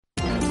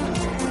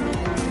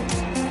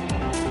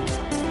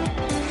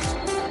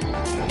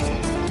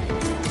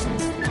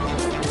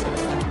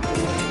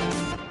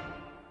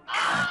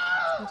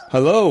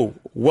Hello,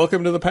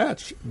 welcome to the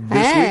patch. This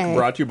Hey. week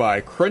brought to you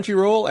by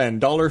Crunchyroll and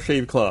Dollar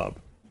Shave Club.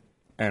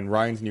 And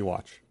Ryan's new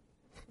watch.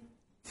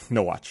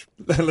 No watch.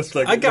 Let's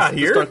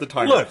here. start the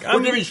timer. Look,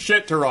 we're giving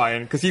shit to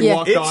Ryan because he Yeah.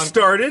 walked It on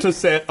started. to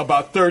set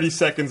about 30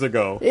 seconds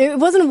ago. It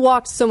wasn't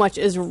walked so much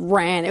as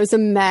ran. It was a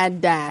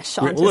mad dash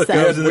on Look, set.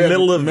 I was in the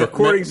middle of Meg-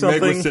 recording Meg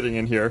something. was sitting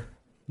in here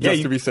Yeah,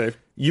 just to be safe.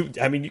 You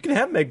can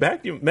have Meg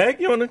back. Meg,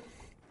 you wanna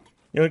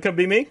come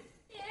be me?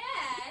 Yes.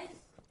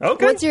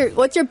 Okay.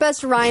 What's your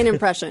best Ryan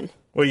impression?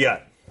 What you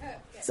got?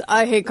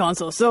 I hate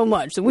consoles so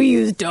much. The Wii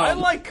U's dumb. I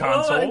like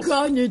consoles.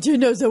 God,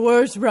 Nintendo's the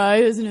worst,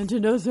 right? Isn't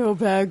Nintendo so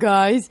bad,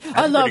 guys?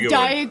 I a love pretty good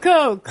Diet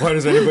Coke. Why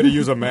does anybody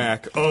use a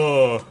Mac?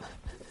 Oh,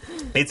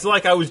 It's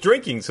like I was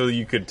drinking, so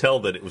you could tell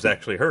that it was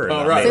actually her. and Oh,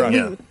 not right, me. right.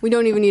 Yeah. We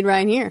don't even need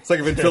Ryan here. it's like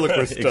a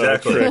ventriloquist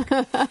Exactly.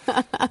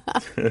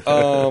 trick.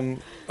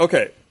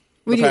 Okay.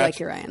 We The do patch. like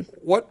you, Ryan.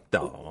 What?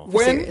 Aw.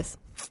 Serious.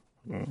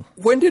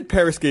 When did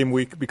Paris Game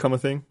Week become a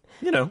thing?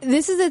 You know.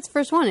 This is its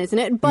first one, isn't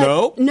it? But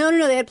No.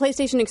 no. They had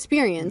PlayStation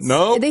Experience.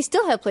 No. They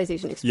still have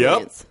PlayStation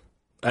Experience.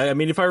 I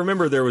mean, if I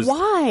remember, there was.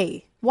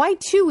 Why? Why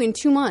 2 in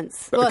 2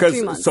 months? Well, Because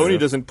 3 months. Sony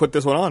doesn't put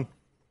this one on.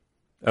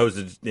 I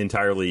was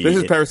entirely. This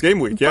is Paris Game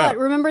Week, yeah. But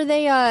remember,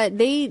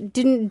 they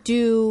didn't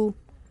do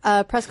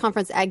a press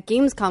conference at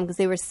Gamescom because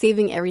they were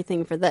saving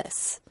everything for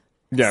this.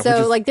 Yeah, which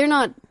So, is- like, they're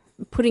not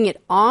putting it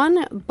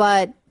on,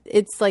 but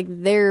it's like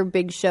their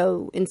big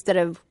show instead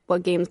of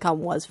what Gamescom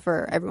was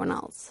for everyone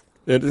else.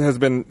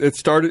 It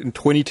started in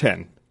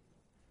 2010.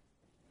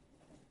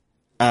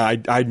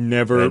 I'd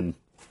never And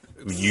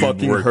you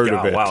fucking heard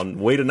of it. Wow,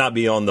 way to not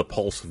be on the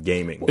pulse of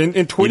gaming. In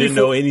you didn't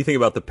know anything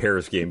about the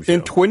Paris Game Show.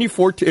 In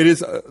 2014, it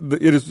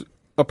is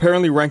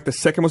apparently ranked the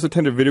second most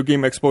attended video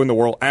game expo in the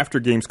world after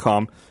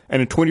Gamescom,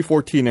 and in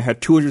 2014 it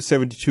had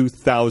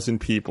 272,000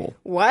 people.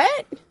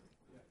 What?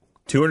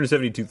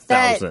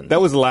 272,000.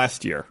 That was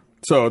last year,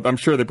 so I'm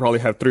sure they probably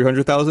have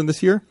 300,000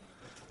 this year.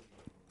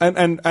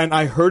 And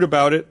I heard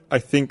about it, I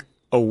think,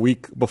 a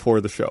week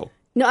before the show.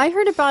 No, I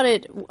heard about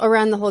it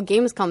around the whole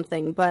Gamescom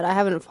thing, but I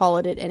haven't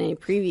followed it in any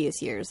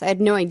previous years. I had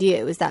no idea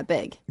it was that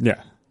big.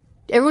 Yeah,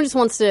 Everyone just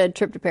wants to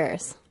trip to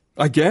Paris.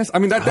 I guess. I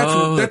mean, that's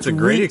that's a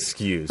great really-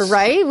 excuse.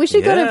 Right? We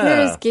should go to Yeah.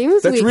 Paris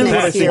Games That's Week really what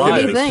I next think year. it What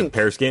do is. you think?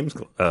 Paris Games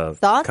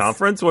Thoughts?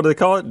 Conference? What do they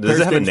call it? Does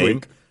Paris it have Games a name?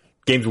 Week.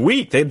 Games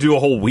Week. They do a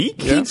whole week?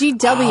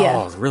 PGW.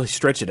 Oh, really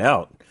stretch it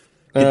out.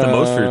 Get the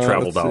most for your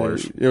travel let's see.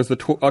 dollars. It was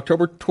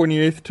October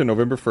 28th to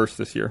November 1st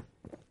this year.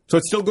 So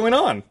it's still going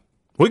on.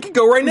 We could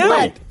go right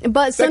now.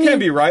 But That Sony, can't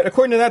be right.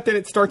 According to that, then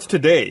it starts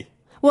today.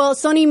 well,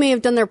 Sony may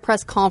have done their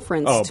press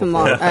conference Oh,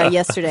 tomorrow,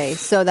 yesterday,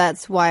 so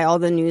that's why all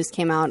the news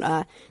came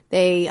out.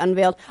 They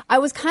unveiled. I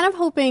was kind of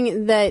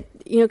hoping that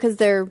because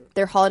their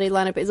holiday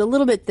lineup is a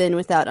little bit thin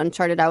without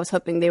Uncharted. I was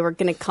hoping they were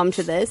going to come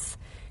to this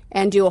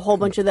and do a whole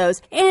bunch of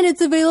those, and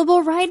it's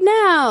available right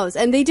now.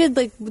 And they did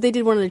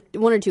one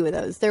or two of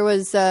those. There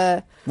was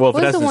Well, if what it was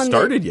the hasn't one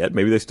started yet,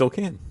 maybe they still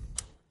can.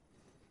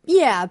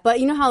 Yeah, but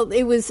you know how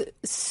it was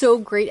so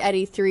great at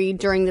E3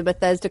 during the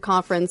Bethesda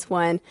conference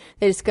when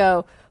they just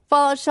go,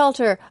 Fallout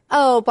Shelter,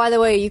 oh, by the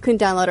way, you can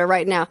download it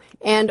right now.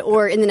 And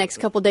or in the next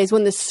couple of days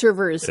when the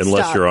servers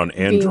Unless stop you're on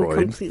being Android.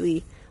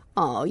 completely,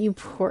 oh, you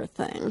poor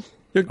thing.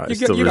 I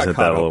still resent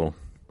that a little.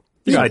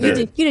 You, I you did.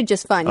 did, you did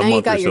just fine. A Now you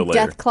month got or your so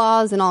death later.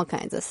 claws and all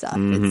kinds of stuff.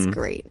 It's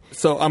great.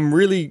 So I'm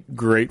really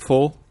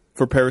grateful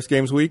for Paris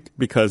Games Week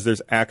because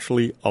there's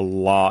actually a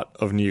lot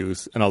of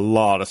news and a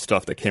lot of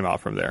stuff that came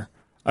out from there.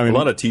 I mean, A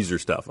lot of teaser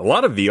stuff. A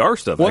lot of VR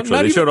stuff, Well, actually.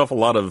 not They even- showed off a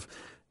lot of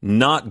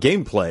not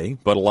gameplay,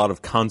 but a lot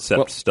of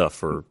concept stuff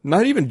for.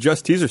 not even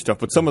just teaser stuff,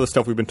 but some of the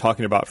stuff we've been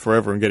talking about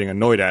forever and getting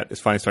annoyed at is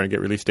finally starting to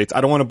get release dates. I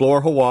don't want to blow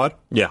our whole wad.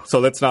 Yeah. So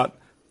let's not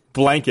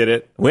blanket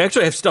it. We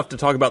actually have stuff to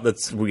talk about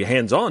that's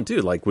hands-on,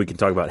 too. Like, we can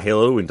talk about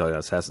Halo, we can talk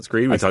about Assassin's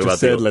Creed, we I can talk just about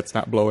said the let's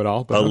not blow it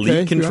all. But Elite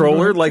okay,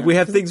 controller. yeah, Like, we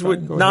have okay, things fine,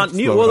 with go ahead, not just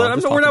new. blow it Well, all.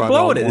 Just we're talk not about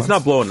blowing all it. at It's not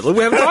once. blowing it. Look,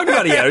 we haven't talked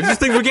about it yet. It's just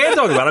things we can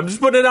talk about. I'm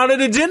just putting it on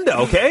an agenda,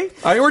 okay?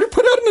 I already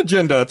put out an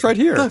agenda. It's right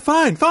here.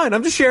 Fine.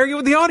 I'm just sharing it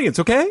with the audience,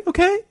 okay?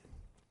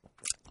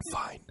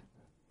 Fine.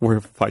 We're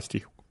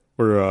feisty.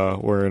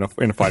 We're in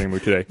a fighting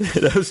mood today.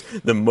 That was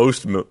the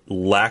most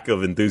lack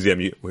of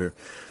enthusiasm. We're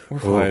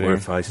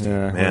feisty.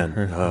 Yeah, Man,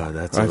 we're-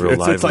 that's a real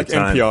lively it's like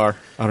time. NPR.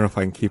 I don't know if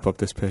I can keep up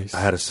this pace. I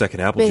had a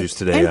second apple Babe, juice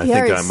today. I NPR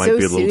think I is might so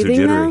be a little too soothing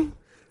jittery. now.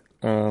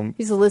 You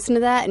just listen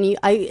to that, and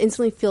I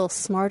instantly feel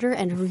smarter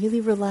and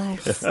really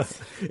relaxed.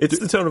 It's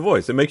the tone of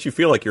voice. It makes you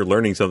feel like you're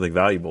learning something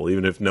valuable,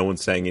 even if no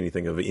one's saying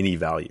anything of any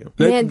value.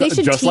 Man, they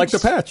should just like the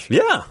teach- patch.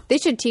 Yeah. They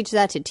should teach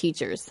that to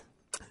teachers.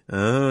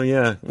 Oh,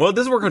 yeah. Well, it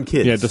doesn't work on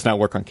kids. Yeah, it does not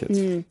work on kids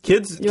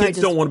Kids might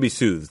just- don't want to be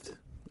soothed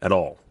at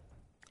all.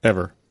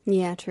 ever.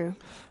 Yeah, true.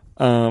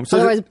 So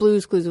Otherwise,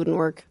 Blue's Clues wouldn't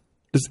work.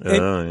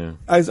 Yeah.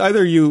 is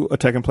either you a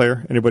Tekken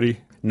player? Anybody?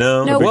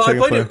 No. No. Well, I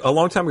Big played Tekken it a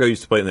long time ago. I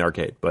used to play it in the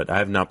arcade, but I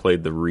have not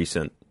played the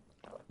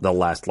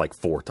last,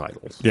 4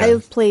 titles. Yeah.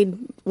 I've played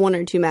 1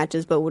 or 2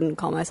 matches, but wouldn't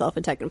call myself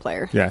a Tekken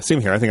player. Yeah, same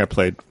here. I think I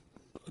played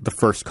the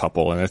first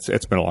couple, and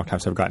it's been a long time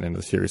since I've gotten into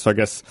the series. So I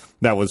guess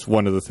that was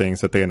one of the things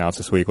that they announced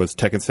this week was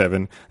Tekken 7.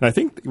 And I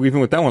think even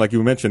with that one, like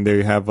you mentioned,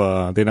 they have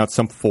they announced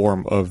some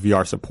form of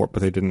VR support,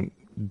 but they didn't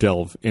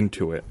delve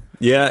into it.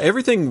 Yeah,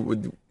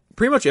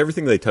 pretty much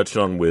everything they touched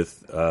on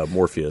with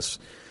Morpheus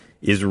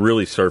is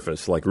really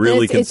surface, like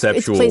really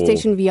conceptual. It's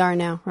PlayStation VR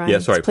now, right? Yeah,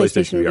 sorry, it's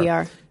PlayStation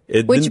VR.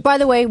 Which, by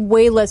the way,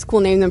 way less cool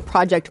name than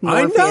Project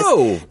Morpheus. I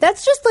know!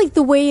 That's just like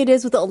the way it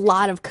is with a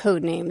lot of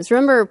code names.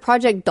 Remember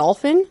Project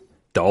Dolphin?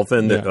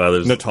 Dolphin,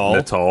 there's Natal.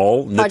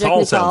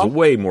 Natal sounds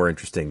way more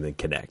interesting than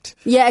Kinect.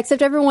 Yeah,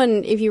 except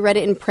everyone, if you read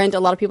it in print, a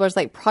lot of people are just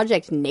like,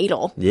 Project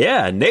Natal.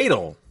 Yeah,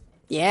 Natal.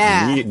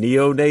 Yeah.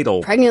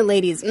 Neonatal. Pregnant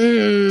ladies. Deep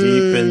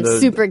in the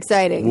super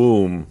exciting.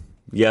 womb.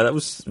 Yeah, that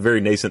was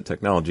very nascent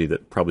technology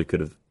that probably could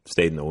have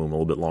stayed in the womb a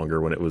little bit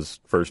longer when it was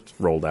first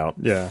rolled out.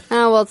 Yeah.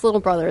 Oh, well, its little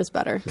brother is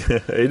better.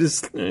 It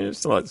is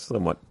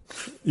somewhat.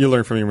 You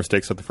learn from your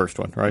mistakes at the first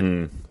one,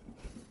 right?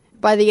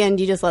 By the end,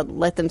 you just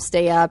let them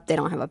stay up. They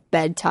don't have a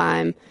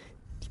bedtime.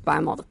 You buy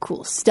them all the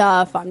cool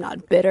stuff. I'm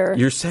not bitter.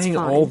 You're saying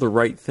all the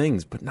right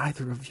things, but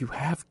neither of you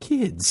have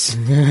kids.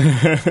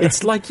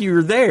 It's like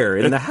you're there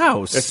in the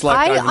house. It's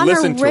like I've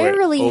listened to it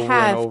rarely over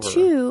have and over.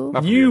 two.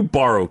 You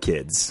borrow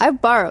kids. I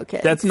borrow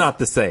kids. That's not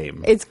the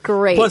same. It's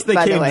great. Plus, they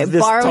by came the way,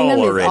 this borrowing tall them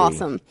already. is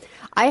awesome.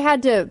 I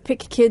had to pick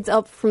kids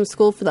up from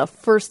school for the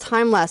first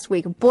time last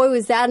week. Boy,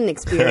 was that an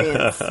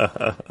experience.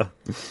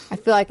 I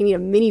feel like I need a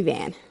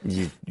minivan.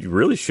 You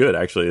really should,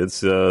 actually.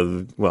 It's,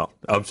 well,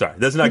 I'm sorry.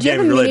 That's not Did you have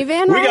gaming a related.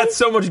 minivan, We Ryan? got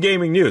so much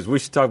gaming news. We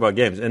should talk about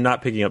games and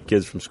not picking up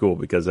kids from school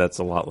because that's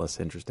a lot less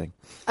interesting.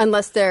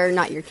 Unless they're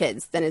not your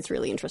kids, then it's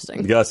really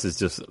interesting. Gus is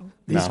just,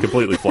 he's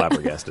completely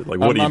flabbergasted.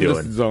 Like, what are you I'm doing?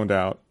 just zoned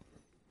out.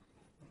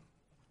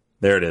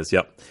 There it is.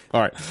 Yep.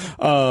 All right. If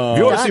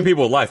you want to see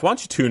people live, why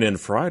don't you tune in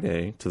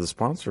Friday to the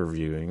sponsor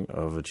viewing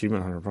of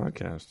Achievement Hunter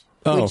Podcast?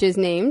 Which is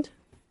named?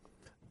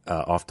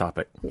 Off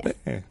topic.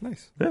 Hey,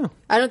 nice. Yeah.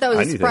 I don't know if that was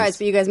I a knew surprise, things.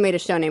 but you guys made a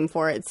show name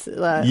for it. It's,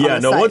 Yeah,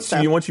 on the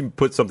site, once you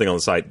put something on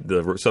the site,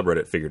 the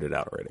subreddit figured it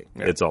out already.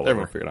 Yeah, It's all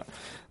everyone over. figured it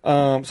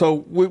out. So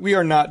we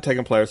are not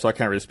Tekken players, so I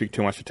can't really speak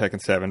too much to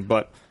Tekken 7.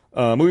 But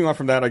moving on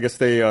from that, I guess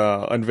they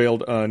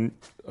unveiled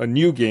a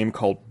new game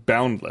called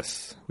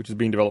Boundless, which is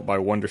being developed by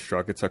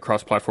Wonderstruck. It's a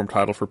cross-platform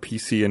title for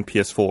PC and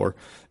PS4.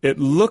 It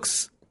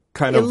looks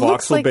kind of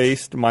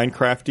voxel-based,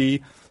 Minecraft-y,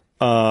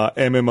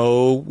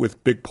 MMO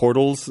with big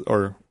portals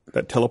or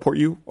that teleport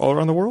you all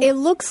around the world. It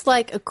looks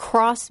like a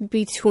cross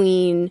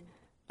between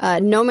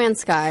No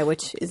Man's Sky,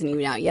 which isn't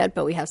even out yet,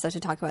 but we have stuff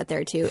to talk about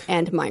there too,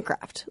 and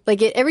Minecraft.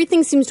 Like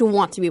everything seems to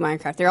want to be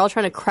Minecraft. They're all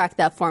trying to crack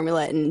that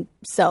formula and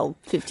sell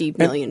 50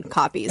 million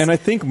copies. And I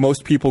think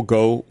most people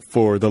go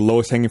for the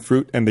lowest hanging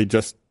fruit, and they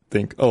just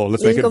think, oh,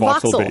 let's make it go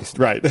voxel-based.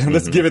 Right.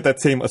 Let's give it that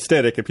same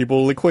aesthetic, and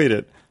people will equate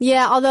it.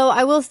 Yeah, although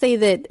I will say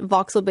that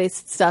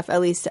voxel-based stuff,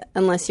 at least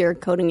unless you're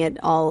coding it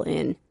all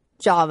in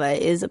Java,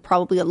 is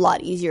probably a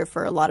lot easier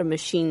for a lot of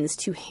machines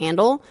to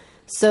handle.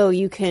 So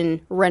you can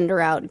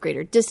render out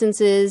greater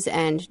distances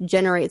and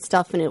generate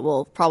stuff, and it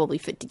will probably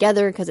fit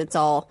together because it's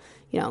all,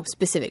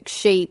 specific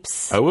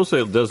shapes. I will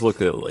say it does look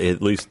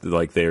at least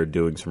like they're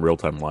doing some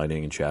real-time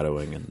lighting and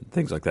shadowing and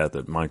things like that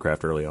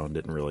Minecraft early on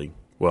didn't really,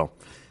 well,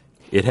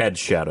 it had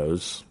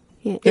shadows.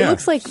 Yeah, it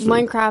looks like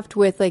Minecraft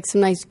with like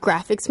some nice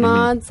graphics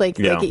mods, like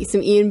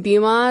some E&B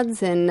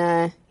mods and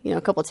a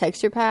couple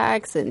texture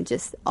packs and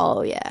just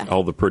all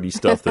the pretty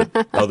stuff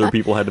that other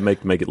people had to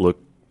make it look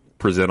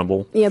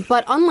presentable. Yeah,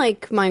 but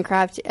unlike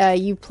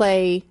Minecraft, you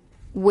play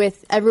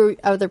with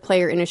every other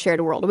player in a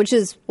shared world, which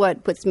is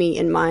what puts me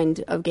in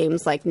mind of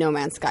games like No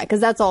Man's Sky, because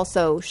that's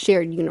also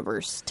shared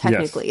universe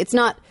technically. Yes.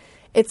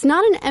 It's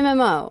not an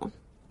MMO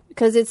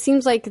because it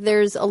seems like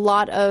there's a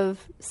lot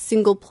of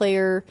single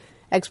player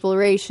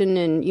exploration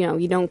and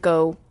you don't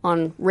go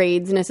on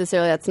raids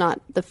necessarily. That's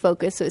not the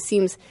focus, so it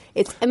seems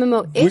it's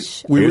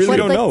MMO-ish. We really but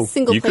don't know.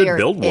 Single You player could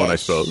build one, I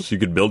suppose. You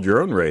could build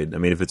your own raid. I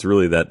mean, if it's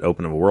really that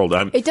open of a world.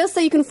 It does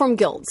say you can form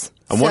guilds.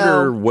 I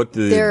wonder what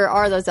there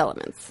are those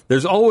elements.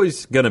 There's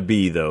always going to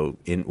be, though,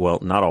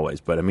 not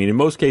always, but I mean, in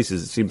most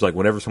cases, it seems like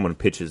whenever someone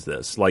pitches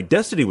this, like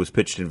Destiny was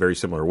pitched in a very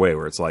similar way,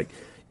 where it's like,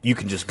 you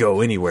can just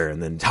go anywhere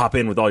and then hop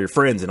in with all your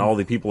friends and all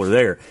the people are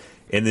there.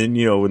 And then,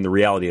 and the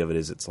reality of it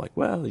is it's like,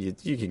 well, you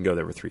can go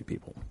there with 3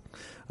 people.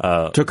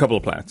 To a couple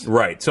of planets.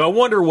 Right. So I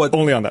wonder what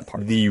only on that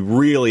part. The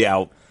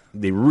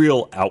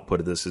real output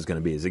of this is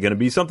going to be. Is it going to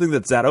be something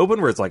that's that open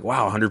where it's like,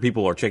 wow, 100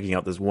 people are checking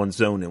out this one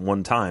zone at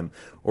one time?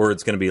 Or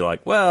it's going to be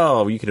like,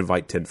 well, you can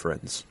invite 10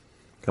 friends.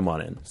 Come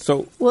on in.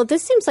 Well,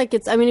 this seems like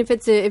if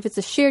it's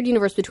a shared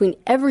universe between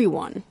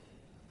everyone,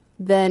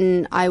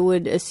 then I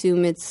would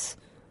assume it's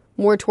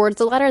more towards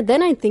the latter.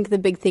 Then I think the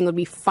big thing would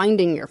be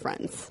finding your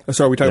friends.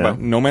 So are we talking about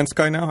No Man's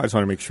Sky now? I just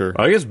want to make sure.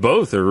 I guess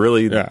both are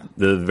really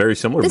very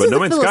similar. This but is No a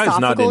Man's Sky is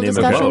not an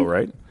philosophical MMO,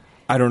 right?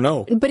 I don't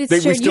know. But it's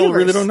we shared still universe.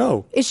 really don't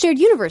know. It's shared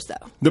universe,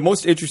 though. The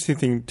most interesting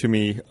thing to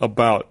me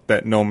about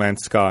that No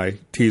Man's Sky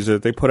teaser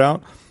they put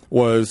out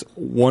was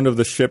one of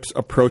the ships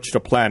approached a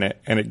planet,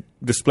 and it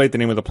displayed the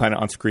name of the planet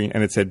on screen,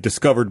 and it said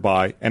discovered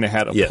by, and it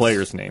had a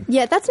player's name.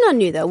 Yeah, that's not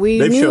new, though.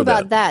 They've knew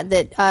about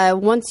that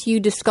once you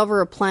discover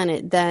a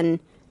planet,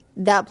 then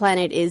that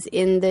planet is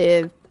in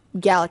the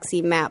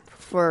galaxy map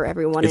for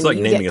everyone, It's and like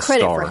you naming get a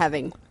credit star. for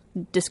having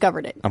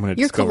discovered it. I'm going to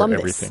You're discover Columbus.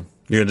 everything.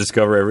 You're going to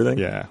discover everything?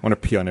 Yeah, I want to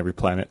pee on every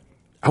planet.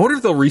 I wonder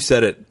if they'll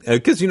reset it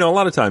because a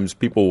lot of times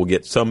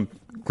some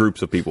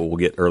groups of people will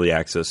get early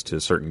access to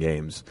certain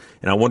games,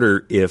 and I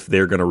wonder if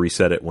they're going to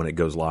reset it when it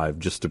goes live,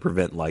 just to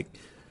prevent like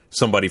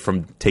somebody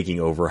from taking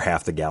over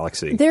half the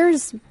galaxy.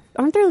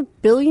 Aren't there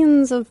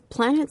billions of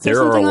planets or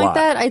something like lot.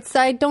 that?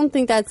 I don't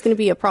think that's going to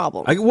be a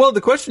problem. Well,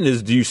 the question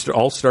is, do you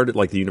all start at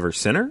like the universe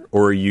center,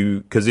 or are you?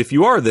 Because if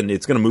you are, then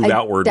it's going to move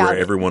outward where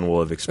everyone will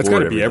have explored. It's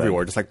going to be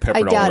everywhere, just like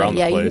peppered all around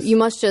the place. You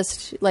must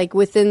just like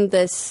within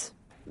this,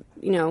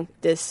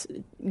 this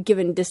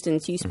given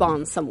distance, you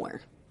spawn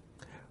somewhere.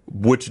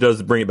 Which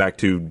does bring it back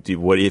to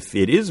what if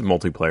it is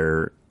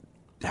multiplayer?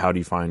 How do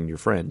you find your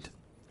friend?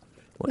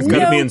 Well, it's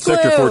got to be in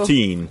Sector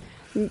 14.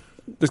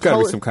 There's got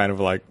to be some kind of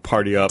like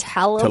party up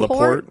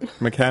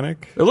teleport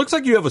mechanic. It looks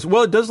like you have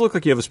it does look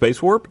like you have a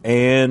space warp,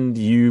 and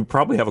you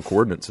probably have a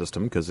coordinate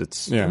system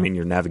because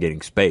you're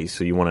navigating space,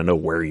 so you want to know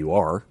where you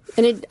are.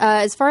 And it,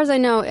 as far as I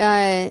know,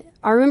 I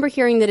remember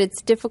hearing that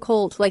it's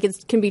difficult, like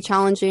it can be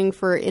challenging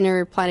for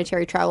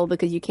interplanetary travel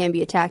because you can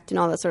be attacked and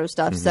all that sort of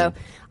stuff. Mm-hmm. So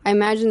I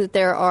imagine that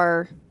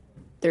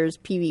there's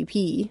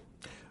PvP.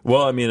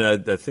 Well, I mean,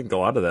 I think a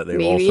lot of that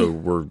also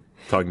were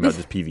talking about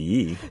just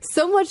PvE.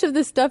 So much of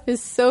this stuff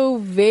is so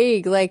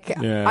vague.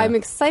 I'm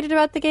excited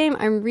about the game.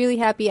 I'm really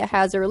happy it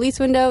has a release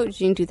window,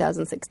 June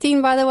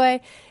 2016, by the way.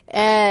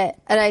 And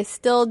I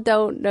still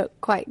don't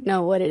quite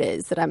know what it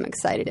is that I'm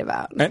excited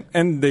about.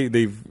 And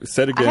they've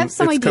said again, it's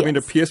coming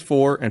to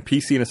PS4 and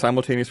PC in a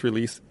simultaneous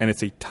release, and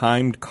it's a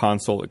timed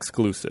console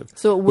exclusive.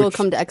 So it will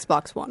come to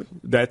Xbox One.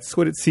 That's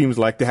what it seems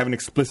like. They haven't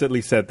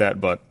explicitly said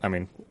that, but, I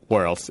mean,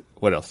 where else?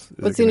 What else?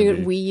 What's going to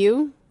get Wii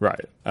U?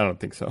 Right. I don't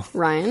think so.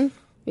 Ryan?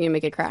 You gonna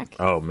make it crack?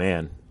 Oh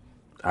man,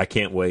 I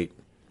can't wait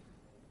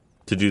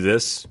to do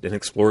this and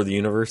explore the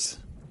universe.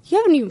 You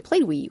haven't even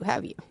played Wii U,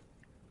 have you?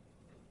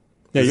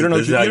 Yeah, you don't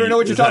know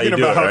what you're talking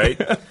about,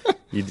 right?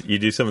 You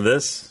do some of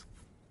this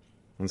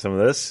and some of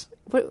this.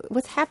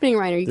 What's happening,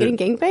 Ryan? Are you getting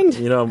gangbanged?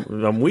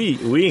 I'm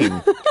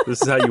weeing.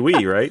 This is how you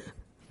wee, right?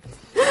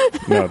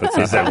 No, that's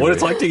not. Is that what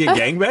it's like to get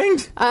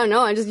gangbanged? I don't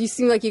know. You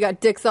seem like you got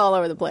dicks all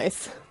over the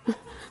place.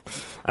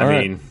 I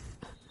mean.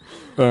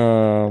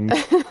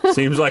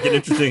 Seems like an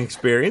interesting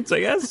experience, I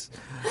guess.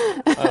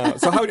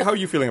 So how are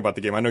you feeling about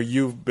the game? I know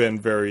you've been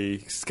very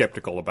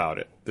skeptical about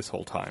it this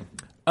whole time.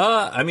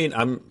 I mean,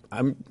 I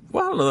don't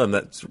know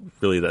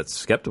that's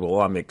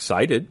skeptical. I'm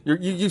excited.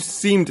 You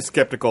seemed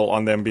skeptical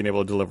on them being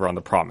able to deliver on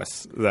the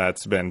promise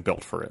that's been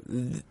built for it.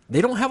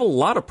 They don't have a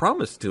lot of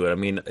promise to it. I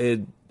mean,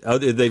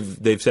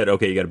 they've said,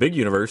 okay, you got a big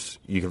universe.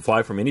 You can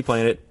fly from any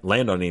planet,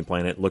 land on any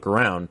planet, look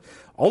around.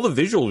 All the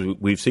visuals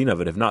we've seen of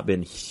it have not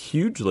been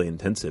hugely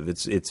intensive.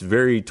 It's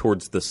very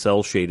towards the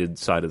cel-shaded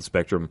side of the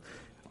spectrum.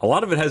 A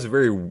lot of it has a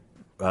very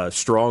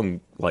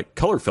strong like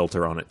color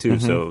filter on it too,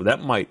 so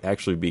that might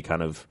actually be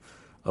kind of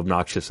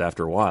obnoxious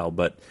after a while.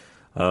 But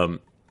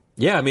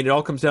yeah, I mean, it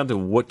all comes down to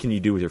what can you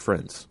do with your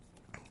friends.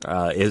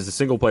 As a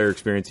single player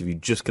experience, if you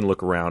just can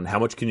look around, how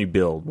much can you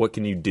build? What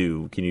can you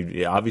do?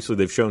 Obviously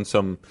they've shown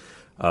some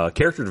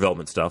character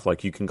development stuff,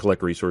 like you can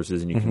collect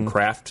resources and you can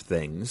craft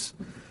things.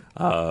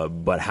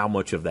 But how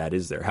much of that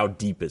is there? How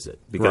deep is it?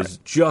 Because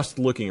just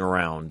looking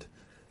around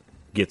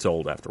gets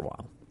old after a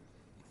while.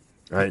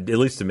 Right? At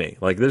least to me.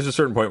 Like, there's a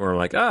certain point where I'm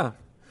like,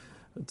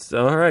 it's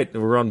all right.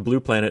 We're on blue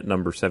planet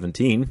number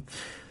 17.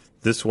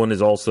 This one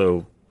is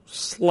also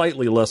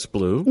slightly less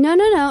blue.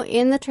 No.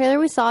 In the trailer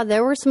we saw,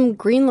 there were some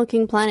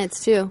green-looking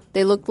planets too.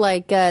 They looked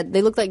like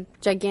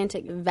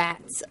gigantic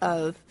vats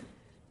of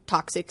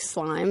toxic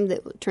slime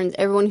that turns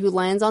everyone who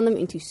lands on them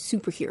into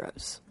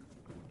superheroes.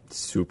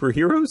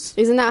 Superheroes?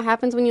 Isn't that what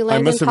happens when you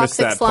land in toxic slime? I must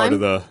have missed that part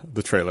of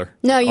the trailer.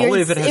 No,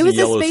 only if it has it was a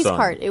yellow the space sun.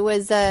 part. It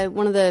was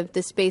one of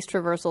the space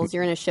traversals.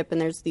 You're in a ship and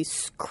there's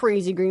these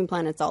crazy green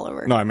planets all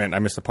over. No, I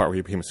missed the part where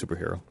he became a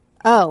superhero.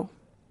 Oh.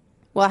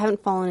 Well, I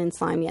haven't fallen in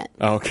slime yet.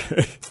 Oh,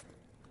 okay.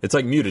 It's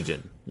like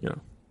mutagen,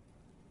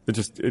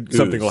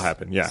 something will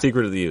happen, yeah.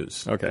 Secret of the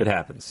ooze. Okay. It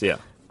happens, yeah.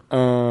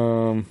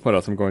 What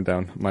else? I'm going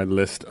down my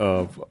list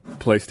of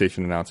PlayStation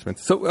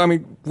announcements. So, I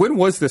mean, when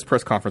was this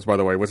press conference, by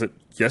the way? Was it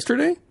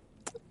yesterday?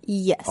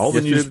 Yes. All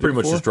the news pretty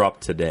much just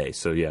dropped today,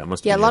 so yeah, it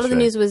must be a lot of the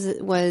news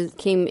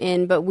came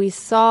in, but we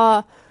saw,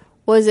 it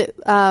was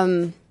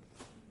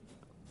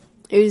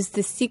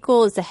the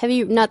sequel, it's the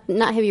Heavy, not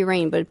Heavy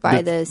Rain, but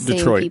by the same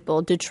Detroit.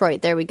 people.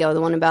 Detroit, there we go. The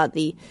one about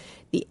the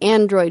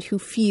android who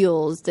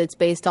feels, that's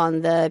based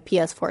on the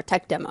PS4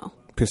 tech demo.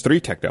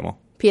 PS3 tech demo.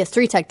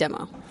 PS3 tech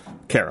demo.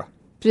 Kara.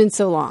 It's been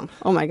so long.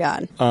 Oh my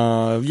God.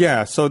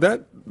 Yeah, so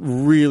that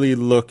really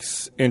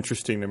looks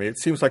interesting to me. It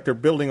seems like they're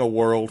building a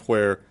world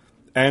where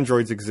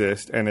androids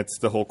exist, and it's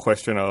the whole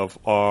question of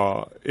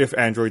if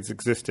androids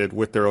existed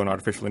with their own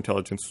artificial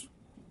intelligence,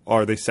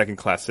 are they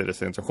second-class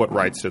citizens, or what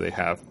rights do they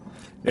have?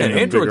 And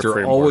androids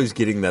are always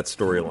getting that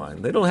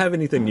storyline. They don't have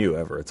anything new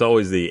ever. It's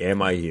always the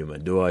 "Am I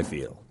human? Do I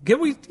feel?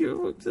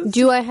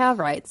 Do I have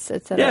rights?"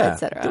 etc. Yeah.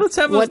 etc. Let's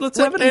have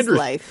an android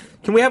life.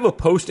 Can we have a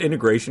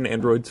post-integration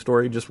android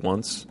story just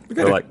once? We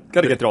got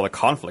to get through all the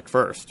conflict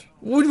first.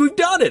 We've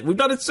done it. We've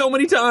done it so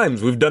many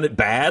times. We've done it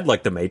bad,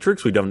 like The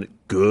Matrix. We've done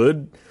it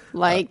good.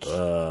 Like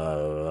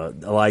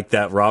Like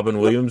that Robin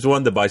Williams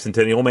one, the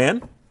Bicentennial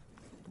Man.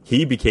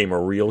 He became a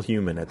real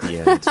human at the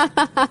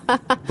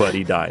end, but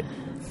he died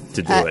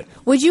to do it.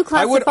 would you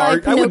classify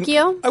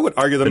Pinocchio? I would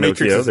argue the Pinocchio,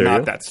 Matrix is there you not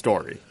go. that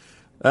story.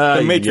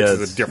 The Matrix Yes,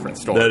 is a different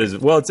story. That is,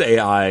 well, it's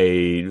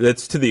AI.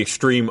 That's to the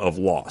extreme of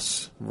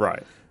loss.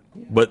 right.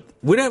 But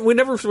we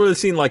never really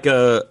seen like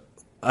a.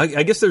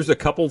 I guess there's a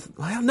couple.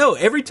 I don't know.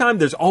 Every time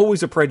there's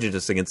always a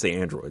prejudice against the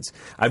androids.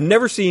 I've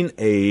never seen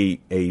a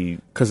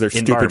Because they're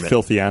stupid, environment.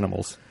 filthy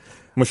animals.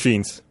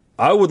 Machines.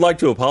 I would like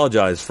to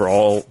apologize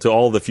to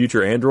all the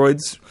future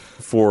androids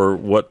for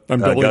what I'm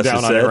doubling Gus down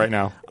has on it said. right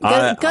now.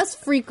 Gus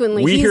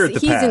frequently, we here at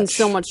he's the in patch,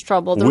 so much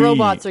trouble. The we-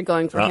 robots are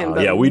going for him,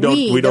 but we don't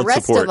the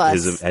rest support of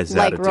us his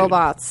like attitude.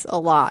 robots a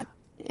lot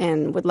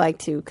and would like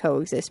to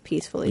coexist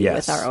peacefully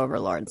Yes. with our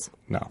overlords.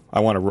 No,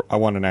 I want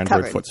an Android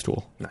Covered.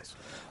 footstool. Nice.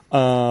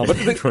 But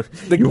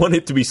You want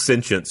it to be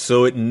sentient,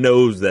 so it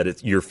knows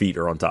that your feet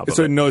are on top of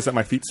so it. it knows that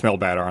my feet smell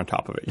bad are on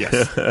top of it. Yes.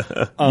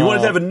 You want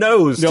it to have a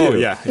nose, No, too.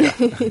 yeah.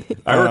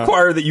 I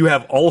require that you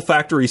have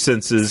olfactory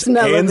senses and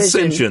Smell-o-vision.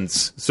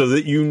 sentience so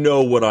that you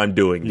know what I'm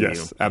doing to you.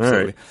 Yes,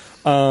 absolutely.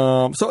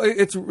 So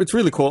it's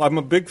really cool. I'm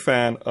a big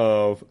fan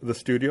of the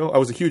studio. I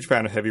was a huge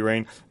fan of Heavy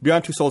Rain.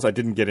 Beyond Two Souls, I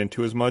didn't get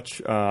into as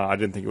much. I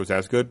didn't think it was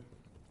as good.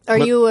 Are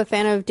you a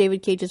fan of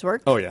David Cage's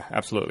work? Oh, yeah,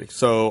 absolutely.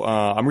 So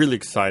I'm really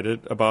excited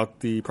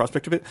about the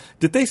prospect of it.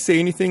 Did they say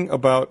anything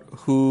about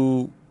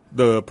who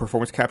the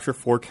performance capture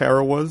for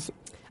Kara was?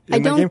 I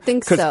in that don't game?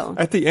 think 'Cause so.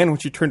 At the end, when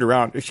she turned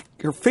around,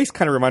 her face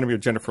kind of reminded me of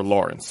Jennifer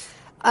Lawrence.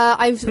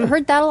 I've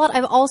heard that a lot.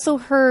 I've also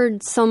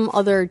heard some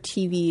other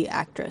TV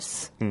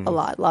actress a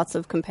lot. Lots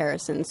of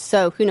comparisons.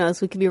 So who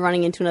knows? We could be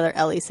running into another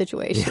Ellie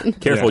situation.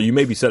 Careful, Yeah. you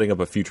may be setting up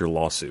a future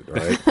lawsuit, all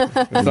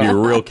right? Be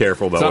real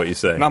careful about what you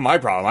say. Not my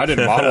problem. I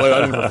didn't model it.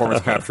 I didn't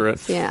performance capture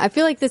it. Yeah, I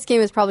feel like this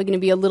game is probably going to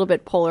be a little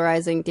bit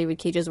polarizing. David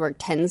Cage's work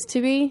tends to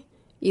be.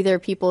 Either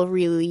people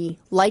really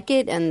like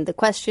it and the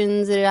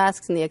questions it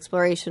asks and the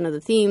exploration of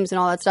the themes and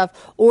all that stuff,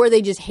 or they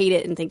just hate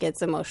it and think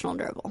it's emotional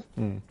durable.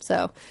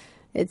 So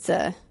it's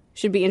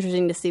should be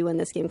interesting to see when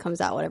this game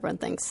comes out, what everyone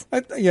thinks.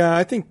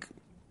 I think,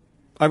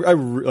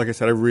 like I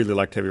said, I really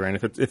liked Heavy Rain.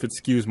 If it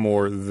skews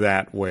more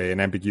that way, an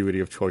ambiguity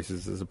of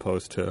choices as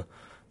opposed to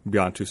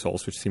Beyond Two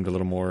Souls, which seemed a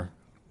little more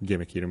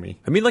gimmicky to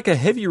me. I mean, like a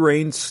Heavy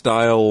Rain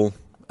style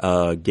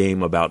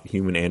game about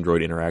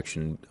human-android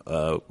interaction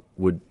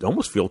would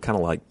almost feel kind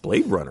of like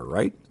Blade Runner,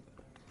 right?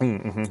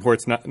 Where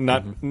it's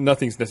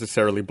nothing's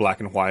necessarily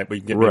black and white, but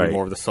you get maybe Right.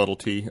 more of the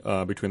subtlety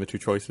between the two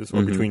choices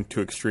or between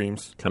two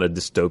extremes. Kind of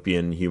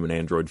dystopian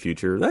human-android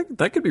future.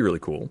 That could be really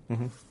cool.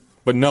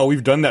 But no,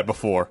 we've done that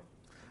before.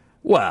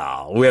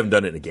 Well, we haven't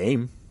done it in a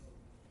game.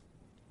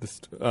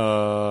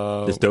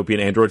 Dystopian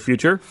android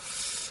future?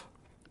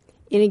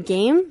 In a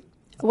game?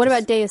 What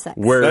about Deus Ex?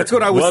 Where, That's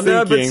what I was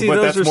no, thinking, see, but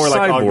those that's are more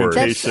like cyborgs.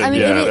 augmentation. I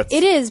mean, Yeah,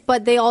 it is,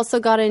 but they also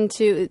got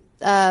into,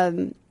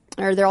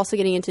 or they're also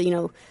getting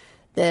into,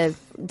 the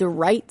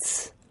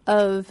rights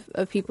of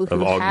people who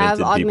Of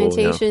have augmented people,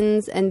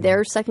 augmentations and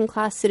they're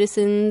second-class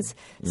citizens.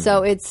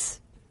 So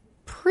it's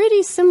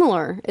pretty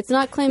similar. It's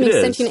not claiming It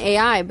is. sentient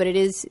AI, but it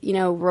is,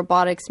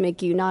 robotics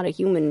make you not a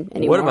human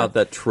anymore. What about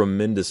that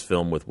tremendous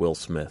film with Will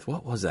Smith?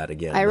 What was that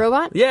again?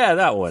 iRobot? Yeah,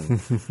 that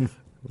one.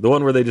 The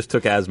one where they just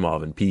took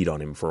Asimov and peed on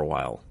him for a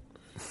while.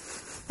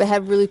 But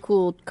had really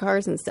cool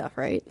cars and stuff,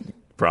 right?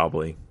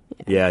 Probably.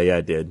 Yeah,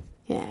 it did.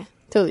 Yeah,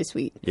 totally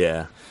sweet.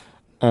 Yeah.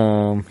 Here,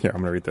 I'm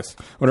going to read this.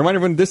 I want to remind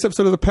everyone this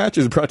episode of The Patch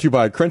is brought to you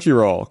by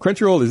Crunchyroll.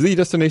 Crunchyroll is the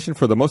destination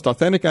for the most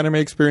authentic anime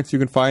experience you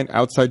can find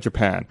outside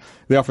Japan.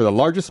 They offer the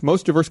largest,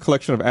 most diverse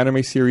collection of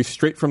anime series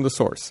straight from the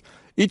source.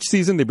 Each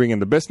season, they bring in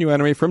the best new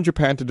anime from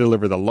Japan to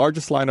deliver the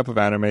largest lineup of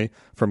anime,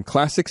 from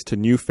classics to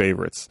new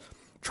favorites.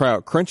 Try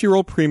out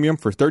Crunchyroll Premium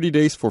for 30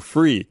 days for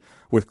free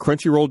with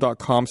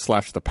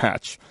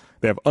crunchyroll.com/thepatch.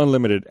 They have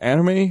unlimited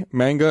anime,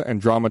 manga, and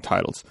drama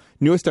titles.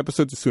 Newest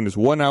episodes as soon as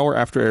 1 hour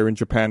after air in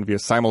Japan via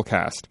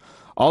simulcast.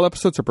 All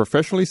episodes are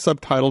professionally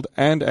subtitled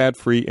and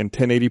ad-free in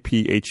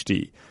 1080p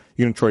HD.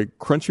 You can enjoy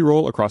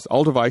Crunchyroll across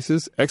all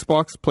devices: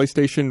 Xbox,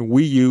 PlayStation,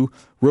 Wii U,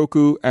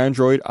 Roku,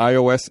 Android,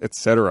 iOS,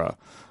 etc.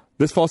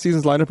 This fall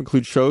season's lineup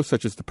includes shows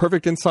such as The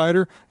Perfect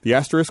Insider, The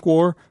Asterisk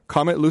War,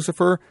 Comet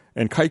Lucifer,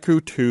 and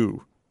Kaiku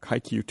 2.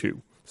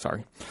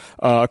 Sorry.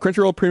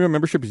 Crunchyroll Premium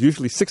membership is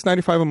usually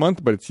 $6.95 a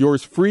month, but it's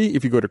yours free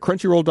if you go to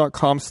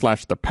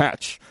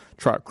crunchyroll.com/thepatch.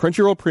 Try out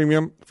Crunchyroll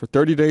Premium for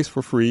 30 days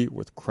for free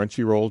with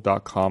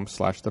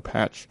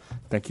crunchyroll.com/thepatch.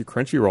 Thank you,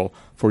 Crunchyroll,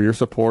 for your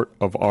support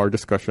of our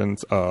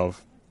discussions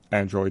of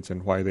androids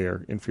and why they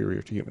are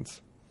inferior to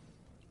humans.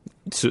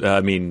 So,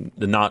 I mean,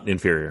 not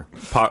inferior.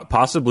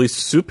 Possibly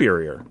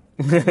superior.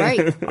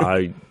 Right.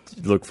 I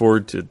look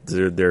forward to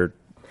their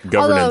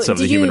governance of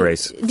the human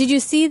race. Did you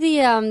see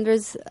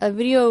there's a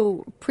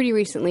video pretty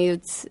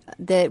recently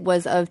that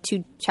was of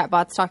two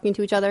chatbots talking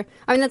to each other?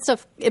 I mean, that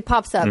stuff, it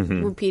pops up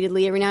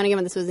repeatedly every now and again,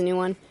 but this was a new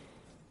one.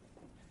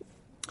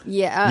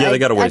 Yeah, They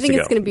got a ways to go. I think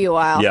it's going to be a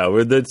while. Yeah,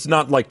 it's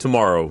not like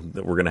tomorrow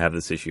that we're going to have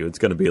this issue. It's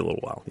going to be a little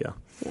while, yeah.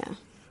 Yeah.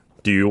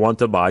 Do you want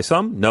to buy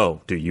some?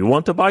 No. Do you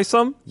want to buy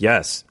some?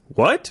 Yes.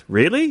 What?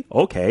 Really?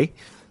 Okay.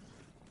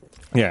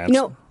 Yeah.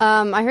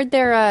 I heard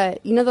they're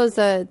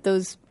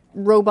those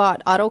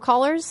robot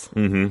autocallers.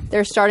 Mm-hmm.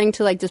 They're starting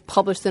to just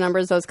publish the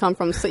numbers those come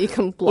from, so you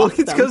can block Well, it's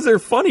them. because they're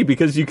funny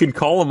because you can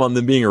call them on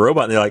them being a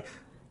robot, and they're like,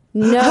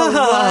 No,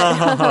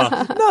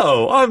 what?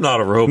 "No, I'm not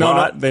a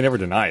robot." No, they never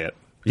deny it.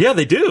 Yeah,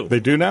 they do. They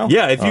do now?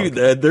 Yeah, if you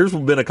there's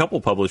been a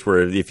couple published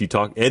where if you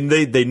talk, and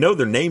they know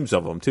their names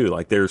of them too.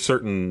 Like there are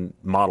certain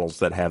models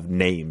that have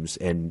names,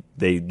 and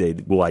they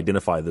will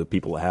identify the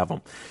people that have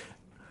them.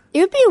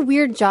 It would be a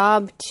weird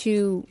job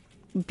to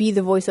be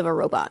the voice of a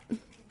robot.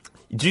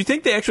 Do you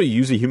think they actually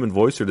use a human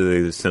voice, or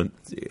do they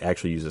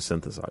actually use a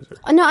synthesizer?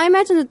 No, I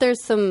imagine that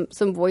there's some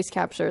voice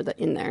capture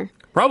in there.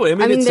 Probably. I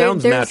mean, it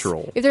sounds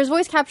natural. If there's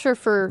voice capture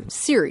for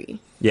Siri,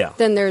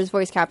 then there's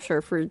voice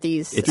capture for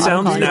these. It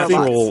sounds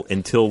natural robots.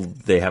 until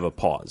they have a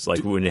pause, like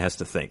when it has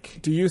to think.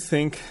 Do you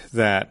think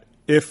that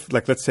if,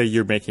 let's say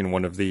you're making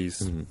one of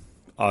these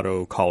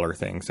auto caller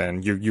things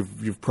and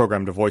you've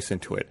programmed a voice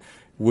into it,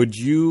 would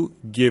you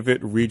give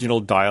it regional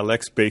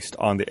dialects based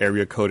on the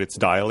area code it's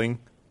dialing?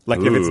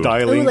 Like if it's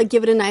dialing... Ooh,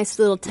 give it a nice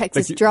little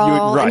Texas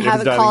drawl and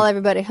have it call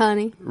everybody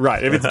honey.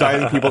 Right. If it's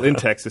dialing people in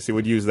Texas, it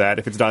would use that.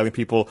 If it's dialing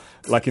people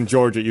like in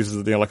Georgia, it uses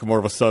like more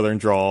of a southern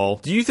drawl.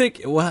 Do you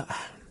think... Well,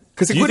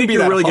 because do you think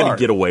you're really going to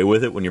get away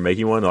with it when you're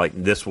making one? Like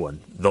this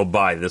one. They'll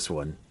buy this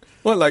one.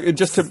 Well,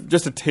 just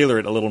to tailor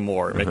it a little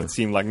more, make it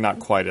seem like not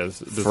quite as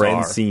bizarre.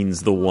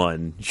 Francine's the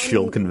one.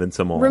 She'll convince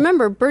them all.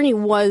 Remember, Bernie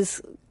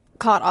was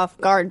caught off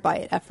guard by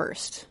it at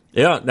first.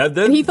 Yeah,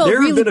 and he felt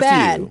really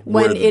bad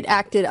when it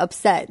acted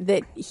upset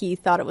that he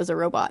thought it was a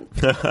robot.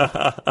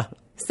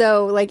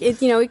 So,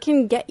 it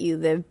can get you.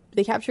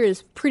 The capture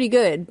is pretty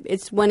good.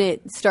 It's when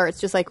it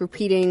starts just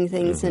repeating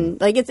things and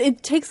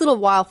it takes a little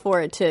while for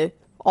it to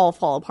all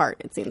fall apart.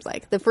 It seems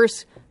like the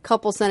first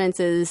couple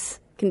sentences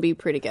can be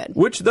pretty good.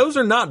 Which those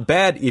are not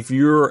bad if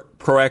you're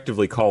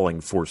proactively calling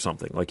for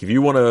something. Like if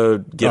you want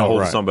to get a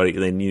hold of somebody,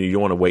 then you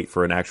don't want to wait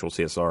for an actual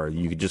CSR.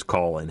 You could just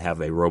call and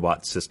have a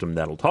robot system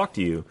that'll talk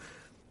to you.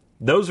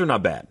 Those are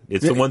not bad.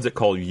 It's the ones that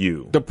call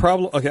you. The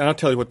problem, okay, and I'll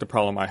tell you what the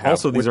problem I have.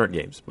 Also, these aren't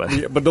games, but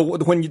but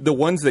the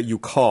ones that you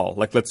call,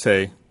 like let's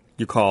say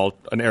you call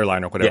an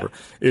airline or whatever,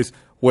 is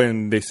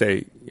when they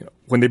say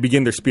when they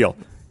begin their spiel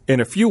in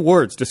a few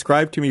words,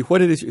 describe to me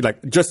what it is.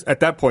 Just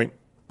at that point,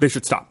 they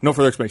should stop. No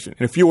further explanation.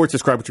 In a few words,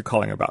 describe what you're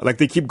calling about. Like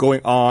they keep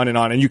going on,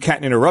 and you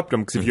can't interrupt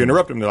them because if you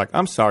interrupt them, they're like,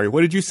 "I'm sorry,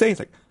 what did you say?" It's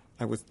like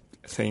I was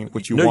saying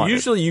what you wanted. No,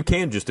 usually you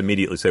can just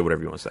immediately say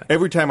whatever you want to say.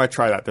 Every time I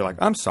try that, they're like,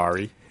 "I'm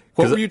sorry."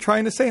 What were you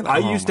trying to say? I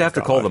used to have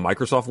to call the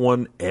Microsoft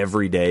one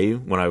every day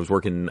when I was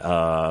working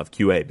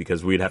QA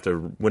because we'd have to,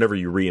 whenever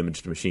you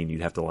re-imaged a machine,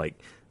 you'd have to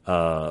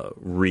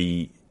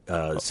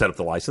set up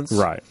the license.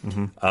 Right.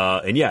 Mm-hmm.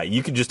 And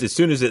you can just, as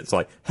soon as it's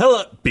like,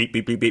 hello, beep,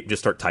 beep, beep, beep,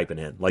 just start typing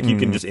in. You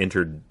can just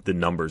enter the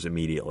numbers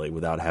immediately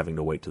without having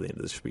to wait till the end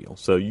of the spiel.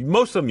 So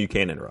most of them you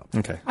can interrupt.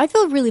 Okay. I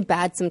feel really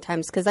bad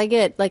sometimes because I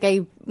get,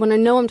 when I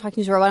know I'm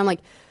talking to a robot, I'm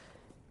like,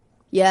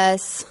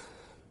 yes,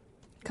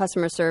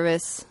 customer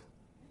service.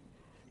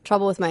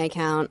 Trouble with my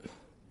account.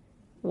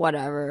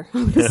 Whatever. So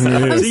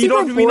you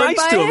don't have to be nice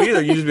to them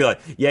either. You just be like,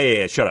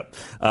 yeah, shut up.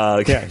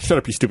 Yeah, shut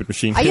up, you stupid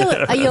machine. I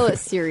yell at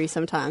Siri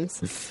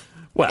sometimes.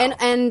 Well,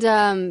 and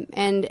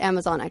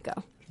Amazon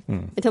Echo.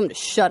 I tell them to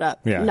shut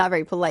up. Yeah. Not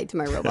very polite to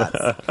my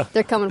robots.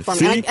 They're coming for me.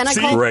 See? And I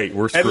call, great.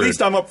 We're screwed. At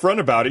least I'm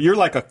upfront about it. You're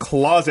like a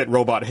closet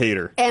robot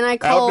hater. And I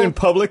call out in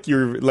public,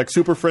 you're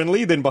super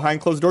friendly. Then behind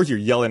closed doors, you're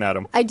yelling at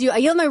them. I do. I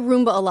yell at my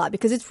Roomba a lot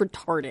because it's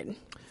retarded.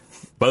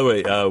 By the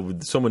way,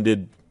 someone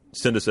did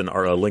send us a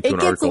link to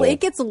an article. It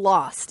gets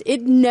lost.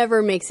 It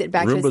never makes it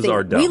back to the Roombas state.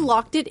 are dumb. We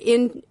locked it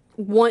in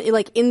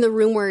in the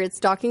room where its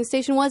docking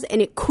station was,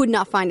 and it could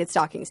not find its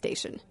docking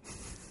station.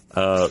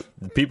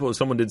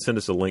 Someone did send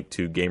us a link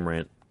to Game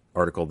Rant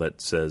article that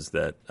says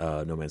that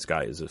No Man's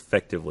Sky is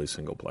effectively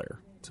single player,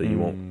 so you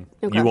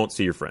won't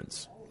see your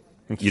friends.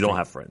 You don't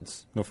have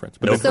friends. No friends.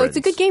 So it's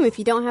a good game if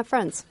you don't have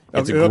friends.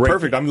 It's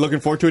perfect. I'm looking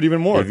forward to it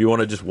even more. If you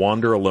want to just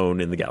wander alone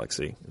in the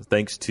galaxy,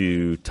 thanks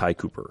to Ty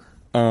Cooper.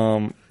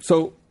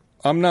 So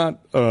I'm not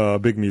a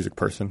big music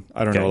person.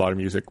 I don't know a lot of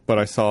music, but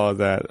I saw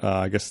that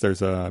I guess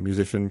there's a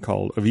musician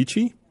called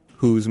Avicii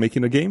who's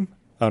making a game.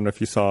 I don't know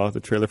if you saw the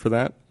trailer for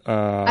that.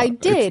 I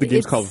did. The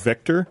game's called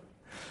Vector.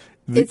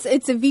 It's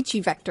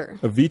Avicii Vector.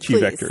 Avicii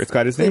Vector. It's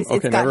got his name? Please.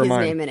 Okay, it's got never his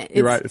mind. name in it.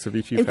 You're right. It's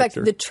Avicii Vector. In fact,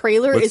 the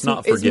trailer is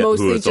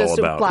mostly just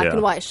black about.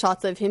 and white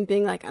shots of him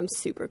being like, I'm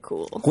super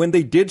cool. When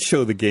they did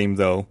show the game,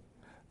 though,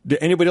 did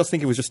anybody else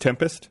think it was just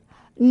Tempest?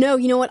 No,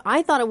 you know what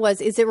I thought it was?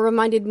 Is it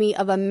reminded me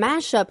of a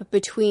mashup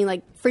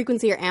between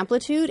frequency or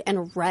amplitude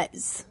and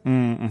res.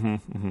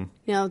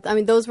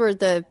 Those were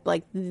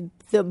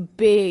the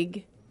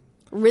big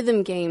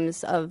rhythm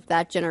games of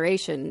that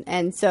generation,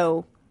 and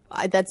so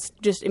that's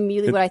just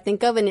immediately what I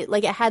think of. And it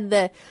had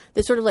the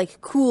sort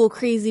of cool,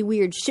 crazy,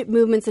 weird ship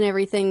movements and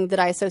everything that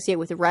I associate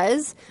with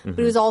res, but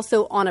it was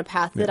also on a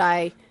path that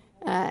I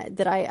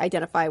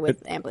identify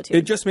with amplitude.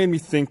 It just made me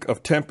think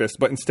of Tempest,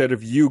 but instead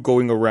of you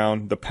going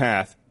around the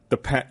path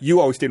you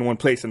always stayed in one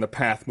place and the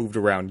path moved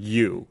around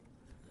you.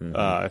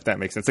 if that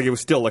makes sense. Like it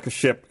was still like a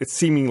ship. It's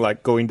seeming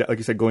like going down, like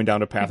you said, going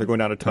down a path or going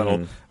down a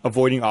tunnel,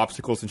 avoiding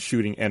obstacles and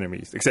shooting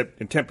enemies.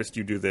 Except in Tempest,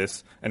 you do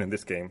this, and in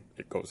this game,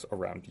 it goes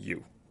around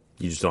you.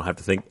 You just don't have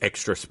to think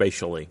extra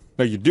spatially.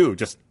 No, you do.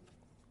 Just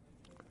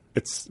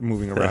it's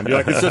moving around. You're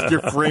like it's just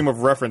your frame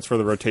of reference for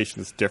the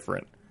rotation is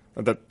different.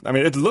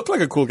 It looked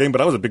like a cool game,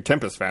 but I was a big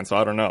Tempest fan, so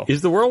I don't know.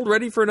 Is the world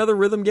ready for another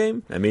rhythm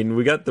game? I mean,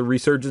 we got the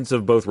resurgence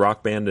of both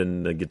Rock Band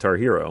and Guitar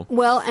Hero.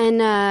 Well,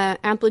 and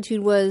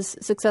Amplitude was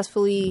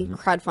successfully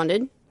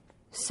crowdfunded,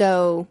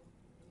 so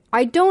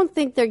I don't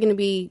think they're going to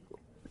be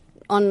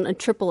on a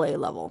AAA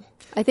level.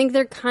 I think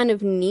they're kind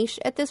of niche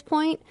at this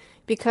point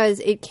because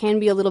it can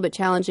be a little bit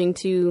challenging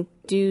to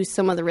do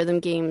some of the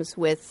rhythm games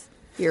with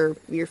your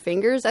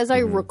fingers. As I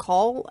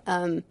recall,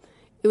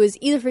 it was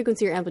either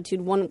Frequency or Amplitude.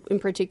 One in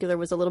particular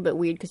was a little bit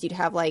weird because you'd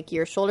have like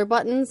your shoulder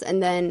buttons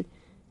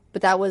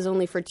but that was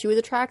only for 2 of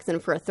the tracks,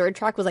 and for a third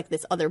track was like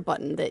this other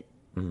button that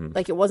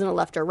like it wasn't a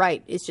left or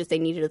right. It's just they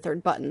needed a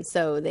third button,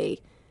 so they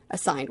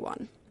assigned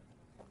one.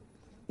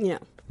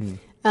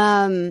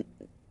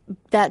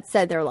 That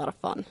said, they're a lot of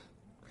fun.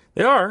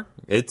 They are.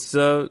 It's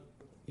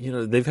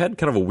they've had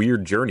kind of a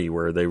weird journey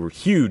where they were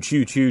huge,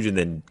 and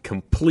then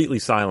completely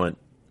silent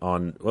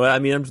on. Well, I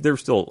mean, there were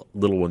still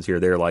little ones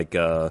here. They're like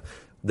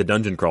the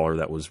dungeon crawler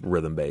that was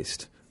rhythm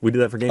based. We did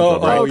that for Game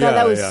Club, right? Oh god,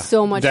 that was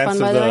so much fun.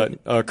 By the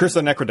way, Curse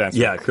of the Necrodancer.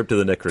 Yeah, Crypt of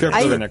the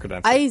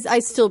Necrodancer. I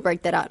still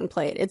break that out and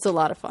play it. It's a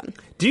lot of fun.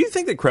 Do you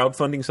think that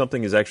crowdfunding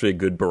something is actually a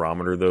good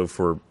barometer though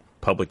for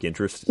public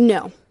interest?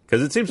 No,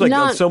 because it seems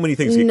like so many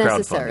things get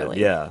crowdfunded.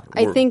 Yeah,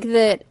 I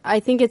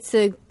think it's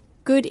a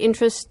good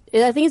interest.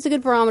 I think it's a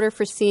good barometer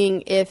for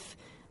seeing if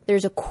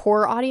there's a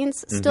core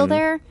audience still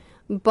there,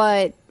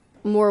 but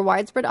more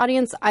widespread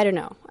audience, I don't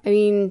know. I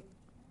mean,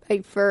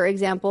 for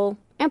example,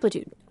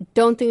 Amplitude.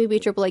 Don't think it would be a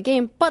AAA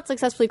game, but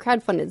successfully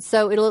crowdfunded.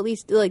 So it'll at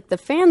least, like, the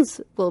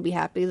fans will be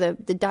happy, the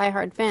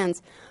diehard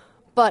fans.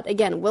 But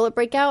again, will it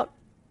break out?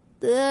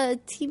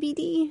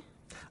 TBD.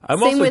 I'm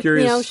Same also with,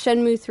 curious.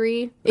 Shenmue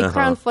 3. It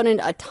crowdfunded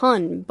a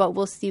ton, but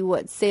we'll see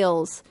what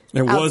sales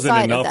it wasn't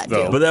outside enough, of that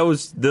though. do. But that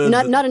was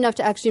not enough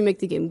to actually make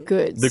the game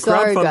good. The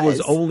Sorry, crowdfund guys.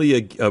 was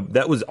only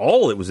that was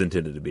all it was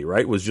intended to be,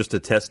 right? Was just a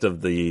test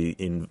of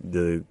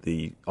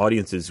the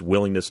audience's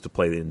willingness to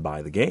play and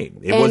buy the game.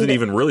 It wasn't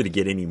even really to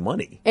get any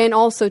money. And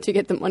also to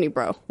get the money,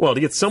 bro. Well,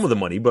 to get some of the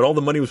money, but all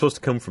the money was supposed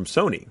to come from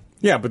Sony.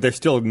 Yeah, but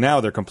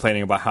they're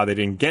complaining about how they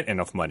didn't get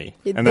enough money.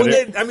 That's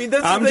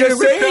I'm just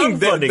saying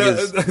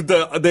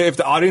if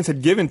the audience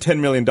had given $10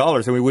 million,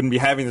 then we wouldn't be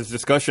having this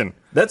discussion.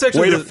 That's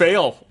actually way to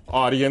fail,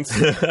 audience.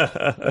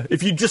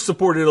 If you just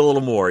supported it a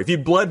little more, if you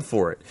bled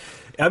for it.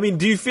 I mean,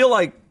 do you feel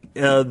like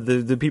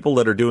the people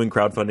that are doing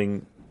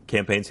crowdfunding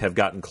campaigns have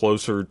gotten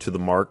closer to the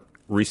mark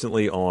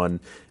recently on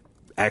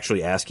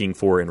actually asking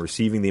for and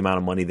receiving the amount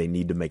of money they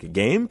need to make a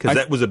game? Because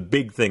that was a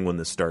big thing when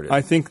this started.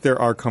 I think there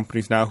are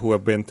companies now who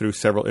have been through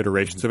several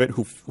iterations of it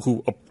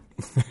who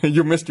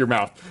you missed your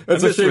mouth.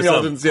 That's a shame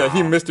y'all didn't see it.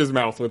 He missed his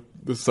mouth with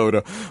the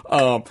soda.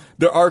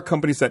 There are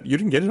companies that you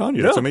didn't get it on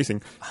you. That's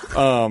amazing. There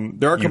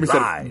are companies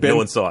that have been no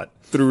one saw it.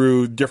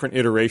 Through different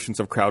iterations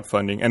of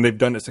crowdfunding, and they've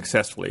done it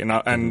successfully.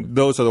 And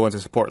those are the ones I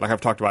support. Like I've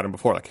talked about them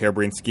before, like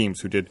Harebrained Schemes,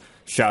 who did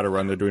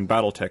Shadowrun. They're doing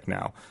BattleTech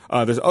now.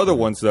 There's other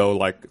ones though,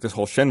 like this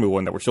whole Shenmue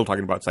one that we're still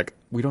talking about. It's like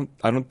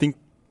I don't think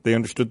they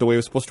understood the way it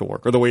was supposed to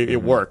work or the way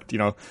it worked.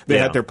 They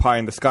had their pie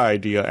in the sky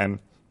idea, and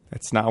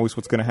it's not always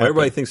what's going to happen.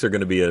 Everybody thinks they're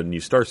going to be a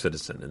new Star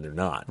Citizen, and they're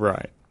not.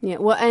 Right. Yeah.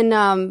 Well,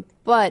 and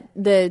but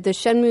the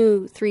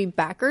Shenmue 3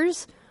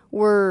 backers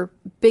were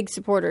big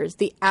supporters.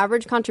 The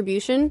average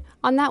contribution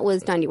on that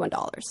was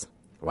 $91.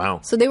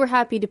 Wow. So they were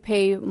happy to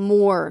pay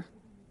more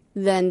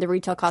than the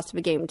retail cost of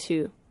a game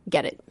to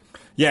get it.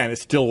 Yeah, and it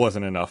still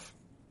wasn't enough.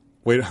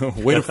 Way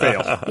to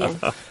fail.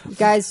 Yeah.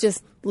 Guys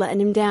just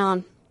letting him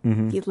down.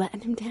 You're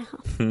letting him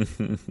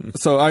down.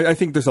 So I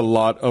think there's a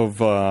lot of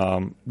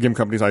game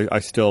companies I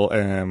still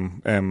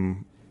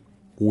am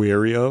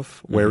wary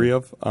of.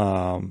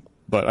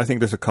 But I think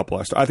there's a couple.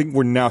 I think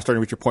we're now starting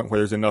to reach a point where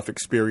there's enough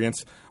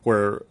experience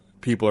where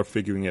people are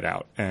figuring it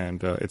out,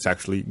 and it's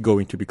actually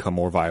going to become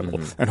more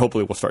viable. And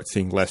hopefully we'll start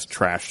seeing less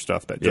trash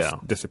stuff that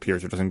just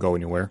disappears or doesn't go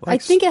anywhere. I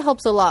think it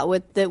helps a lot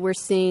with that we're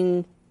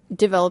seeing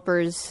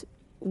developers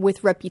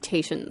with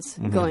reputations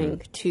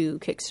going to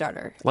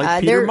Kickstarter. Like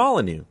Peter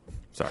Molyneux.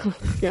 Sorry.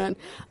 Good.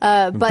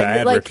 But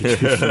Bad like,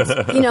 reputations.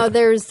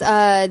 There's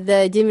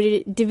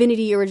the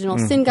Divinity Original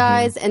Sin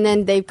guys, and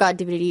then they've got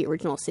Divinity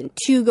Original Sin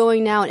 2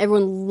 going now, and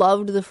everyone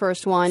loved the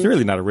first one. It's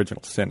really not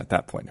Original Sin at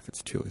that point if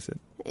it's 2, is it?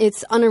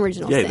 It's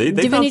unoriginal sin. Yeah,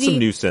 they found some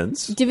new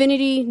sins.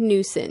 Divinity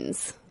New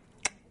Sins.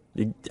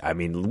 I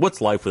mean, what's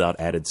life without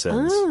added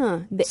sins?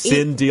 The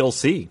Sin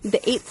DLC. The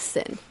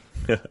 8th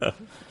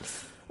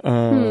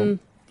sin.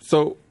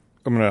 So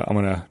I'm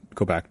gonna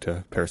go back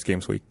to Paris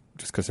Games Week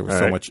just because there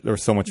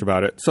was so much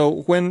about it.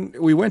 So when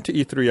we went to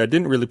E3, I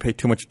didn't really pay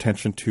too much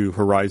attention to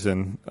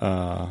Horizon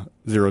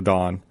Zero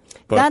Dawn.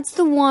 But that's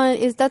the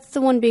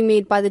one being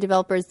made by the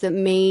developers that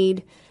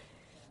made.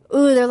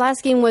 Ooh, their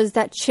last game was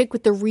that chick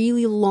with the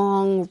really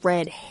long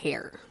red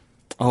hair.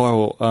 I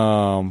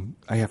forgot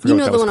You what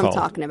know that the was one called.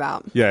 I'm talking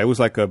about. Yeah, it was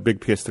like a big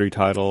PS3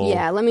 title.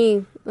 Yeah, let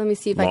me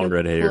see if I Long can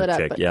red pull hair it up.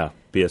 chick. but- Yeah,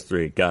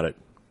 PS3. Got it.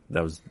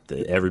 That was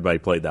everybody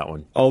played that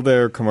one. All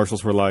their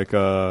commercials were like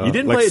You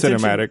didn't like pay attention.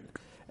 cinematic.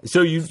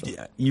 So you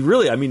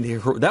really, I mean,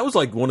 that was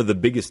like one of the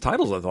biggest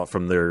titles I thought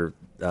from their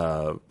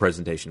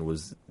presentation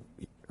was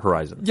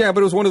Horizon. Yeah,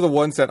 but it was one of the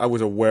ones that I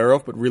was aware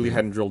of, but really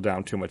hadn't drilled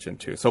down too much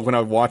into. So when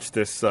I watched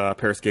this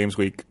Paris Games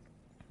Week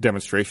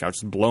demonstration, I was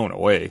just blown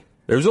away.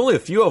 There was only a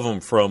few of them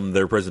from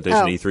their presentation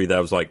at E3 that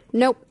I was like,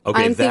 Nope.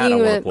 okay, I'm that I thinking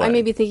want to of play. I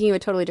may be thinking of a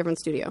totally different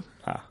studio.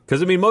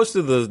 Because, I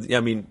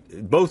mean,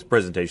 both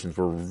presentations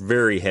were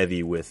very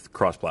heavy with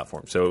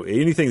cross-platform. So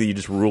anything that you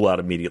just rule out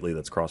immediately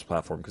that's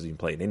cross-platform because you can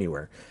play it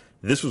anywhere.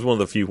 This was one of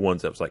the few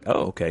ones that was like,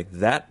 oh, okay,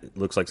 that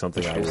looks like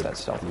something I would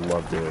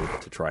love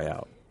to try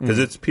out. Because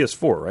it's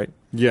PS4, right?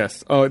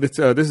 Yes. Oh, this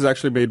is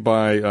actually made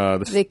by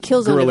The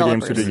Killzone Guerrilla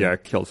Games developers. Studio. Yeah,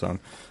 Killzone.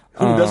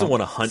 Who doesn't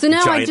want to hunt So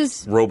now I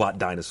giant robot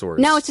dinosaurs?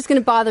 Now it's just going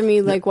to bother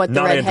me like what the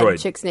Not redhead Android.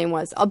 chick's name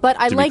was. But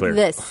I To be like clear.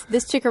 this.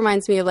 This chick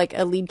reminds me of like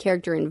a lead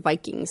character in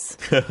Vikings.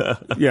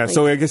 Yeah,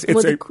 so I guess it's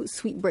with a the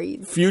sweet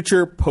braids.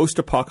 future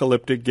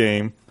post-apocalyptic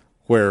game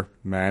where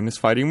man is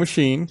fighting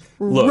machine.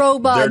 Look,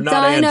 Robot they're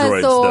not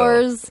androids, though.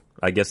 dinosaurs.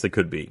 I guess they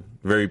could be.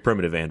 Very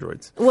primitive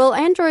androids. Well,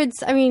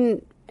 androids, I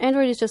mean,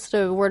 android is just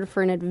a word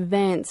for an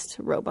advanced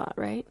robot,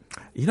 right?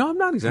 You know, I'm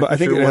not exactly But I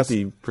think sure it what has,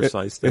 the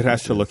precise it has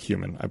definition to is. look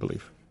human, I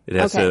believe. It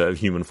has Okay. a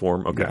human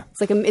form? Okay. Yeah.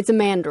 It's a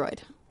mandroid.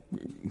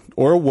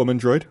 Or a woman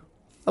droid.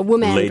 A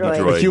woman Lady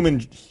android. droid. A human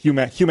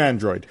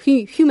droid.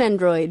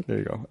 Humandroid. There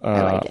you go.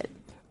 I like it.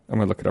 I'm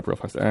going to look it up real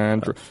fast.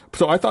 And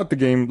so I thought the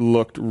game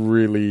looked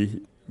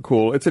really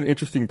cool. It's an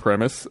interesting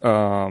premise,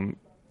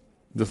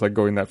 just like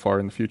going that far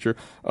in the future.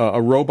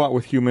 A robot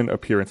with human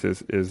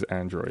appearances is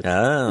android.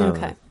 Oh.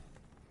 Okay.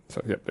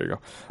 So, yep, there you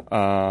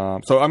go.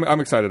 So I'm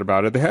excited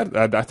about it. They had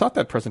I thought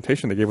that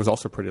presentation they gave was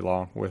also pretty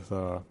long with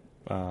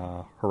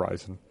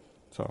Horizon.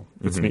 So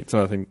it's neat. It's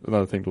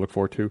another thing to look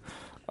forward to.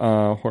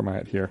 Where am I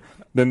at here?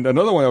 Then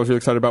another one I was really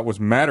excited about was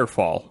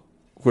Matterfall,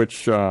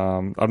 which I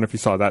don't know if you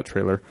saw that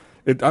trailer.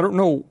 I don't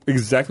know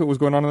exactly what was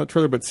going on in that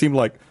trailer, but it seemed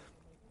like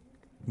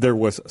there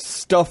was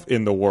stuff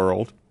in the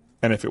world,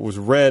 and if it was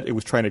red, it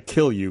was trying to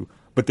kill you.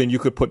 But then you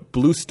could put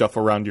blue stuff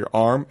around your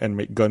arm and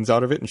make guns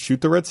out of it and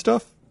shoot the red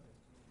stuff.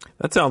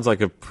 That sounds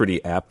like a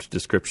pretty apt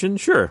description.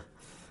 Sure.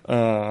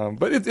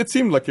 But it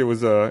seemed like it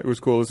was cool. It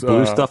was,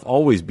 Blue stuff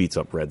always beats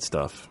up red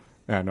stuff.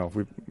 Yeah, no,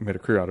 we made a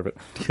career out of it.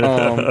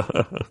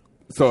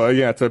 So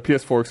yeah, it's a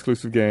PS4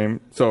 exclusive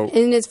game. So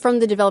And it's from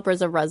the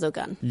developers of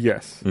Resogun.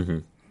 yes.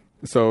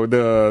 So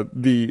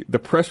the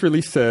press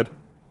release said,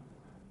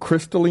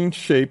 crystalline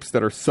shapes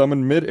that are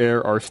summoned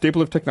mid-air are a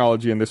staple of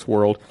technology in this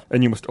world,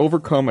 and you must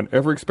overcome an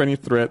ever-expanding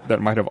threat that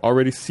might have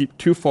already seeped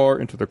too far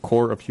into the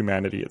core of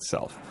humanity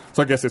itself.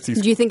 So I guess it's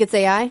these Do you think it's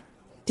AI? Do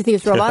you think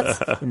it's robots?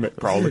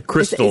 probably.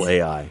 Crystal Is-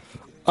 AI.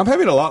 I'm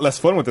having a lot less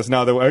fun with this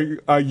now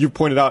that you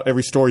pointed out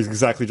every story is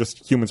exactly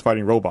just humans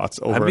fighting robots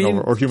over and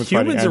over, or humans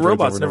fighting and androids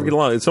robots over never and get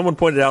over. along. Someone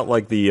pointed out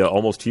like the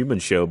Almost Human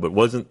show, but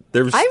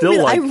there was I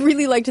still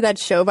really liked that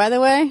show, by the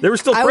way. there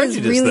was still I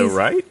prejudice really- though,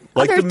 right? Oh,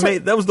 Like there was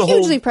that was the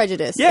hugely whole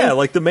prejudiced. Yeah, It-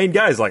 like the main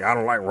guy's like, I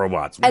don't like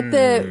robots. at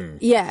the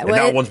and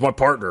now one's my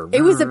partner.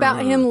 It was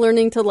about him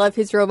learning to love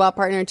his robot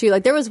partner too.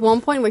 Like there was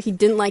one point where he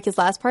didn't like his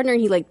last partner,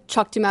 and he like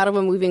chucked him out of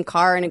a moving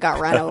car, and it got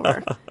run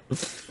over.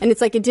 And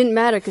it's like it didn't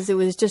matter because it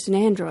was just an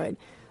android.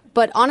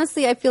 But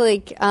honestly, I feel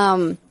like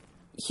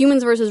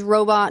humans versus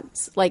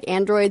robots, like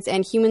androids,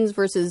 and humans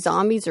versus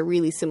zombies are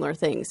really similar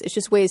things. It's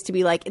just ways to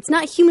be like, it's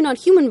not human on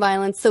human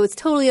violence, so it's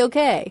totally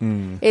okay.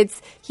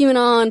 It's human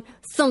on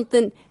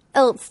something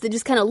else that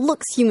just kind of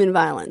looks human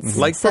violence.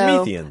 Like So,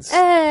 Prometheans.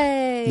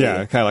 Hey!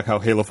 Yeah, kind of like how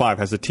Halo 5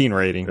 has a teen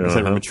rating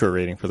instead of a mature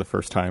rating for the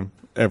first time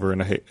ever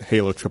in a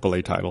Halo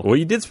AAA title. Well,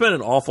 you did spend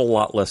an awful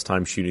lot less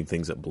time shooting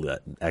things that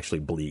actually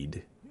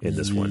bleed in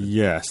this one.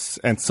 Yes,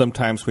 and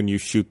sometimes when you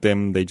shoot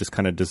them, they just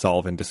kind of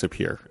dissolve and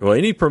disappear. Well,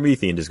 any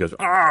Promethean just goes,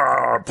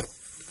 ah, and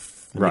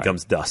Right.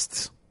 becomes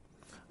dust.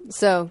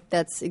 So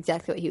that's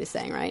exactly what he was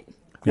saying, right?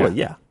 Well,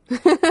 yeah.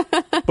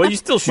 But you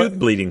still shoot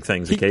bleeding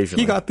things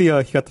occasionally. He got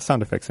the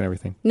sound effects and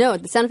everything No,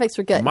 the sound effects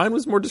were good. Mine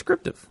was more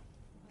descriptive.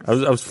 I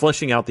was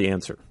fleshing out the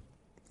answer.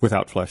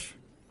 without flesh.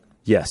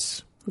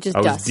 Yes. Just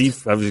I was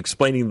dust. I was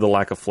explaining the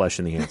lack of flesh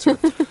in the answer.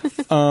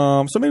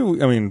 So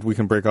maybe we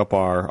can break up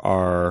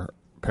our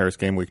Paris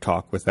Game Week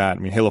talk with that. I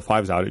mean, Halo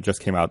 5's out. It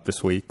just came out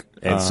this week.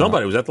 And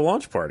somebody was at the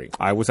launch party.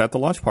 I was at the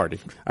launch party.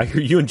 I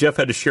hear you and Jeff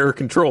had to share a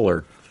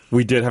controller.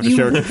 We did have to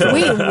share a controller.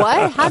 Wait,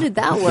 what? How did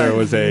that There work?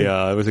 was it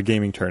was a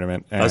gaming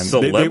tournament. And A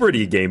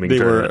celebrity gaming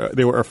tournament.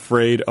 They were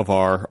afraid of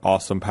our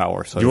awesome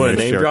power. So Do you want they to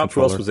made us name share a drop?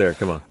 Who else controller. was there?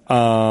 Come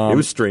on. It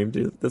was streamed,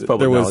 dude. That's public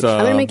there was, knowledge.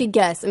 I'm going to make a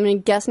guess. I'm going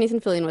to guess Nathan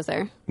Fillion was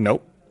there.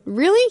 Nope.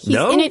 Really? He's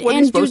No? in it, Wasn't he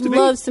and supposed dude to be?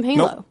 loves some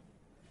Halo.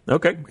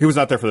 Nope. Okay. He was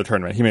not there for the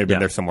tournament. He may have been Yeah.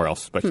 there somewhere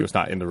else, but he was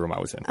not in the room I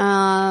was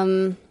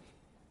in.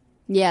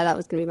 Yeah, that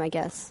was going to be my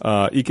guess.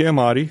 Ike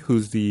Amadi,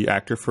 who's the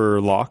actor for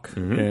Locke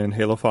in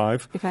Halo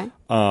 5. Okay.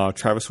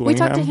 Travis We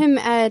Willingham. talked to him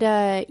at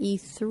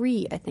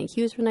E3, I think.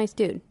 He was a nice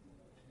dude.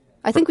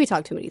 I think we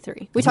talked to him at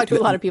E3. We talked to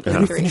a lot of people at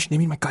Let me E3. finish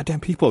naming my goddamn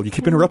people. You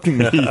keep interrupting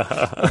me.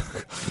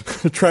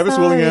 Travis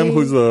Willingham,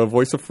 who's the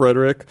voice of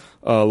Frederick.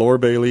 Laura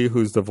Bailey,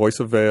 who's the voice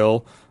of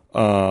Vale.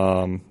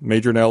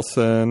 Major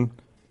Nelson.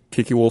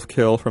 Kiki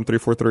Wolfkill from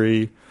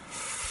 343.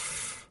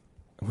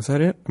 Was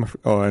that it?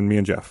 Oh, and me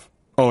and Jeff.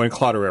 Oh, and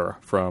Claude Herrera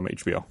from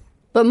HBO.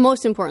 But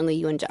most importantly,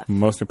 you and Jeff.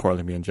 Most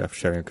importantly, me and Jeff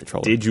sharing a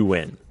controller. Did you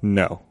win?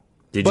 No.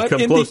 Did you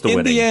come close to winning?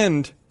 In the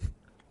end,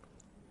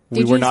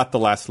 we were not the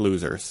last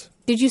losers.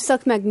 Did you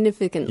suck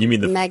magnificently? You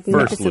mean the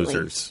first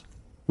losers?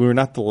 We were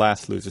not the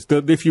last losers.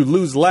 If you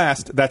lose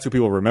last, that's who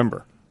people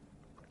remember.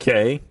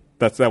 Okay.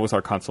 That was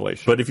our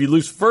consolation. But if you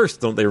lose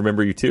first, don't they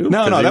remember you too?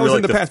 No, that was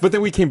in the past. But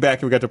then we came back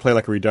and we got to play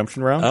like a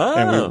redemption round,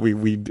 and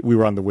we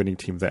were on the winning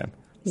team then.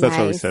 So that's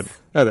what we said.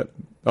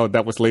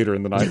 That was later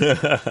in the night.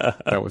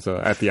 That was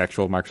at the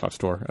actual Microsoft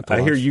store. At the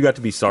I hear you got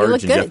to be Sarge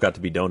and good. Jeff got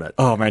to be Donut.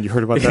 Oh man, you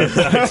heard about that?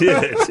 I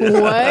did.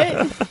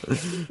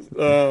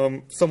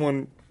 What?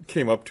 Someone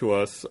came up to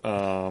us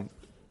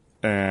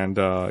and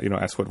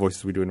asked what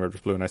voices we do in Red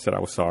vs. Blue, and I said I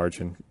was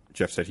Sarge, and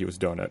Jeff said he was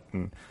Donut,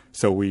 and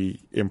so we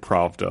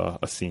improved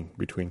a scene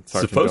between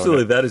Sarge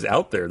Supposedly and Donut. that is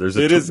out there. There's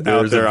a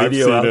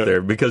video out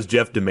there because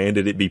Jeff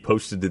demanded it be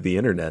posted to the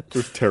internet. It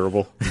was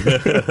terrible.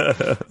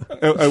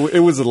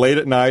 It was late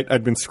at night.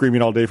 I'd been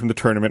screaming all day from the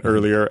tournament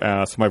earlier,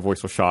 so my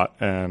voice was shot,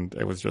 and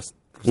it was just...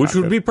 Which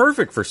would be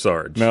perfect for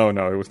Sarge. No,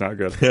 it was not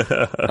good.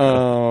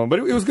 But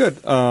it was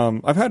good.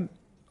 I've had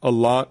a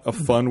lot of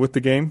fun with the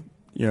game.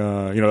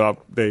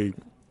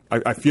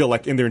 I feel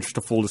like in their interest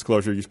of full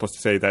disclosure, you're supposed to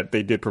say that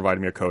they did provide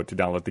me a code to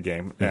download the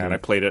game, and I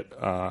played it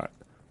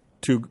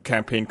to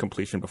campaign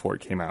completion before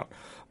it came out.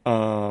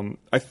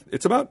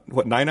 It's about,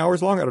 9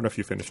 hours long? I don't know if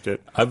you finished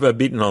it. I've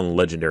beaten on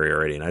Legendary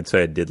already, and I'd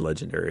say I did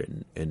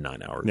Legendary in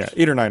 9 hours. Yeah,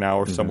 8 or 9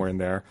 hours, somewhere in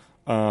there.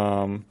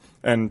 And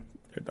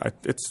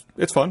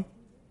it's fun.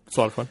 It's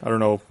a lot of fun. I don't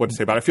know what to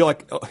say about it. I feel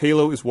like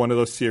Halo is one of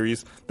those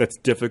series that's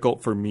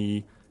difficult for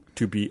me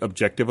to be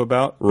objective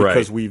about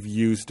because we've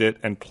used it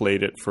and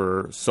played it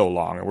for so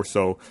long, and we're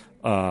so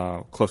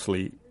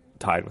closely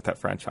tied with that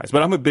franchise.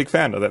 But I'm a big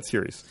fan of that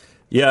series.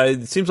 Yeah,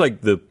 it seems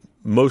like the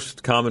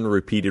most common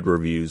repeated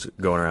reviews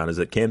going around is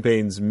that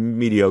campaign's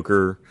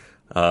mediocre,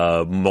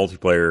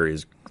 multiplayer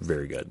is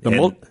very good.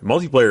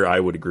 Multiplayer, I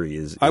would agree,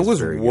 is I was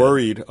very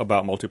worried good.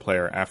 about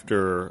multiplayer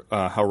after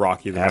how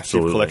rocky the Master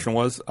Chief Collection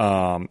was,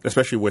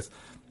 especially with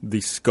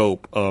the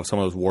scope of some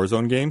of those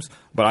Warzone games.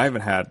 But I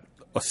haven't had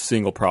a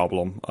single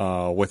problem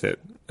with it.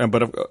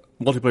 But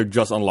multiplayer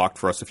just unlocked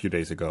for us a few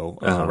days ago,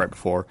 right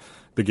before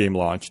the game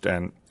launched,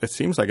 and it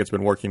seems like it's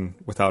been working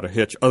without a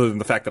hitch, other than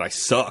the fact that I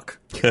suck,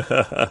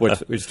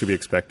 which is to be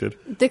expected.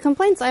 The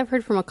complaints I've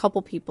heard from a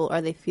couple people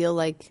are they feel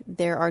like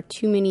there are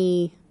too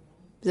many...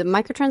 Is it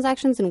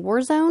microtransactions in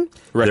Warzone?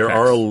 There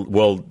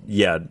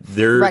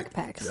are Rec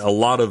packs. A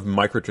lot of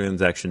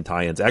microtransaction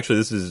tie-ins. Actually,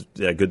 this is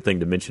a good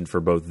thing to mention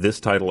for both this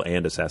title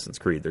and Assassin's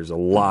Creed. There's a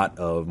lot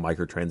of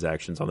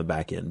microtransactions on the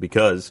back end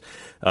because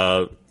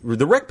the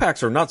rec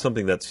packs are not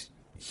something that's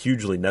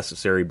hugely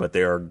necessary, but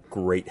they are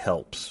great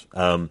helps.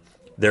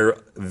 They're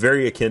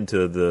very akin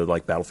to the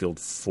Battlefield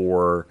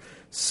 4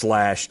 /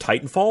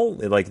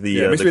 Titanfall, like the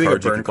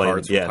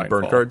cards you can play.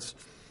 Burn cards.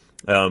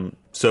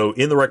 So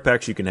in the rec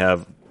packs, you can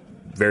have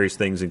various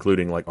things,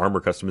 including like armor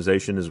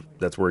customization.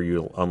 That's where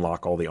you'll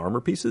unlock all the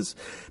armor pieces.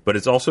 But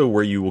it's also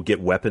where you will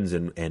get weapons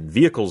and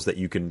vehicles that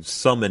you can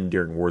summon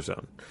during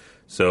Warzone.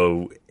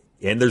 So,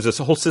 and there's this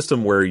whole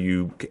system where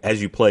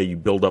as you play, you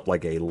build up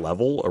like a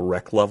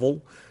rec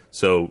level.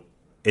 So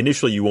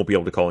initially you won't be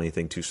able to call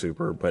anything too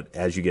super, but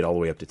as you get all the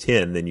way up to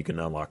 10, then you can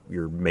unlock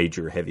your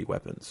major heavy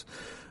weapons.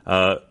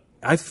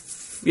 I've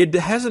played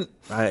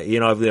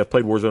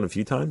Warzone a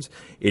few times.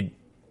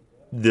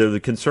 The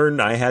concern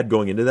I had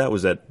going into that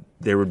was that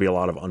there would be a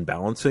lot of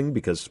unbalancing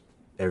because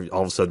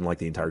all of a sudden, like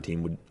the entire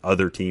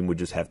other team would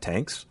just have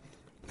tanks.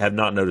 Have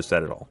not noticed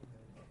that at all.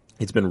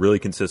 It's been really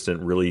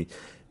consistent, really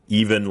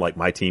even, like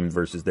my team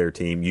versus their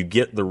team. You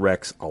get the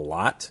wrecks a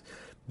lot,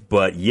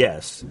 but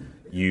yes,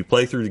 you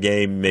play through the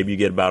game. Maybe you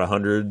get about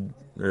 100,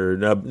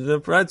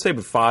 or I'd say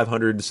about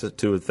 500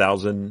 to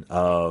 1,000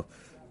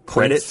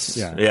 credits.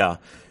 Yeah.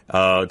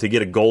 To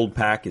get a gold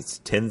pack, it's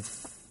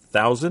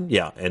 10,000.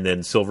 Yeah, and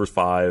then silver's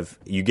 5.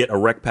 You get a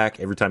rec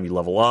pack every time you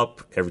level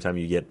up. Every time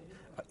you get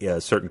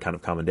certain kind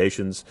of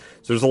commendations.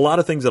 So there's a lot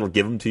of things that'll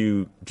give them to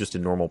you just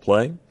in normal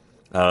play.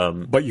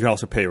 But you can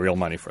also pay real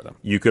money for them.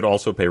 You could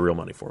also pay real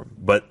money for them.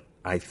 But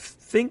I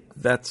think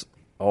that's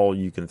all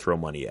you can throw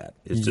money at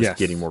is just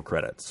getting more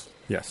credits.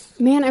 Yes.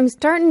 Man,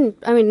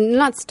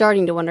 not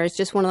starting to wonder. It's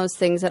just one of those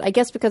things that I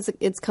guess because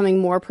it's becoming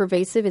more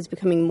pervasive, it's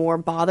becoming more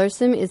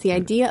bothersome, is the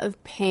idea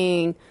of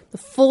paying the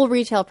full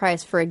retail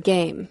price for a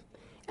game.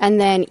 And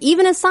then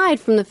even aside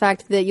from the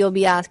fact that you'll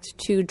be asked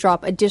to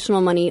drop additional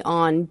money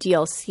on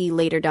DLC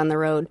later down the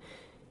road,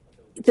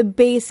 the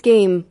base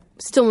game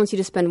still wants you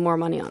to spend more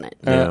money on it.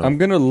 I'm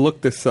going to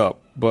look this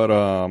up, but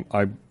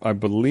I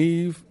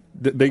believe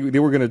they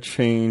were going to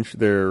change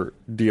their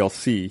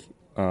DLC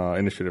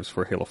initiatives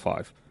for Halo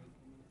 5.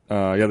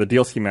 The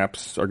DLC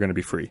maps are going to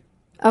be free.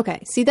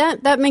 Okay, see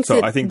that makes So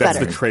it I think that's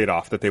better. the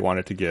trade-off that they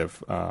wanted to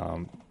give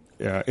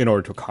in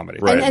order to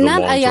accommodate. Right. And the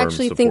that I long-term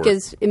actually think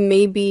support. it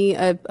may be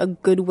a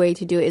good way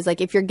to do it. Is like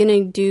if you're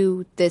going to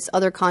do this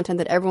other content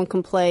that everyone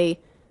can play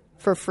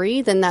for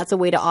free, then that's a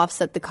way to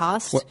offset the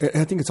cost. Well,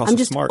 I think it's also I'm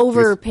just smart.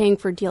 overpaying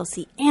for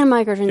DLC and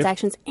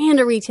microtransactions and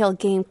a retail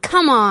game.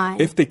 Come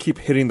on. If they keep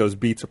hitting those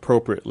beats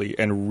appropriately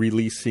and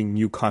releasing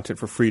new content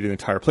for free to the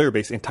entire player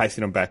base,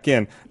 enticing them back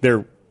in,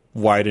 they're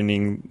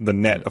widening the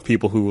net of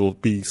people who will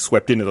be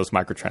swept into those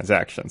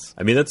microtransactions.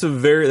 I mean, that's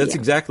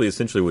exactly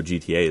essentially what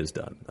GTA has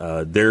done.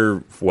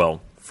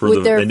 For With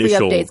the their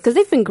initial free updates, because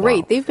they've been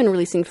great. Wow. They've been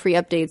releasing free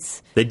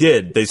updates. They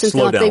did. They since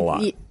slowed down a they've-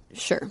 lot.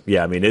 Sure.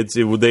 Yeah, I mean,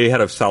 they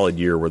had a solid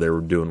year where they were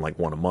doing like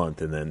one a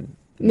month, and then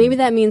Maybe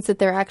that means that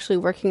they're actually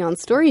working on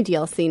story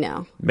DLC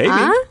now. Maybe.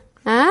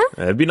 Huh?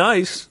 that'd be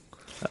nice.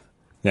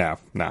 Yeah,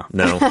 no,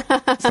 No,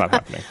 it's not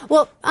happening.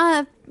 Well,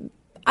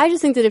 I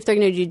just think that if they're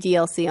going to do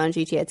DLC on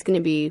GTA, it's going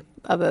to be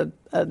of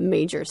a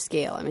major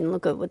scale. I mean,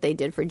 look at what they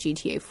did for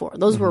GTA 4.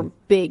 Those were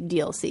big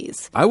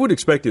DLCs. I would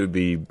expect it would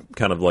be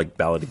kind of like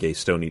Ballad of Gay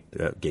Tony,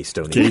 Ballad Gay of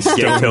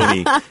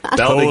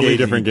Totally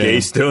different game. Gay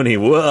Tony,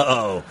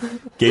 whoa,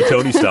 Gay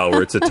Tony style,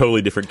 where it's a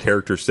totally different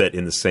character set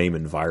in the same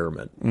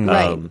environment,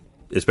 Right.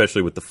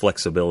 especially with the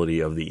flexibility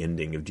of the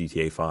ending of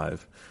GTA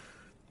 5.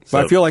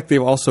 But I feel like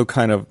they've also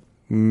kind of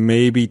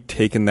maybe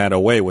taken that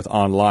away with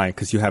online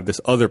because you have this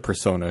other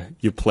persona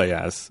you play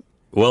as.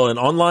 Well, and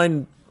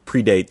online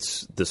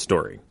predates the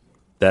story.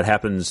 That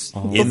happens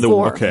in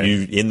Before. the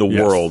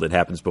Yes. world. It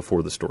happens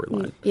before the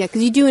storyline. Yeah,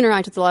 because you do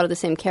interact with a lot of the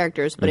same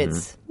characters, but Mm-hmm.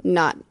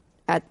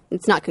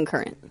 it's not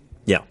concurrent.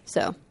 Yeah.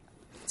 So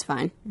it's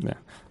fine. Yeah.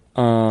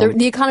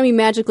 The economy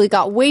magically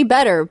got way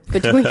better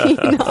between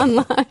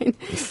online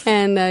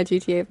and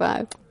GTA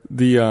 5.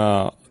 The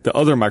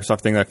other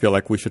Microsoft thing that I feel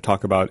like we should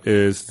talk about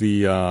is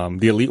the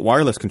Elite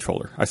Wireless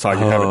controller. I saw you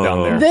have it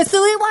down there. This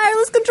Elite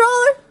Wireless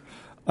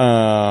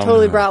controller?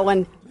 Totally brought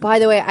one. By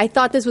the way, I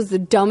thought this was the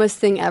dumbest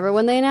thing ever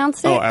when they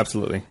announced it. Oh,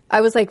 absolutely. I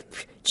was like,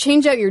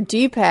 change out your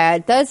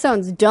D-pad. That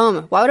sounds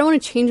dumb. Why would I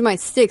want to change my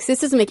sticks? This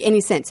doesn't make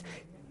any sense.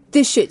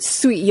 This shit's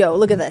sweet, yo.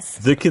 Look at this.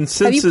 The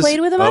consensus. Have you played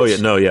with it Oh much? yeah,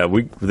 no, yeah.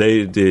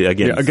 They did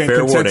again. Again,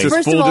 Fair warning. consensus,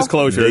 First of full all,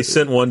 disclosure. They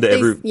sent one to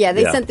every.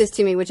 They sent this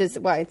to me, which is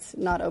why it's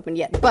not open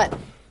yet. But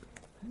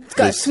it's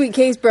got a sweet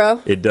case,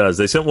 bro. It does.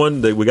 They sent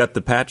one. We got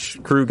the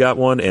patch crew got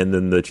one, and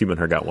then the achievement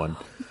hunter got one.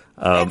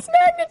 It's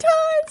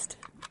magnetized.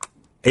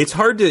 It's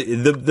hard to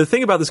the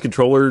thing about this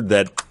controller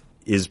that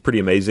is pretty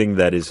amazing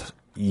that is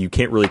you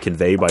can't really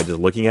convey by just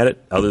looking at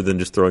it, other than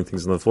just throwing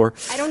things on the floor.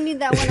 I don't need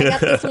that one. I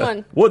got this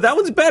one. Well, that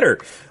one's better.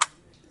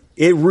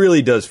 It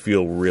really does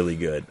feel really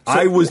good.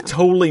 I was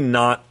totally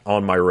not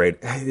on my radar.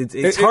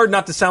 It's hard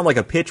not to sound like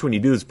a pitch when you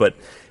do this, but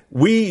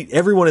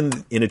everyone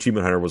in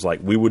Achievement Hunter was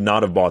like, we would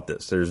not have bought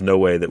this. There's no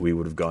way that we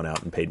would have gone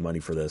out and paid money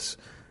for this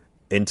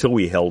until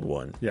we held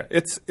one. Yeah,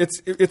 it's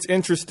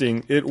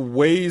interesting. It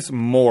weighs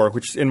more,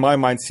 which in my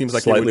mind seems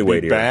like Slightly it would be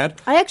weightier.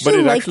 bad. I actually but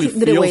it like actually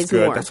that it feels weighs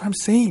good. more. That's what I'm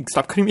saying.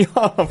 Stop cutting me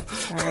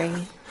off. Sorry.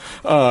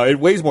 It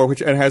weighs more, it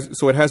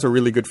has a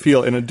really good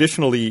feel. And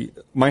additionally,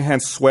 my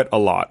hands sweat a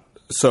lot.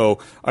 So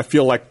I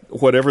feel like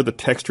whatever the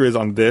texture is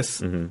on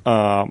this,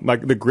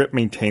 like the grip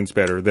maintains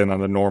better than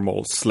on the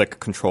normal slick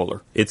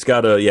controller. It's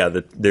got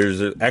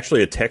there's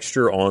actually a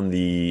texture on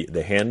the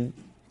hand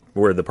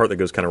where the part that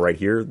goes kind of right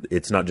here.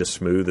 It's not just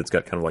smooth. It's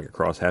got kind of like a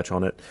crosshatch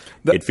on it.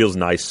 It feels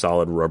nice,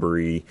 solid,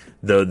 rubbery.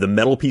 The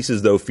metal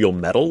pieces, though, feel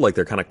metal, like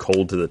they're kind of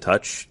cold to the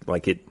touch.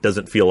 Like it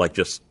doesn't feel like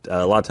just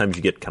a lot of times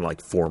you get kind of like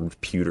formed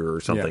pewter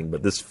or something,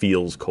 but this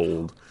feels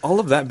cold.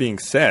 All of that being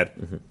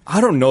said,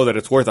 I don't know that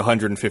it's worth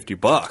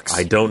 $150.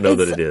 I don't know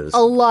that it is. A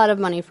lot of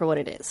money for what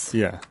it is.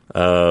 Yeah.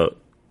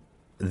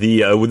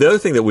 The other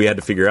thing that we had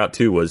to figure out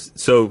too was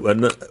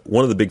one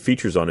of the big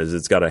features on it is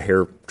it's got a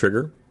hair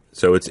trigger.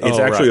 So it's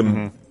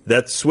actually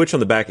that switch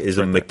on the back is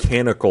a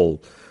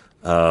mechanical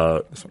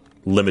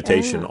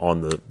limitation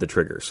on the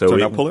trigger. So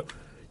now pull it?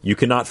 You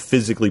cannot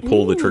physically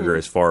pull the trigger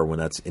as far when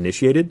that's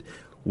initiated,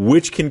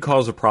 which can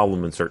cause a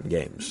problem in certain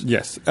games.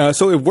 Yes.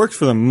 So it works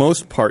for the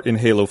most part in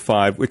Halo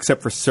 5,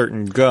 except for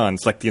certain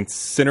guns, like the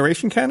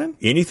incineration cannon.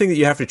 Anything that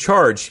you have to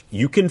charge,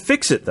 you can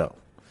fix it though.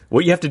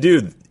 What you have to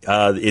do,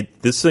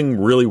 this thing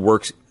really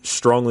works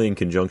strongly in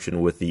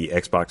conjunction with the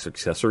Xbox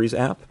Accessories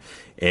app,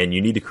 and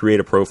you need to create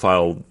a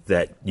profile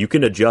that you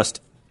can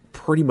adjust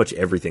pretty much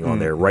everything on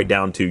there, right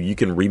down to you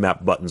can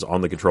remap buttons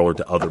on the controller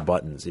to other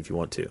buttons if you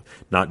want to,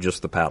 not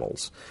just the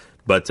paddles.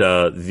 But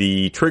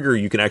the trigger,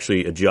 you can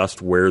actually adjust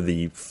where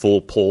the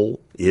full pull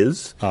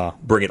is,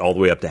 bring it all the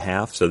way up to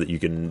half so that you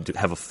can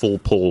have a full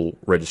pull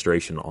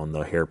registration on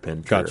the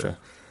hairpin trigger. Gotcha.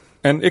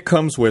 And it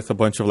comes with a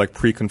bunch of like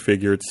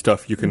pre-configured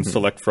stuff you can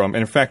select from.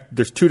 And in fact,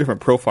 there's two different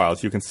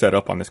profiles you can set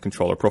up on this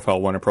controller, Profile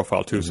 1 and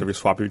Profile 2. So you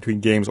swap it between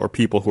games or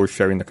people who are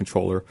sharing the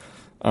controller.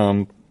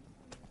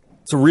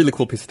 It's a really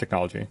cool piece of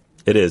technology.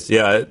 It is,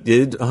 yeah.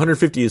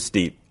 150 is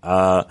steep.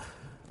 I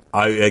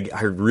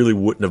really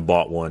wouldn't have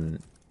bought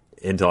one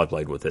until I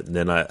played with it, and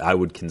then I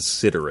would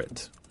consider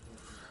it.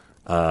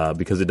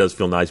 because it does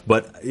feel nice.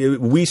 But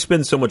we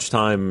spend so much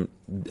time,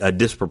 a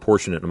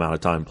disproportionate amount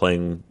of time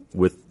playing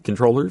with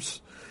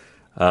controllers.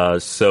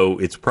 So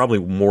it's probably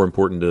more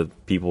important to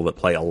people that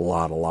play a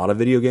lot of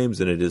video games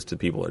than it is to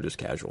people that are just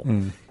casual.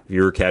 If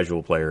you're a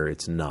casual player,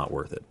 it's not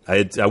worth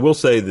it. I will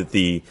say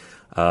that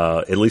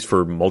at least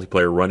for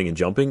multiplayer running and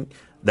jumping,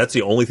 that's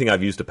the only thing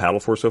I've used a paddle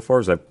for so far.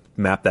 Is I've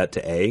mapped that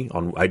to A.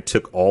 I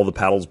took all the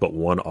paddles but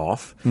one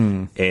off,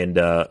 and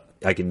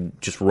I can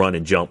just run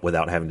and jump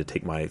without having to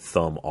take my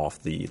thumb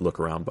off the look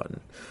around button.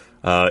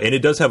 And it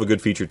does have a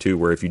good feature, too,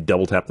 where if you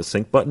double tap the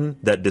sync button,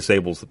 that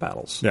disables the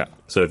paddles. Yeah.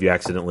 So if you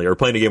accidentally are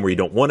playing a game where you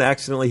don't want to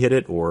accidentally hit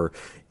it, or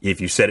if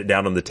you set it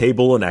down on the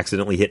table and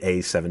accidentally hit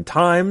A 7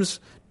 times,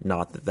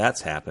 not that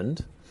that's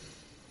happened.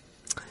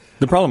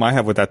 The problem I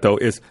have with that, though,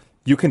 is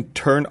you can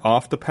turn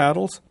off the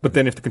paddles, but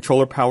then if the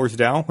controller powers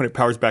down, when it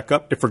powers back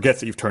up, it forgets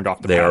that you've turned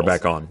off the They paddles. are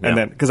back on. Yeah. And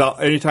then, because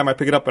anytime I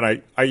pick it up and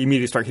I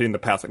immediately start hitting the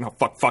paddles, like, no,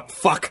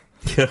 fuck.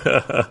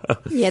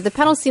 Yeah, the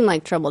pedals seem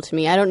like trouble to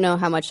me. I don't know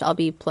how much I'll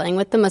be playing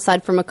with them.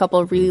 Aside from a couple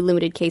of really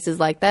limited cases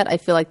like that, I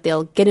feel like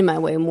they'll get in my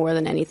way more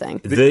than anything.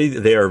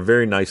 They are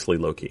very nicely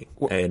low-key.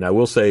 And I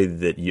will say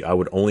that I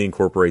would only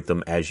incorporate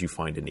them as you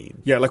find a need.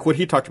 Yeah, like what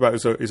he talked about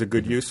is a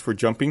good use for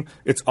jumping.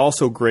 It's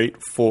also great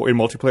in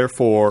multiplayer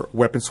for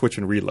weapon switch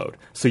and reload,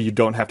 so you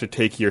don't have to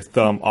take your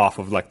thumb off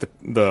of like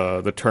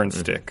the turn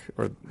stick.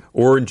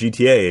 Or in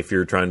GTA, if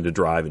you're trying to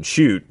drive and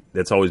shoot,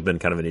 that's always been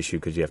kind of an issue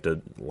because you have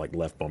to like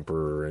left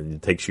bumper and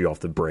it takes you off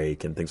the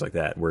brake and things like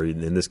that. Where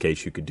in this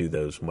case, you could do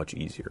those much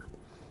easier.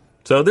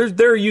 So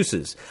there are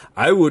uses.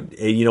 I would,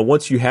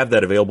 once you have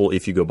that available,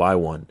 if you go buy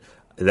one,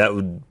 that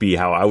would be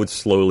how I would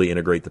slowly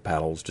integrate the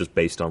paddles, just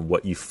based on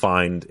what you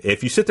find.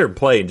 If you sit there and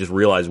play and just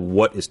realize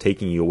what is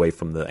taking you away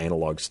from the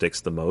analog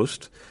sticks the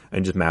most,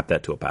 and just map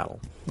that to a paddle.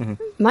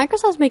 Mm-hmm.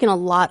 Microsoft's making a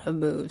lot of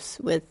moves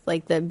with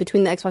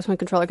between the Xbox One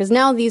controller, because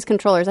now these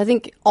controllers, I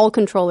think all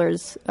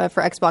controllers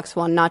for Xbox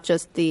One, not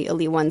just the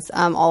Elite ones,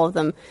 all of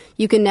them,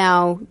 you can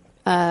now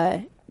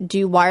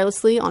do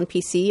wirelessly on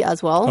PC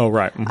as well. Oh,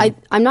 right. Mm-hmm.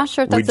 I'm not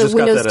sure if that's a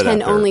Windows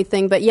 10 only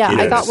thing, but yeah,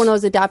 I got one of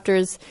those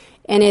adapters,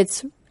 and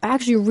it's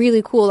actually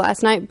really cool.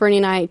 Last night, Bernie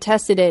and I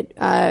tested it.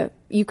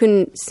 You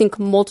can sync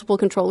multiple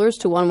controllers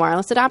to one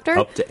wireless adapter.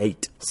 Up to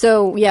 8.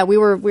 So, yeah, we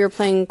were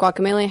playing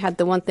Guacamelee, had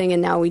the one thing,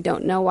 and now we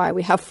don't know why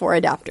we have 4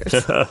 adapters.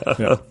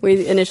 Yeah.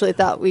 We initially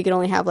thought we could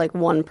only have, like,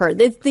 one per.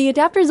 The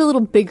adapter is a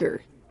little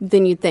bigger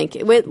than you'd think.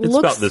 It's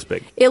about this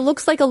big. It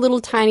looks like a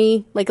little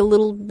tiny, like a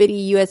little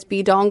bitty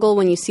USB dongle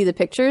when you see the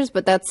pictures,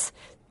 but that's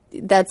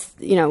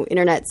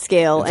internet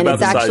scale, and about it's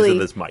the size actually of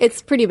this mic.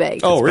 it's pretty big.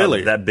 Oh,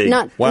 really? That big?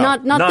 Not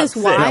this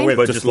thick, wide,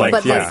 but just like,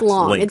 but this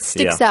long. length. It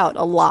sticks out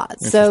a lot,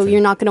 so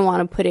you're not going to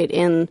want to put it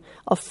in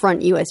a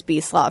front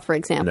USB slot, for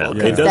example.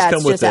 No, it does that's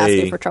come with just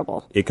asking for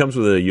trouble. It comes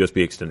with a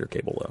USB extender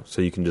cable, though,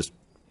 so you can just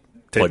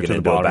plug it to the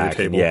into a bottom of back,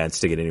 your table. and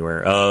stick it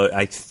anywhere.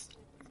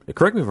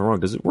 Correct me if I'm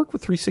wrong. Does it work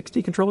with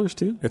 360 controllers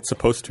too? It's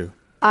supposed to.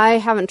 I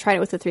haven't tried it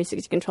with the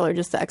 360 controller,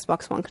 just the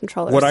Xbox One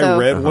controller. What I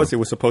read was it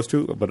was supposed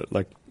to, but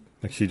like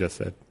she just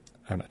said,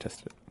 I've not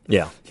tested it.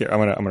 Yeah. Here, I'm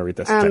gonna read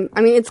this. I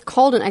mean, it's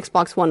called an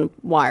Xbox One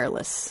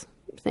wireless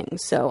thing,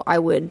 so I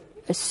would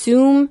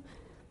assume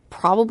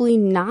probably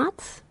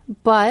not,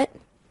 but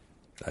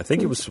I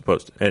think it was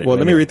supposed to. Anyway, well,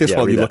 let me read this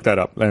while you that. look that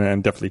up,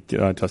 and definitely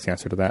tell us the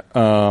answer to that.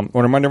 I want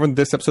to remind everyone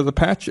this episode of The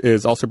Patch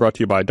is also brought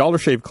to you by Dollar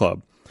Shave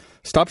Club.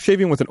 Stop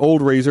shaving with an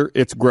old razor.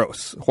 It's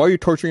gross. Why are you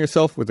torturing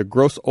yourself with a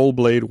gross old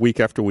blade week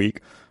after week?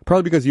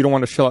 Probably because you don't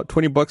want to shell out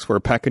 $20 for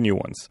a pack of new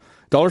ones.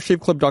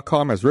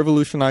 DollarShaveClub.com has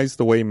revolutionized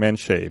the way men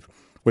shave.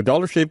 With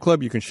Dollar Shave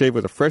Club, you can shave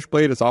with a fresh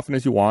blade as often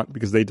as you want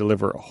because they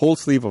deliver a whole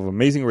sleeve of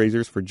amazing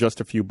razors for just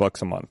a few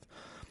bucks a month.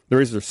 The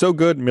razors are so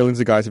good, millions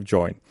of guys have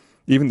joined.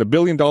 Even the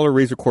billion-dollar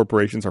razor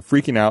corporations are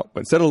freaking out, but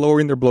instead of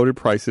lowering their bloated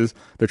prices,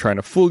 they're trying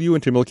to fool you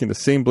into milking the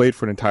same blade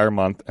for an entire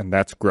month, and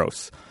that's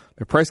gross.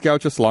 Their price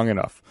gouge us long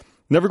enough.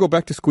 Never go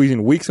back to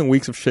squeezing weeks and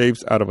weeks of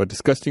shaves out of a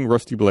disgusting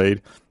rusty blade.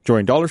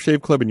 Join Dollar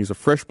Shave Club and use a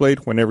fresh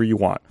blade whenever you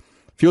want.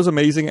 Feels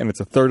amazing, and it's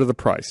a third of the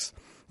price.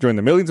 Join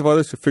the millions of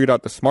others who figured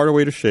out the smarter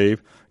way to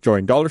shave.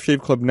 Join Dollar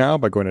Shave Club now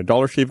by going to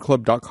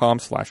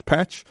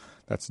dollarshaveclub.com/patch.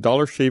 That's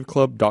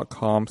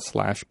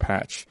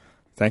dollarshaveclub.com/patch.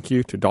 Thank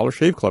you to Dollar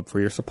Shave Club for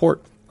your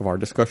support of our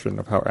discussion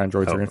of how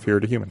androids are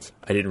inferior to humans.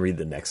 I didn't read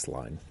the next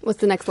line.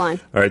 What's the next line?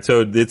 All right, so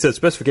it says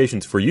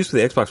specifications for use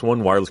with the Xbox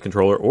One wireless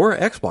controller or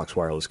Xbox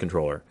wireless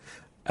controller.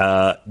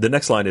 The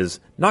next line is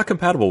not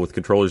compatible with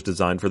controllers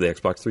designed for the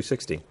Xbox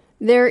 360.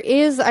 There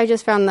is, I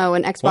just found, though,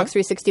 an Xbox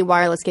 360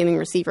 wireless gaming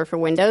receiver for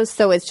Windows,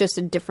 so it's just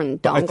a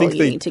different dongle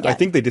you need to get. I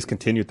think they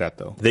discontinued that,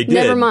 though. They did.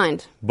 Never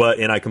mind.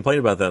 And I complained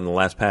about that in the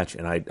last patch,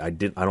 and I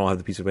don't have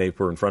the piece of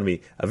paper in front of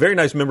me. A very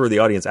nice member of the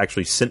audience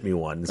actually sent me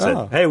one and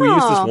said, "Hey, we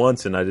used this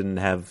once, and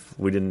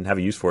we didn't have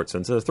a use for it. So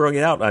instead of throwing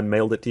it out, I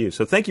mailed it to you.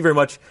 So thank you very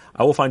much.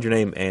 I will find your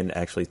name and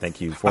actually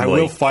thank you formally.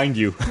 I will find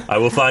you. I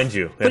will find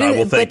you, and I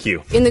will thank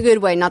you in the good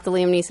way, not the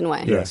Liam Neeson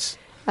way. Yes.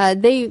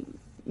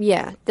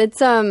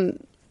 That's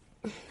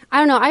I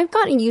don't know. I've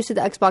gotten used to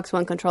the Xbox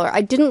One controller. I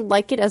didn't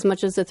like it as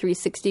much as the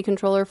 360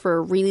 controller for a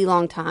really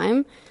long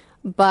time.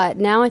 But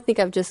now I think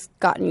I've just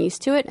gotten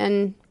used to it,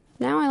 and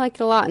now I like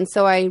it a lot. And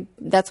so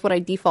that's what I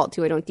default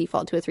to. I don't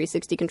default to a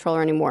 360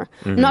 controller anymore.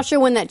 I'm not sure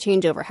when that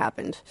changeover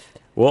happened.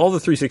 Well, all the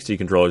 360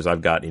 controllers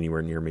I've got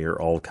anywhere near me are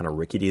all kind of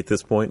rickety at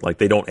this point. Like,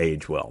 they don't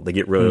age well. They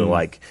get really,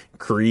 like,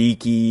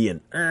 creaky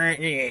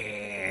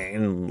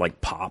and, like,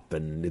 pop,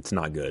 and it's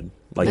not good.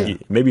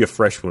 Like, maybe a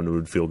fresh one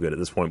would feel good at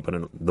this point, but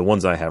the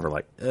ones I have are,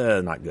 like,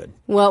 not good.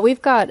 Well,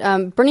 we've got...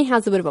 Bernie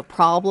has a bit of a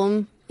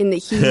problem in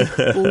that he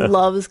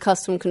loves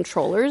custom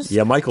controllers.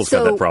 Yeah, Michael's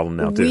got that problem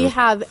now, too. We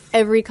have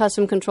every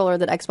custom controller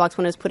that Xbox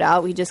One has put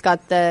out. We just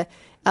got the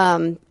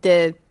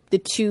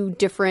 2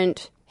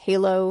 different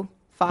Halo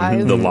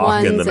 5 the Lock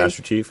ones, and the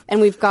Master Chief. And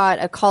we've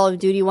got a Call of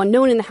Duty one. No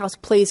one in the house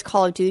plays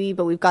Call of Duty,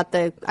 but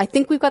I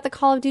think we've got the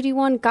Call of Duty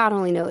one. God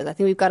only knows. I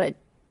think we've got a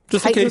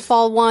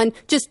Titanfall one.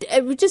 Just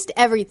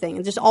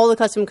everything. Just all the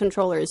custom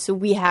controllers. So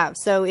we have.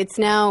 So it's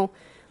now...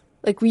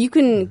 Like, you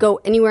can go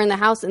anywhere in the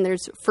house, and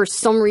there's, for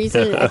some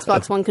reason, an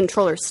Xbox One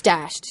controller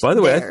stashed By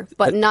the way, there.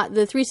 But not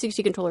the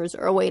 360 controllers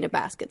are away in a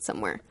basket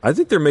somewhere. I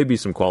think there may be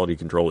some quality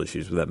control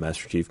issues with that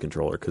Master Chief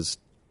controller, because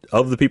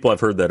of the people I've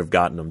heard that have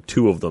gotten them,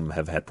 2 of them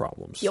have had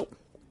problems. Yep.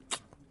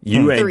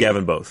 You and 3.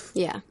 Gavin both.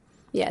 Yeah.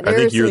 Yeah, I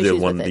think you're the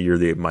one,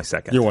 you're my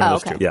second. You're one of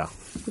those okay. two. Yeah.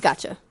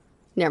 Gotcha.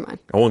 Never mind.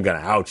 I wasn't going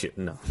to ouch it,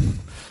 no.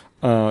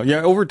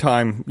 Yeah, over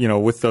time,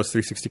 with those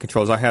 360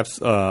 controls, I have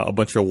a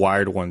bunch of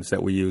wired ones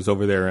that we use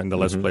over there in the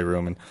Let's Play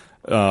room, and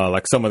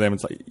like some of them,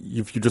 it's like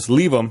if you just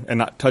leave them and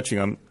not touching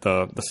them,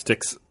 the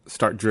sticks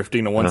start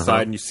drifting to one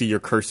side, and you see your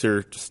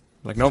cursor just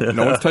like, nope,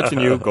 no one's touching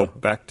you. Go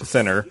back to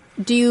center.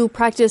 Do you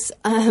practice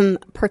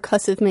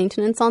percussive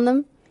maintenance on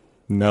them?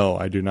 No,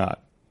 I do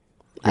not.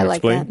 I like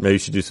explain? that. Maybe you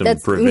should do some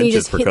That's when preventive you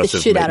just hit the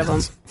percussive shit out of them.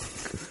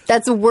 maintenance.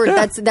 That's a word.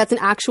 That's an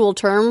actual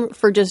term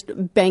for just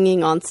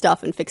banging on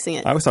stuff and fixing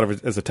it. I always thought of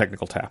it as a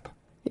technical tap.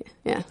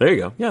 Yeah. There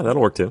you go. Yeah,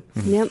 that'll work too.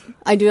 Yep.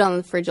 I do it on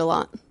the fridge a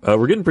lot.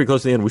 We're getting pretty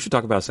close to the end. We should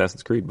talk about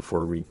Assassin's Creed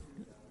before we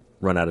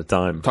run out of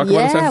time. Talk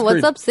about Assassin's what's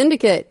Creed. up,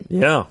 Syndicate?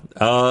 Yeah.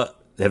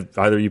 Have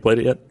either of you played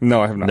it yet?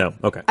 No, I have not. No.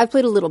 Okay. I've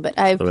played a little bit.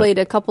 I've played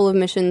a couple of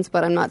missions,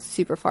 but I'm not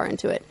super far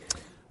into it.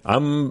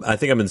 I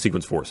think I'm in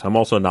Sequence 4. So I'm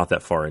also not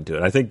that far into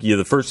it. I think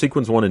the first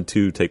Sequence 1 and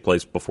 2 take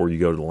place before you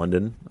go to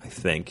London, I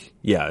think.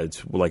 Yeah,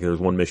 it's like there's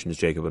one mission as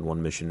Jacob and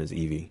one mission as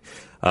Evie.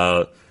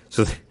 So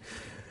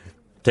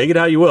take it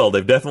how you will.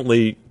 They've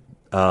definitely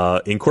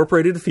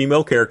incorporated a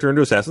female character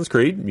into Assassin's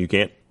Creed.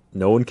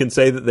 No one can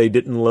say that they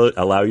didn't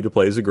allow you to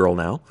play as a girl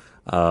now.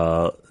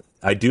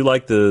 I do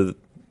like the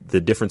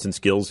difference in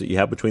skills that you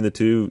have between the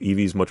two.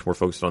 Evie's much more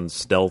focused on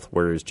stealth,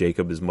 whereas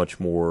Jacob is much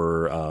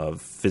more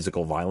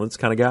physical violence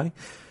kind of guy.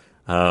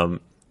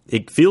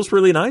 It feels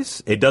really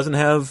nice. It doesn't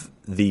have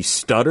the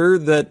stutter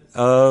that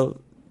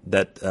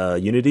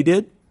Unity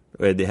did.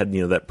 They had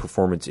that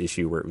performance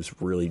issue where it was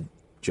really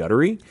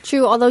juddery.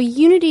 True, although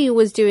Unity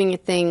was doing a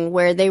thing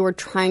where they were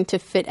trying to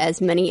fit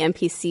as many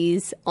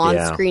NPCs on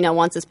screen at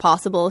once as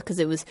possible because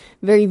it was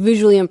very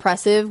visually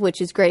impressive, which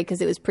is great because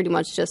it was pretty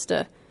much just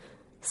a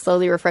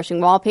slowly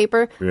refreshing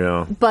wallpaper.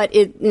 Yeah. But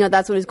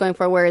that's what it's going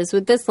for, whereas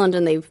with this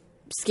London, they've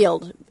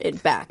scaled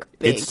it back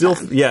big It's still,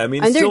 time.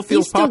 it still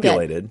feels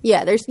populated.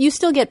 You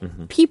still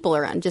get people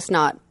around, just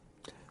not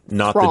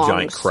throngs. The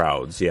giant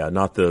crowds,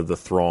 not the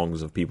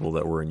throngs of people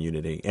that were in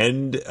Unity.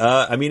 And,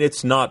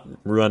 it's not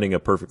running a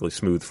perfectly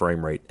smooth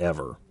frame rate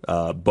ever.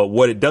 But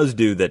what it does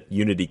do that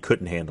Unity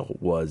couldn't handle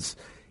was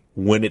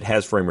when it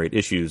has frame rate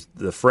issues,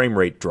 the frame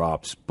rate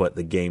drops, but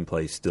the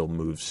gameplay still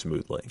moves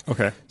smoothly.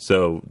 Okay.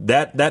 So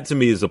that to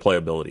me is a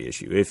playability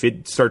issue. If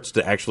it starts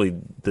to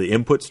the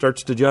input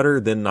starts to judder,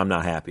 then I'm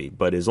not happy.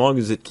 But as long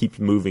as it keeps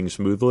moving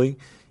smoothly,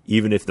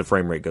 even if the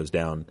frame rate goes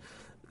down,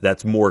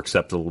 that's more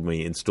acceptable to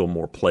me and still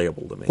more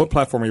playable to me. What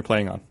platform are you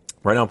playing on?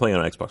 Right now I'm playing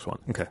on Xbox One.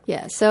 Okay.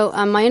 Yeah, so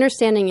my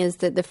understanding is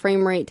that the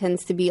frame rate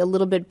tends to be a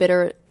little bit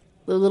better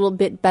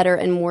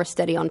and more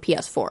steady on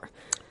PS4.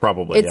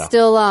 Probably, it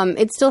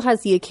still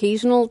has the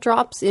occasional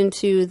drops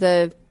into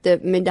the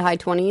mid to high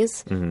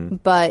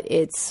 20s, but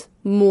it's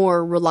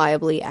more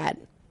reliably at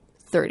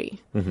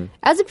 30.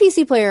 As a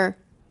PC player,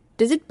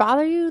 does it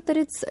bother you that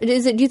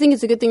do you think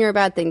it's a good thing or a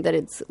bad thing that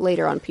it's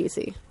later on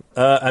PC?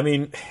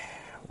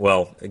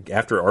 Well,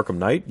 after Arkham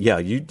Knight,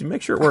 you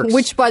make sure it works.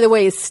 Which, by the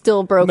way, is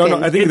still broken.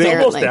 No, I think it's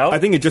almost out. I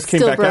think it just came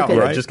Still back broken.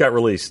 out, right? It just got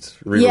re-released.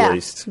 Yeah,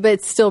 but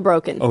it's still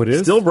broken. Oh, it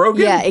is? Still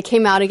broken? Yeah, it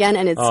came out again,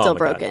 and it's still my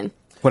broken. God.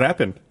 What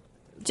happened?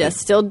 Just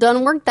still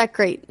doesn't work that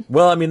great.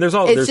 Well, there's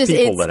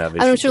people that have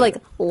issues. I'm sure,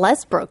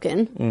 less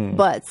broken,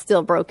 but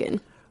still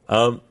broken.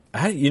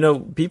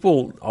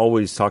 People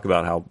always talk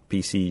about how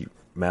PC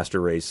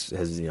Master Race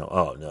has,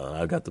 oh no,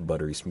 I've got the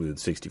buttery smooth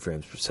 60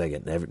 frames per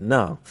second.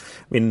 No,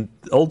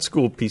 old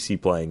school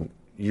PC playing,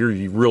 you're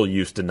real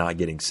used to not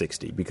getting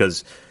 60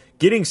 because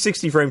getting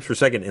 60 frames per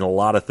second in a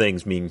lot of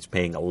things means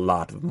paying a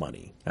lot of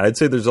money. And I'd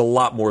say there's a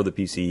lot more of the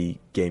PC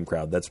game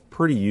crowd that's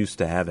pretty used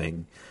to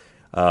having,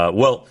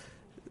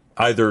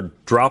 either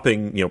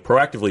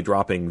proactively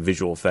dropping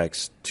visual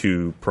effects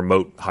to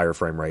promote higher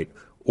frame rate,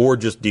 or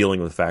just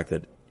dealing with the fact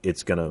that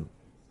it's going to,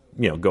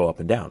 go up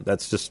and down.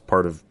 That's just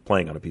part of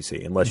playing on a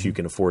PC, unless you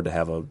can afford to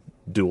have a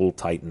dual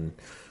Titan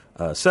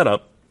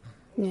setup,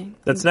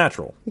 that's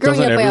natural. Growing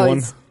Doesn't up,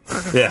 everyone?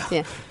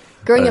 Yeah.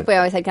 Growing up, I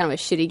always had kind of a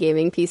shitty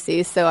gaming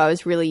PC, so I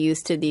was really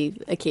used to the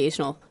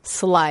occasional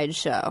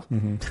slideshow.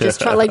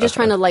 Just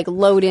trying to like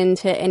load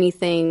into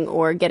anything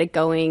or get it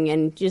going,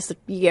 and just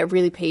you get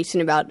really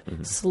patient about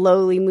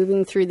slowly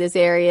moving through this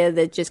area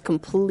that just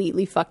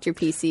completely fucked your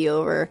PC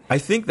over. I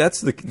think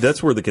that's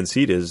where the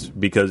conceit is,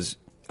 because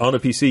on a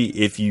PC,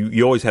 if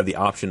you always have the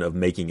option of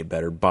making it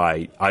better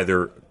by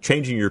either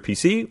changing your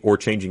PC or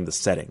changing the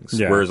settings.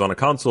 Yeah. Whereas on a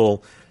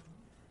console,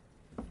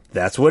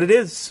 that's what it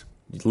is.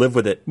 You live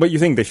with it. But you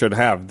think they should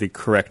have the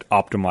correct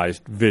optimized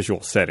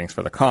visual settings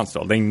for the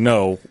console. They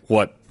know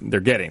what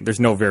they're getting. There's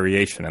no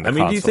variation in the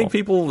console. Do you think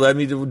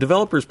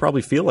developers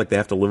probably feel like they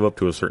have to live up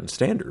to a certain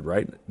standard,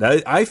 right?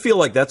 I feel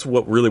like that's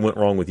what really went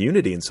wrong with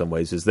Unity in some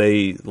ways, is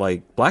they,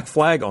 like, Black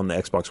Flag on the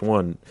Xbox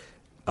One,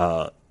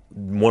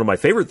 one of my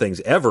favorite things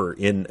ever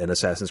in an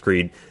Assassin's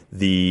Creed,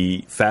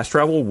 the fast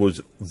travel was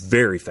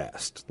very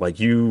fast.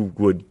 Like,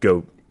 it'd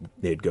go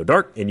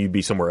dark and you'd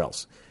be somewhere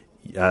else.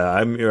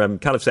 I'm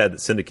kind of sad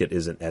that Syndicate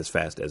isn't as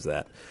fast as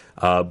that.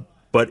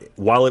 But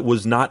while it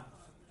was not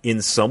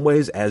in some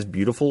ways as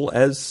beautiful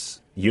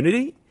as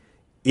Unity,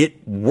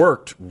 it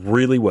worked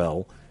really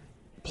well,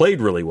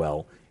 played really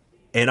well,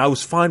 and I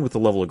was fine with the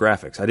level of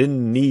graphics. I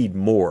didn't need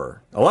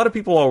more. A lot of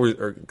people always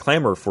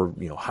clamor for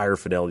higher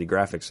fidelity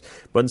graphics,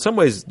 but in some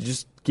ways,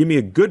 just give me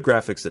a good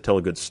graphics that tell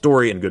a good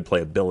story and good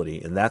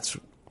playability, and that's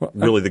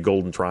really the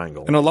golden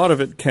triangle. And a lot of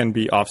it can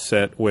be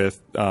offset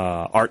with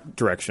art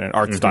direction and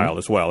art style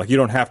as well. Like, you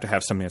don't have to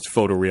have something that's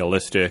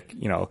photorealistic.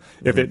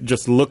 If it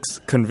just looks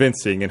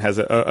convincing and has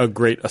a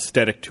great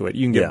aesthetic to it,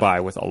 you can get by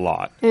with a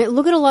lot. And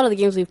look at a lot of the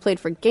games we've played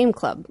for Game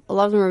Club. A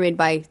lot of them are made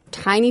by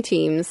tiny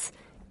teams.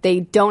 They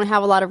don't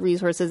have a lot of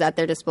resources at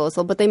their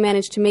disposal, but they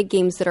manage to make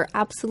games that are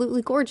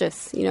absolutely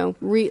gorgeous.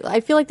 I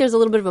feel like there's a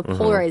little bit of a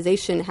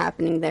polarization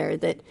happening there,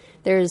 that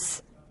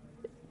there's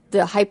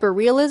the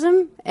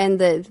hyper-realism and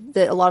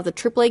the a lot of the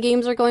AAA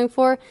games are going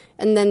for,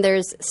 and then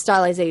there's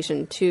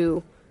stylization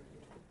to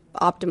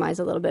optimize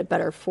a little bit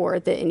better for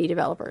the indie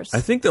developers.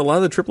 I think that a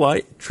lot of the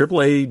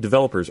AAA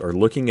developers are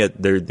looking at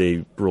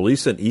they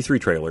release an E3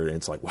 trailer, and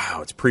it's like, wow,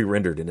 it's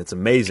pre-rendered and it's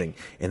amazing,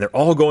 and they're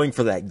all going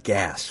for that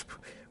gasp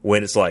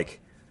when it's like,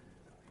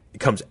 it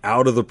comes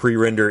out of the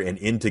pre-render and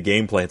into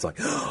gameplay. It's like,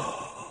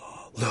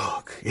 oh,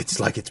 look,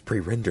 it's like it's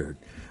pre-rendered.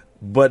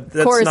 But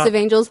that's Chorus not, of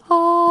Angels.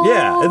 Oh.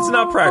 Yeah, it's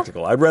not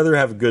practical. I'd rather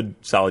have a good,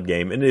 solid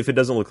game. And if it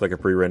doesn't look like a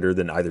pre-render,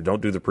 then either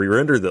don't do the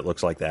pre-render that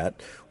looks like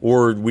that,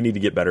 or we need to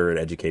get better at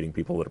educating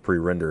people that a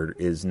pre-rendered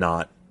is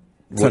not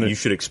what you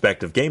should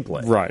expect of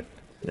gameplay. Right.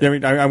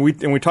 Yeah.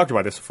 We talked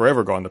about this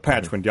forever ago on the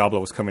patch when Diablo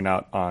was coming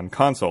out on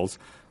consoles,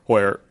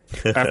 where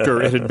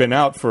after it had been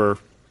out for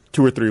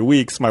 2 or 3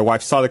 weeks, my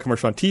wife saw the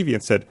commercial on TV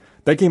and said,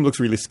 "That game looks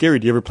really scary.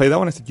 Do you ever play that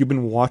one?" I said, "You've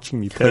been watching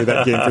me play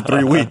that game for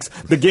 3 weeks.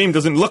 The game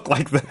doesn't look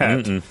like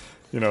that."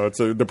 It's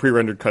the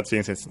pre-rendered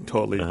cutscenes. It's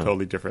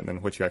totally different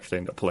than what you actually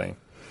end up playing.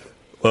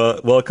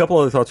 Well, a couple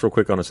other thoughts real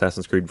quick on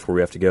Assassin's Creed before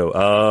we have to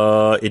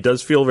go. It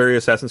does feel very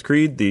Assassin's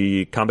Creed.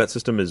 The combat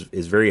system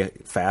is very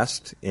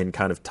fast and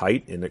kind of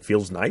tight, and it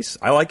feels nice.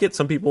 I like it.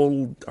 Some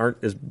people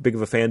aren't as big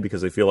of a fan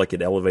because they feel like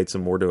it elevates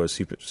them more to a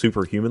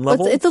superhuman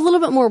level. It's a little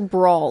bit more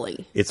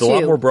brawly. It's a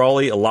lot more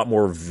brawly, a lot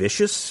more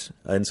vicious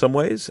in some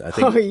ways. I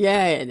think. Oh,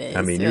 yeah, it is.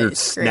 I mean, you're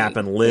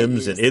snapping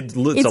limbs, and it's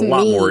a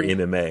lot more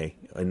MMA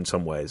in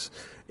some ways.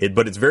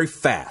 But it's very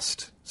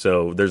fast.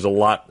 So there's a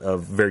lot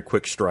of very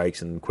quick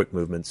strikes and quick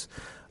movements.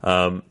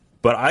 But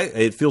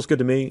it feels good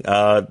to me.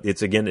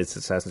 It's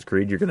Assassin's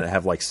Creed. You're going to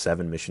have like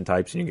 7 mission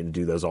types, and you're going to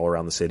do those all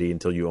around the city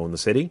until you own the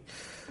city.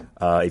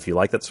 If you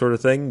like that sort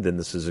of thing, then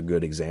this is a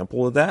good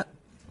example of that.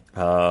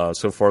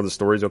 So far, the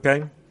story's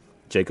okay.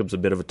 Jacob's a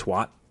bit of a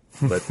twat,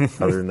 but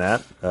other than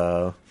that...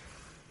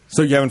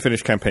 So you haven't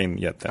finished campaign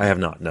yet, then? I have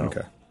not, no.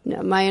 Okay.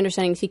 No, my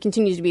understanding is he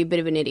continues to be a bit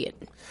of an idiot.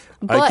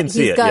 But I can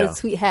see he's got a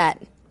sweet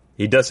hat.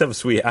 He does have a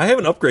sweet... I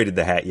haven't upgraded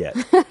the hat yet.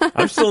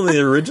 I'm still in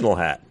the original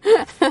hat.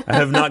 I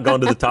have not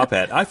gone to the top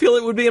hat. I feel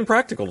it would be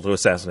impractical to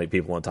assassinate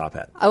people in top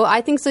hat. Oh, I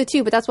think so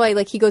too, but that's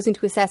why he goes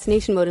into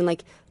assassination mode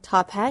and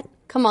top hat,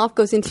 come off,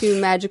 goes into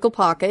magical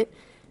pocket,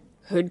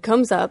 hood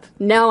comes up,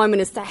 now I'm an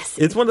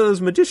assassin. It's one of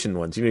those magician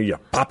ones. You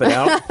pop it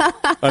out.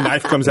 A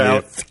knife comes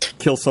out,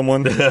 kill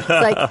someone. It's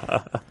like,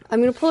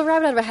 I'm going to pull a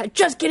rabbit out of a hat.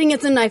 Just kidding,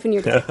 it's a knife in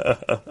your head.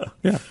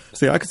 Yeah.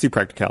 See, I could see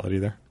practicality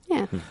there.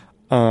 Yeah.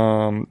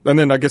 And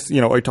then I guess,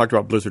 we talked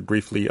about Blizzard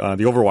briefly.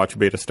 The Overwatch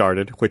beta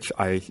started, which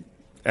I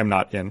am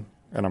not in,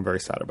 and I'm very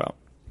sad about.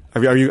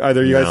 Are you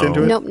either of you guys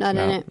into it? Nope, not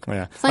in it. Oh,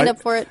 yeah. Signed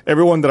up for it.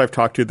 Everyone that I've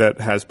talked to that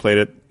has played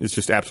it is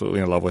just absolutely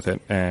in love with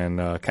it and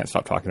can't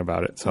stop talking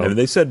about it. So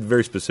they said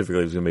very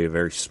specifically it was going to be a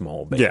very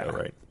small beta,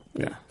 right?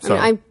 Yeah.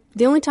 So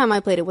the only time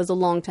I played it was a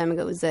long time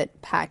ago. It was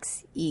at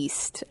PAX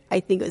East. I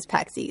think it was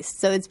PAX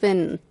East. So it's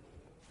been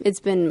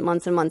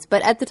months and months.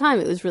 But at the time,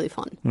 it was really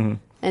fun. Mm-hmm.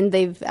 And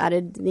they've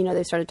added,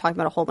 they've started talking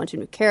about a whole bunch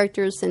of new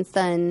characters since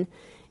then.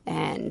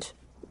 And,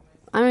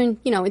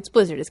 it's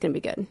Blizzard. It's going to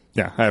be good.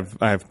 Yeah,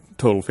 I have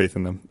total faith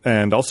in them.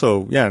 And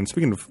also, and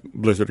speaking of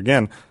Blizzard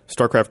again,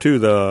 StarCraft 2,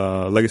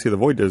 the Legacy of the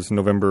Void is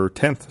November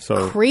 10th.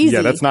 So crazy.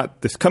 Yeah, that's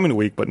not this coming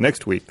week, but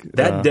next week.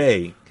 That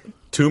day,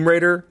 Tomb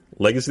Raider,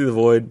 Legacy of the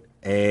Void,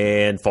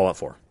 and Fallout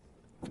 4.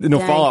 No,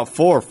 Dang. Fallout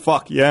 4,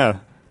 fuck yeah.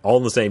 All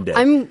in the same day.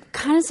 I'm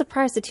kind of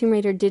surprised the Tomb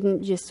Raider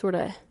didn't just sort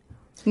of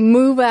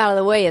move out of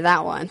the way of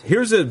that one.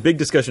 Here's a big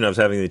discussion I was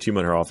having in the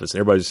Achievement Hunter office, and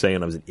everybody's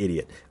saying I was an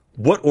idiot.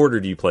 What order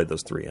do you play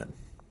those three in?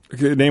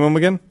 Okay, name them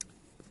again?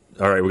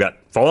 All right, we got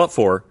Fallout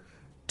 4,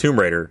 Tomb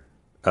Raider,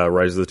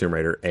 Rise of the Tomb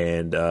Raider,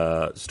 and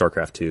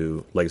StarCraft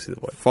 2, Legacy of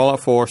the Void. Fallout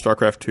 4,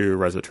 StarCraft 2,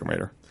 Rise of the Tomb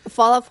Raider.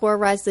 Fallout 4,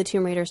 Rise of the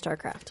Tomb Raider,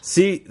 StarCraft.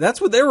 See, that's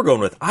what they were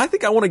going with. I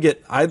think I want to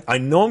get... I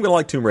know I'm going to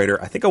like Tomb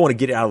Raider. I think I want to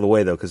get it out of the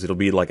way, though, because it'll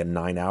be like a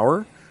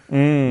 9-hour...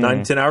 9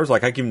 to 10 hours.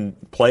 Like, I can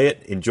play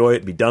it, enjoy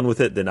it, be done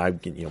with it. Then I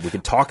can, we can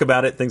talk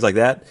about it, things like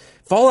that.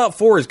 Fallout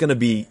 4 is going to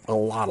be a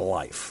lot of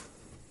life.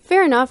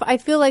 Fair enough. I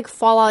feel like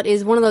Fallout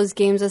is one of those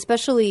games,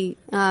 especially...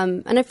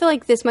 and I feel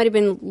like this might have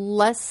been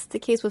less the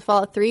case with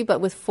Fallout 3,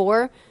 but with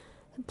 4...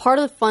 part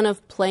of the fun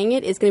of playing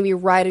it is going to be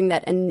riding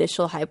that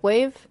initial hype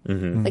wave.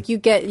 Mm-hmm. Like you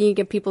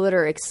get people that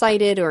are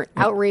excited or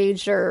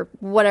outraged or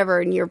whatever,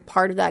 and you're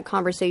part of that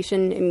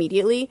conversation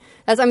immediately.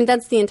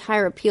 That's the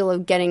entire appeal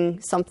of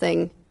getting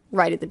something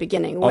right at the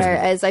beginning.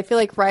 Whereas I feel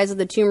like Rise of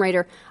the Tomb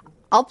Raider,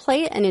 I'll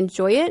play it and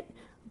enjoy it,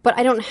 but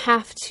I don't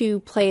have to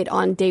play it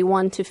on day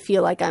one to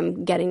feel like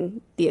I'm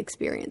getting the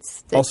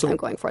experience that I'm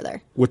going for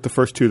there. With the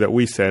first two that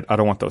we said, I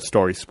don't want those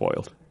stories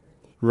spoiled.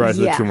 Rise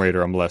of the Tomb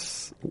Raider, I'm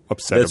less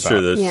upset about. That's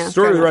true. The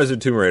story of Rise of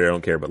the Tomb Raider, I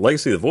don't care. But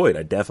Legacy of the Void,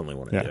 I definitely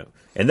want to do.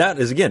 And that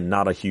is, again,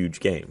 not a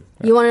huge game.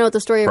 You want to know what the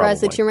story of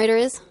Rise of the Tomb Raider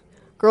is?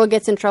 Girl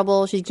gets in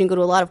trouble. She's going to go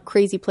to a lot of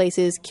crazy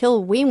places,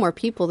 kill way more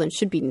people than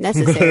should be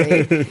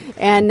necessary.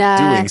 And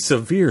doing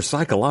severe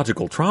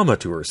psychological trauma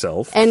to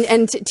herself.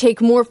 And take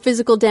more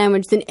physical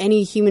damage than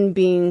any human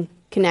being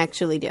can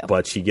actually do.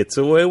 But she gets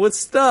away with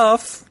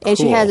stuff. And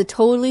she has a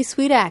totally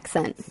sweet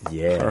accent.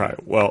 Yeah. All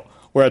right. Well,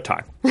 we're at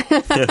time.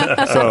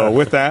 So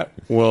with that,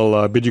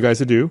 we'll bid you guys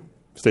adieu.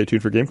 Stay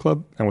tuned for Game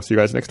Club, and we'll see you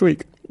guys next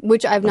week.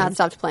 Which I've not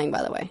stopped playing,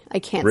 by the way. I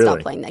can't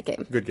stop playing that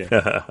game. Good game.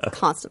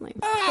 Constantly.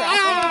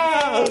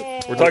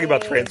 We're talking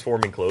about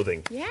transforming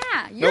clothing. Yeah,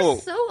 you're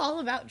so all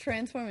about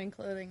transforming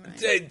clothing,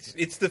 right?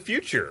 It's the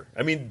future.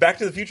 I mean, Back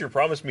to the Future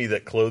promised me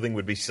that clothing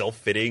would be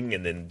self-fitting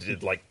and then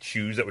did, like,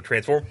 shoes that would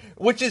transform,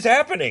 which is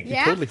happening.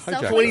 Yeah, totally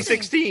hijacked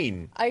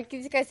 2016. I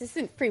give you guys this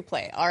isn't free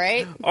play, all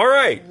right? All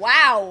right.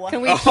 Wow.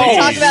 Can we talk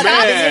about man.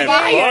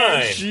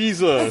 that? Fine.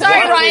 Jesus.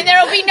 Sorry, Ryan,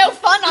 there will be no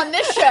fun on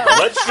this show.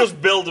 Let's just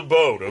build a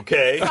boat,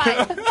 okay?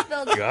 Fine, let's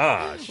build a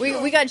Gosh.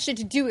 We got shit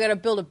to do. We got to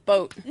build a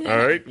boat. All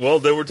right. Well,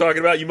 then we're talking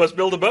about you must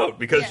build a boat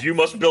because you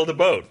must build a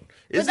boat.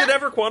 Is it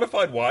ever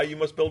quantified why you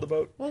must build a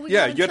boat? Well,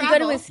 Yeah, gotta you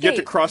have travel.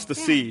 to cross the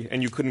sea,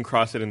 and you couldn't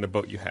cross it in the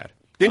boat you had.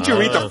 Didn't you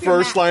read the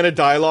first line of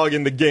dialogue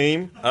in the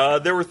game?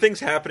 There were things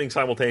happening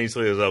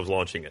simultaneously as I was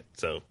launching it,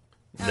 so...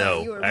 you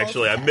No, were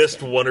actually, I multitasking.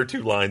 missed 1 or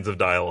 2 lines of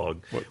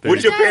dialogue, The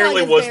which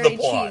apparently was very the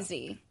plot.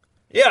 cheesy.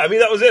 Yeah, I mean,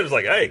 that was it. It was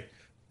like, hey,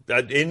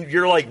 and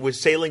you're like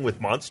sailing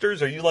with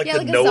monsters? Are you like Yeah, the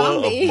like a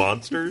Noah zombie. of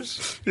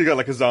monsters? You got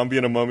like a zombie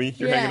and a mummy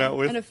you're hanging out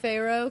with. And a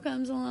pharaoh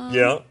comes along.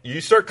 Yeah. You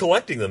start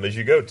collecting them as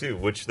you go, too,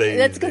 which they...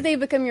 That's because they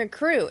become your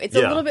crew. It's a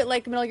Yeah. little bit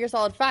like Metal Gear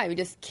Solid 5. You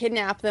just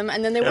kidnap them,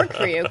 and then they work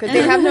for you because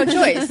they have no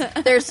choice.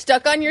 They're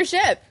stuck on your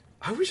ship.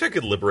 I wish I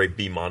could liberate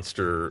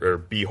B-monster or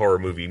B-horror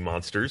movie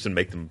monsters and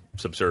make them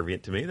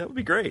subservient to me. That would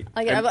be great.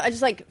 I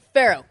just like,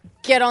 Pharaoh,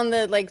 get on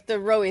the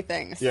rowy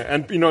things. Yeah,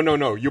 and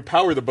no. You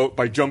power the boat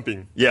by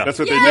jumping. Yeah. That's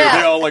what they do. Yeah.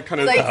 They all like kind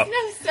of... It's like,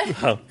 No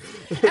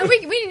sense. And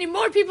we need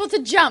more people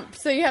to jump,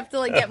 so you have to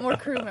like get more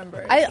crew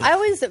members. I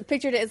always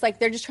pictured it as like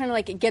they're just trying to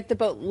like get the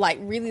boat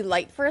really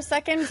light for a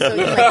second, so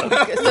you can,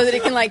 like, so that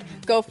it can like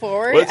go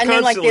forward, Well, it's and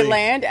then like they constantly-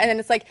 land, and then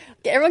it's like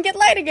everyone get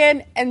light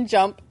again and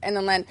jump and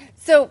then land.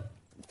 So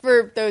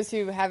for those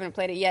who haven't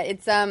played it yet,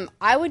 it's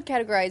I would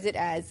categorize it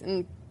as,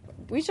 and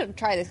we should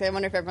try this because I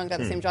wonder if everyone's got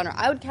the same genre.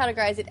 I would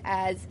categorize it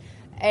as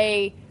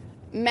a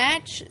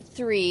match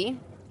 3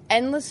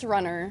 endless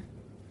runner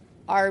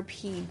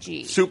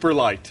RPG. Super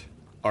light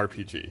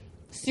RPG.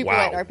 Super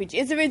Wow. light RPG.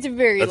 It's a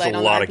very That's light a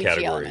on lot the of RPG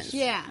categories. elements.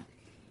 Yeah.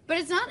 But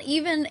it's not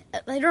even...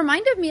 It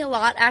reminded me a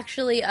lot,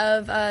 actually,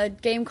 of a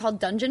game called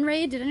Dungeon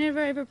Raid. Did anyone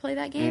ever play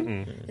that game?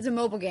 Mm-hmm. It's a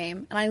mobile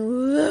game, and I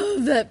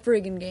love that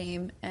friggin'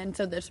 game. And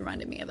so this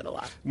reminded me of it a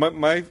lot.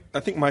 I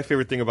think my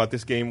favorite thing about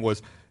this game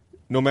was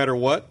no matter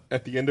what,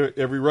 at the end of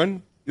every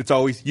run, it's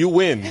always you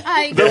win.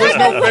 There was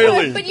no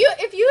failing. But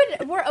if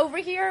you were over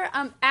here,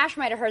 Ash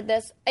might have heard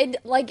this.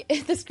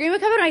 If the scream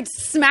would come out, I'd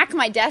smack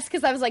my desk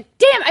because I was like,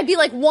 damn, I'd be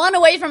like 1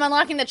 away from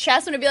unlocking the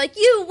chest and it'd be like,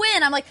 you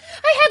win. I'm like,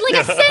 I had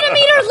like a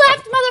centimeter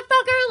left,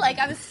 motherfucker. Like,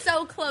 I was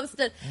so close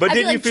to... But I'd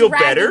be, didn't you like, feel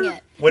dragging better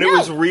it. when it No.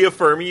 was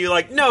reaffirming you?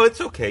 Like, no, it's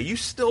okay. You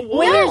still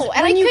won. No,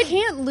 and when I you could-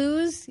 can't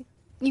lose,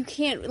 you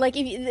can't like.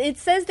 It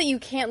says that you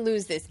can't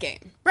lose this game.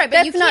 Right, but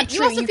that's you not can't- true.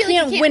 you also feel like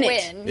can't you win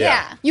can't it. win.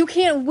 Yeah. You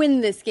can't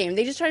win this game.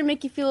 They just try to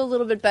make you feel a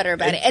little bit better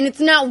about it, and it's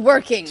not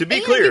working. To be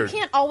And clear, you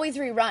can't always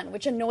rerun,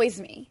 which annoys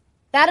me.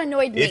 That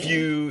annoyed me. If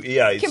you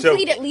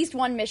complete at least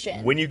one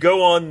mission. When you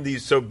go on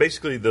these, so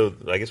basically,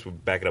 I guess we'll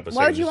back it up a Why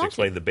second would you just to want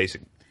explain to? the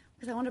basic.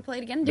 Because I want to play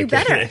it again and do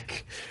better.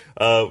 Mechanic.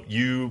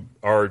 You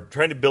are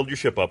trying to build your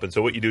ship up, and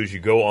so what you do is you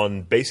go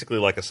on basically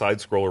like a side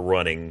scroller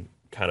running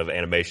kind of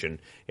animation,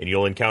 and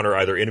you'll encounter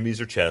either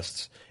enemies or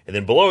chests, and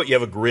then below it you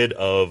have a grid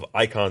of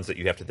icons that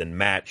you have to then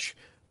match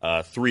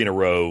 3 in a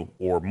row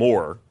or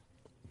more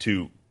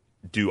to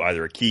do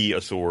either a key, a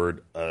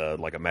sword,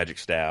 like a magic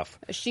staff,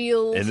 A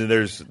shield. and then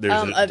there's a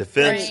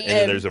defense, and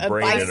then there's a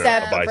brain and a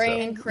bicep.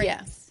 Brain,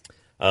 Crates.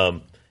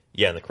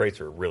 Yeah, and the crates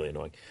are really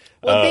annoying.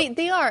 Well,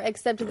 they are,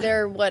 except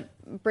they're what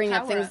bring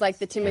up things Power-ups. like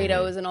the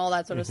tomatoes and all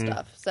that sort of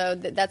stuff. So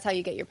that's how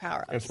you get your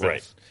power ups.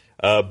 Right.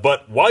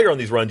 But while you're on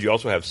these runs, you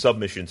also have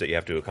submissions that you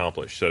have to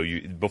accomplish. So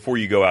before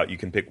you go out, you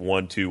can pick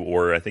 1, 2,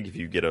 or I think if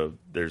you get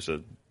there's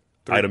a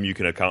item you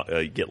can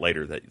get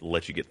later that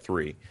lets you get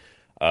 3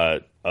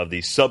 of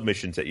these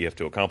submissions that you have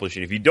to accomplish.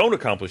 And if you don't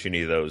accomplish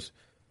any of those,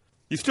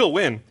 You still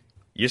win.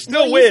 you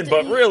still win.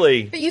 But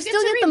really, But You still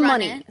to get the rerun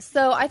money. it.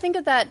 So I think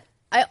of that.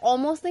 I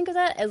almost think of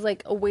that as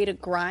like a way to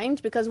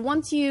grind, because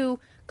once you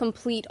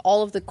complete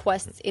all of the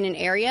quests in an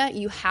area,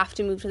 you have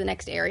to move to the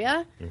next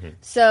area.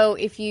 So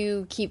if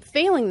you keep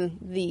failing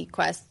the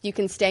quest, you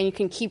can stay and you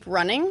can keep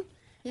running,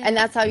 and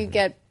that's how you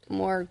get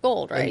more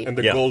gold, right? And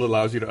the gold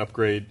allows you to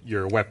upgrade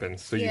your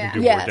weapons, so you can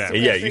do yeah, more so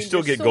damage. Yeah, upgrade you still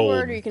your get sword,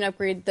 gold. Or you can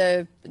upgrade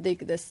the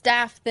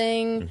staff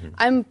thing.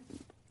 I'm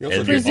You also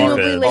And get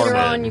presumably defense. later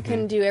Armor. on you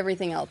can do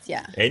everything else.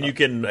 Yeah. and you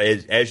can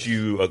as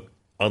you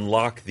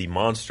unlock the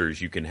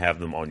monsters, you can have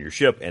them on your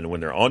ship, and when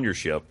they're on your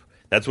ship,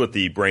 that's what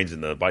the brains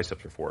and the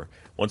biceps are for.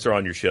 Once they're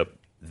on your ship,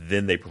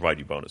 then they provide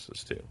you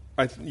bonuses too.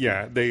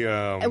 They.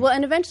 Well,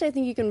 and eventually I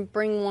think you can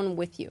bring one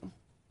with you.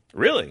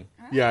 Really?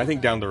 Yeah, I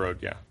think down the road.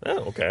 Yeah. Oh,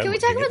 okay. Can we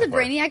talk about the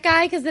Brainiac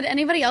guy? Because did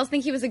anybody else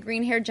think he was a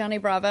green-haired Johnny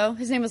Bravo?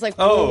 His name was like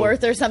Oh.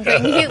 Woolworth or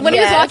something. When he was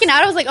Yes. walking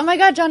out, I was like, oh my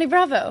god, Johnny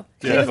Bravo.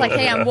 And he was like,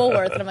 hey, I'm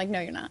Woolworth. And I'm like, no,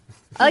 you're not.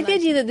 I like the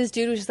idea that this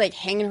dude was just like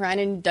hanging around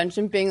in a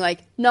dungeon being like,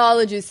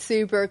 knowledge is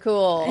super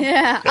cool.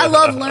 Yeah, I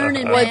love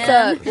learning, What's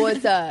man. up?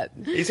 What's up?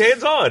 He's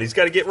hands on. He's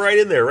got to get right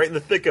in there, right in the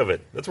thick of it.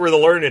 That's where the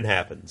learning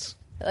happens.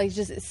 Like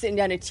just sitting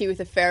down at tea with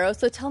a pharaoh.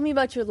 So tell me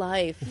about your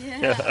life.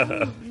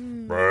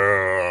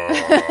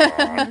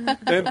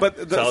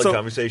 Solid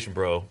conversation,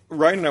 bro.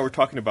 Ryan and I were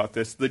talking about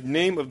this. The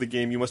name of the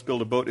game, You Must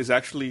Build a Boat, is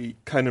actually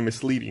kind of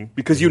misleading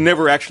because you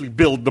never actually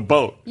build the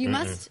boat. You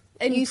must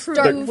You improve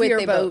start with your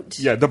a boat. boat.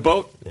 Yeah, the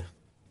boat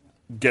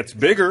gets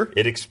bigger.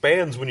 It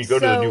expands when you go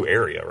to a So- new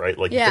area, right?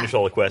 Like you Yeah. finish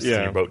all the quests Yeah.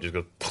 and your boat just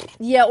goes.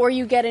 Yeah, or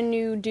you get a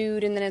new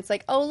dude and then it's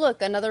like, oh,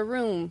 look, another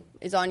room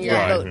is on your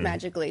Right. boat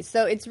magically.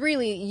 So it's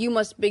really, you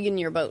must begin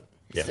your boat.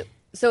 Yeah.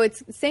 So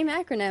it's same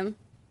acronym.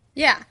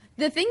 Yeah.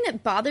 The thing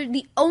that bothered,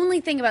 the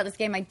only thing about this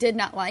game I did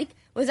not like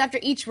was after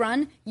each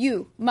run,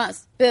 you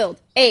must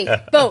build a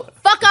boat.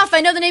 Fuck off,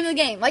 I know the name of the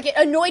game. Like, it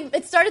annoyed,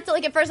 it started to,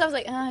 like, at first I was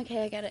like, oh,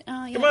 okay, I get it.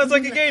 Oh, yeah. Come on, it's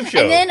like a game show.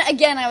 And then,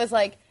 again, I was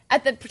like,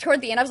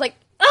 toward the end, I was like,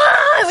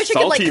 I wish I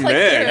could, like, Salty click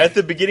man. through. At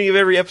the beginning of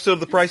every episode of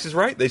The Price is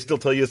Right, they still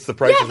tell you it's The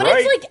Price Yeah, is but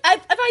Right. it's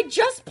like, if I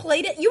just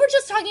played it, you were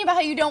just talking about how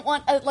you don't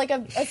want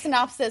a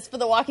synopsis for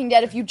The Walking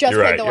Dead if you just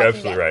You're played right, The you're Walking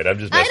absolutely Dead. right. I'm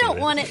just I messing don't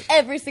with want you. it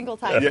every single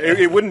time. Yeah,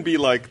 it wouldn't be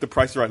like the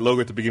Price is Right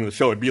logo at the beginning of the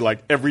show. It'd be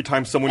like every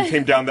time someone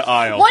came down the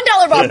aisle.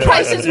 $1 Bob,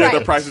 Price is Yeah, Right.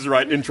 the Price is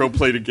Right intro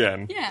played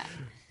again. Yeah.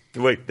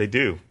 Wait, they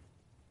do.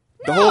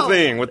 The whole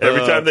thing with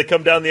Every time they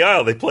come down the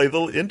aisle, they play the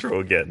intro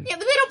again. Yeah,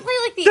 but they don't play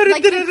like the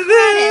credits.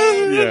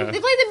 Yeah. They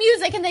play the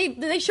music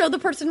and they show the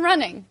person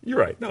running. You're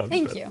right. No,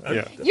 Thank you.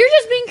 Yeah. You're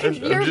just being I'm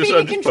you're just- being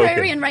I'm just contrarian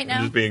poking. right now.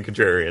 I'm just being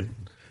contrarian.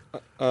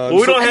 Well,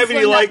 we don't have And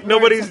any Slim like Nut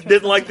nobody Words.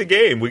 didn't like the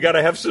game. We got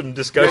to have some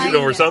discussion I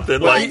over know.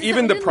 something. Well, Like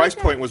even the Didn't price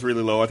like point was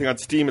really low. I think on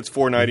Steam it's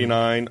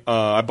 $4.99.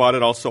 I bought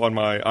it also on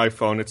my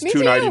iPhone. It's Me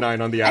too.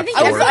 $2.99 on the App think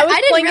Store. that's I was I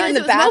didn't playing it realize in it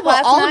the was bath mobile.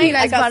 last All of night. you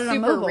guys I got bought it on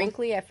super mobile.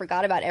 wrinkly. I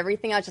forgot about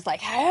everything. I was just like,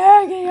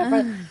 hey,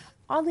 but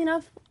oddly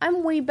enough,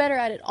 I'm way better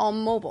at it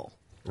on mobile.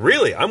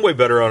 really, I'm way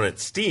better on it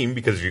Steam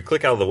because if you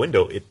click out of the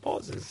window, it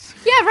pauses.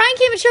 Yeah, Ryan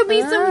came and showed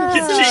me some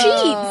cheats.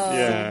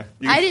 Yeah.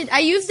 I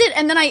used it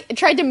and then I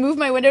tried to move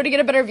my window to get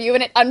a better view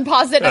and it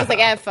unpaused it and I was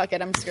like, fuck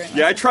it, I'm screwing it.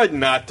 Yeah, I tried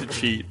not to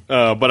cheat,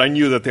 but I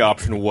knew that the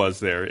option was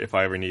there if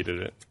I ever needed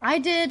it. I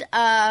did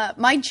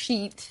my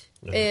cheat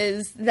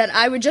is that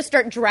I would just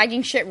start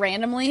dragging shit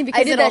randomly because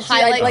I did it'll that too.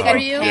 highlight Like for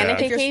I'd you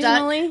panic if you're stuck.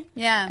 occasionally.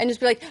 Yeah. And just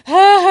be like,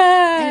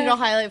 And it'll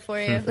highlight for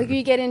you. like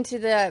you get into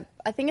the,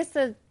 I think it's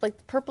the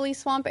like purpley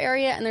swamp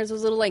area, and there's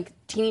those little like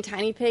teeny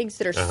tiny pigs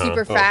that are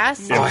super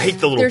fast. Oh, I hate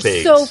the little They're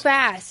pigs. so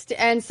fast,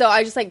 and so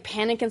I just like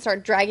panic and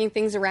start dragging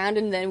things around,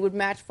 and then it would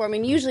match for me.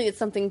 And usually it's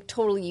something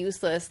totally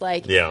useless,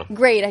 like Yeah.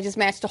 great, I just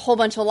matched a whole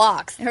bunch of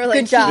locks. Or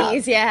like Good job.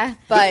 keys, yeah.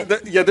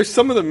 But Yeah, there's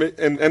some of them,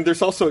 and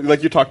there's also,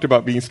 like you talked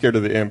about being scared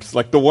of the imps.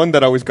 Like the one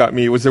that always got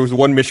me was there was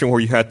one mission where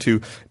you had to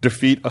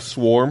defeat a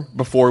swarm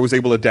before it was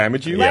able to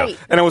damage you. Yeah. Right.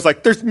 And I was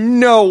like, there's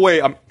no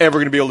way I'm ever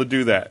going to be able to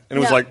do that. And it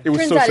was no, like, it was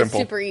turns so out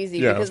simple. It's super easy.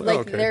 crazy Yeah, because I was like,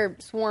 like okay. their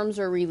swarms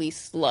are really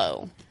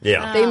slow.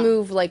 Yeah. They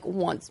move like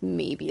once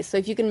maybe. So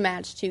if you can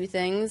match two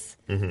things,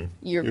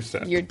 you're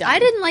set. you're done. I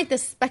didn't like the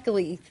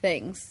speckly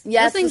things.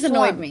 Yeah, Those it's things the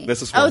swarm. annoyed me.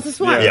 That's a swarm. Oh, it's a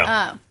swarm.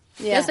 Yeah. Oh.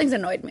 Yeah. Those things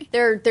annoyed me.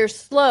 They're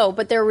slow,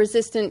 but they're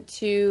resistant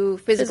to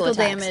physical Physical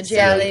attacks. damage, So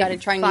yeah, you they got to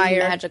try and fire.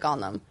 use magic on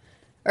them.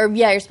 Or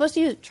yeah, you're supposed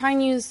to try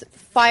and use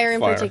fire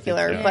in Fire,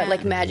 particular, yeah. but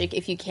like magic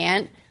if you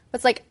can't. But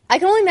it's like I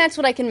can only match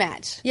what I can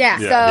match. Yeah.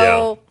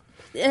 So.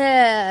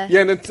 Yeah,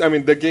 and I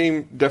mean, the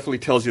game definitely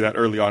tells you that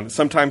early on.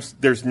 Sometimes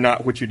there's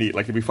not what you need.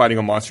 Like, if you're fighting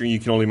a monster and you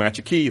can only match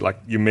a key, like,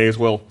 you may as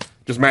well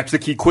just match the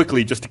key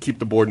quickly just to keep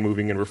the board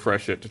moving and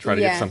refresh it to try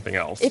to get something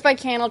else. If I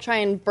can, I'll try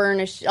and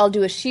burn I'll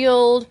do a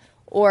shield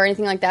or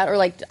anything like that. Or,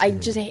 like, I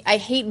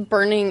hate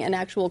burning an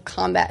actual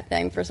combat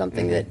thing for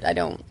something that I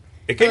don't...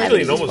 Occasionally, it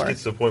use almost for.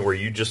 gets to the point where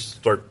you just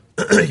start.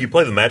 You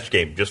play the match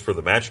game just for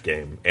the match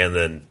game, and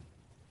then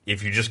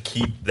if you just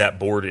keep that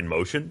board in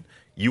motion,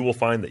 you will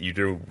find that you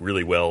do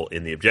really well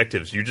in the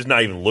objectives. You're just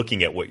not even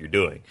looking at what you're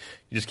doing.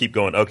 You just keep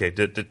going, okay,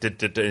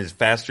 as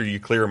faster you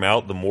clear them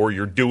out, the more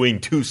you're doing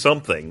to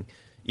something,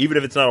 even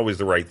if it's not always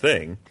the right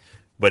thing,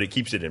 but it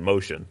keeps it in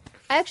motion.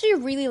 I actually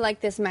really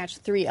like this match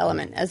 3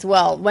 element as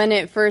well. When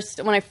I first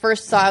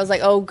saw it, I was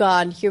like, oh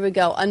god, here we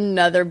go,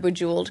 another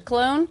Bejeweled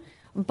clone.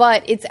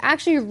 But it's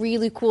actually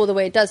really cool the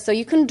way it does. So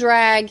you can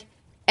drag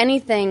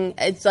anything,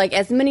 it's like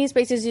as many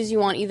spaces as you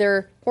want,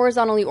 either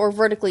horizontally or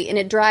vertically, and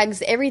it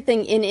drags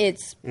everything in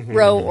its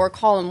row or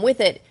column with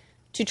it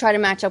to try to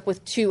match up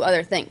with 2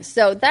 other things.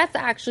 So that's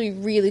actually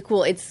really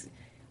cool. It's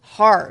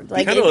hard.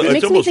 Like It's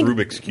makes me almost think,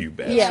 Rubik's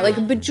Cube. Yeah, like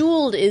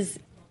Bejeweled is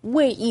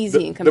way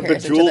easy in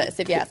comparison to this,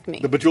 if you ask me.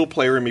 The Bejeweled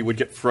player in me would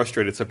get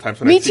frustrated sometimes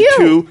when Me I see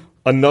too. 2,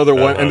 another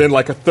one, and then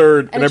like a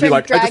third, and I'd be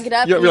like, drag it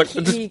up. yeah, and be like,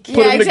 you- just you-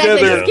 put them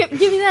together. Just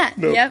give me that.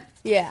 Yep.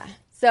 Yeah.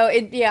 So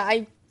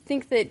I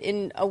think that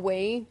in a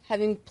way,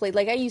 having played,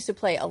 like I used to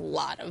play a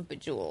lot of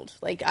Bejeweled.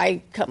 Like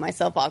I cut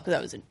myself off because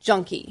I was a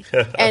junkie.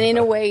 And in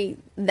a way,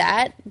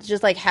 that,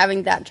 just like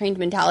having that trained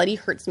mentality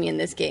hurts me in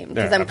this game.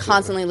 Because Yeah, I'm absolutely.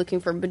 constantly looking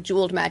for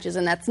Bejeweled matches,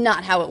 and that's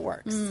not how it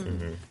works.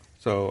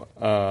 So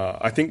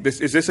I think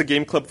is this a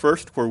game club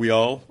first where we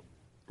all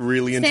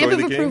really Stamp enjoy of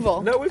the game?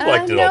 approval. No, we've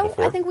liked it no, all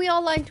before. I think we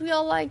all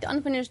liked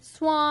Unfinished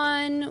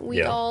Swan. We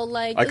Yeah. all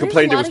liked... I there's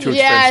complained a it lot was of too games.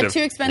 Yeah, expensive.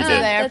 too expensive You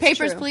did. there. That's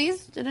Papers, true.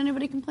 Please. Did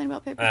anybody complain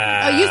about papers?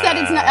 Oh, you said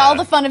it's not all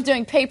the fun of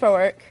doing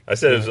paperwork. I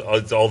said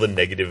it's all the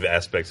negative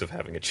aspects of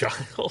having a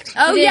child.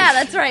 Oh, yeah,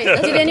 that's right.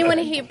 Did anyone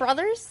hate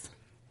Brothers?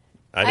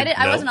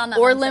 I wasn't on that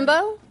Or one, so-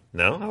 Limbo?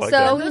 No, I like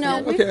So, that. you know,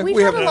 Okay, we've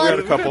we had have- a lot we of...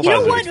 had a couple you know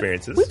positive what?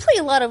 experiences. We play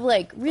a lot of,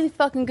 like, really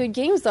fucking good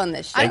games on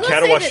this show. I And will say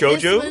Katawa that this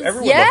Shoujo? was-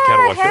 Everyone Yeah, loved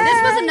Katawa hey. This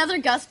Shoujo. was another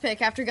Gus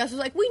pick after Gus was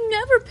like, we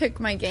never pick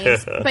my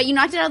games. But you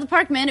knocked it out of the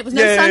park, man. It was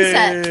no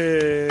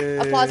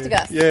sunset. Applause to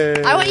Gus.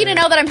 Yay. I want you to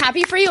know that I'm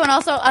happy for you, and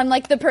also I'm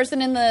like the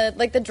person in the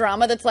the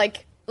drama that's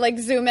like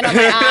zoom in on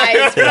my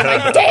eyes. I'm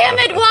like, damn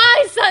it,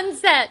 why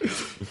sunset?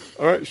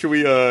 All right, should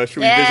we visit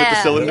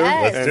the cylinder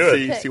Yes. and Let's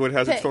do it. see what it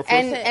has in store for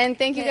us? And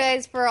thank you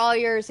guys for all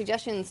your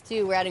suggestions,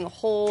 too. We're adding a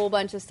whole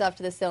bunch of stuff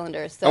to the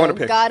cylinder. So I wanna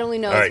pick. God only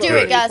knows All right, what do we're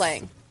it. going to Gus. be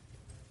playing.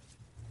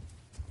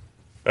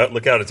 Oh,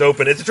 look out, it's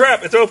open. It's a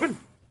trap. It's open.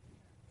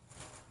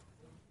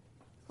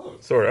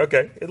 Sort of.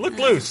 Okay. It looked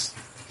loose.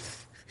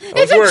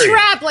 It's a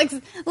trap. Like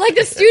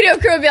the studio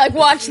crew would be like,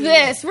 watch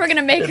this. We're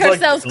gonna make It's like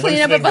ourselves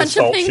clean up a loosening the bunch of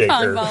salt ping shaker.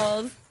 pong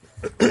balls.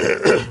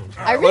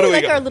 I What do really we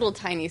like got? our little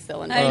tiny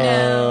cylinder. I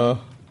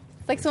know.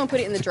 It's like someone put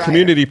it in the dryer.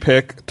 Community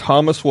pick,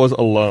 Thomas Was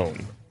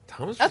Alone.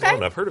 Thomas Okay.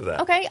 Malone, I've heard of that.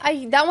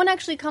 Okay, that one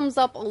actually comes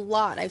up a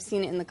lot. I've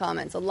seen it in the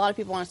comments. A lot of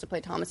people want us to play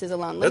Thomas Is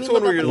Alone. Let That's me the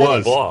one look where up you're the little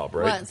Was. blob,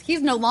 right? Was.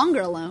 He's no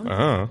longer alone.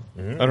 I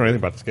don't know anything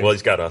about this game. Well,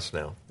 he's got us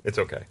now. It's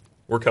okay.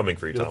 We're coming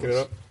for you, You looking Thomas.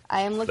 it up?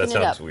 I am looking That it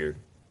sounds up. weird.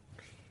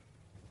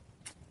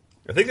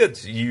 I think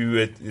that's you.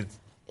 It's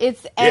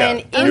It's yeah. an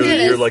You're,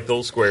 indie. you're like the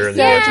little square in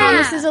the So edge.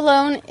 Thomas Is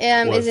Alone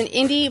Was. is an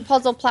indie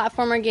puzzle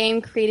platformer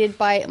game created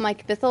by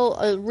Mike Bithell,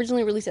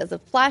 originally released as a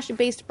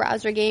Flash-based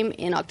browser game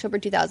in October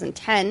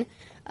 2010.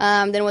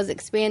 Then was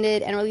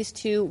expanded and released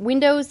to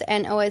Windows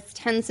and OS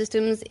X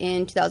systems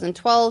in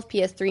 2012,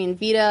 PS3 and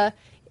Vita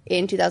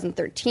in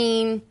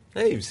 2013,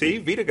 Hey, see,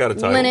 Vita got a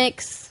title.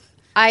 Linux,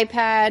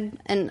 iPad,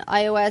 and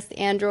iOS,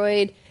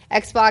 Android,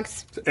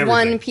 Xbox everything.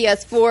 One,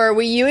 PS4,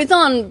 Wii U.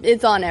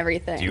 It's on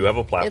everything. Do you have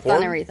a It's platform?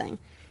 on everything.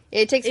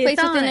 It takes It's place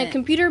within on a it.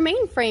 computer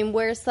mainframe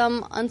where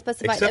some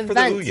unspecified Except for the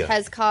event Ouya.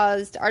 has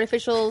caused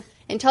artificial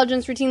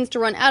intelligence routines to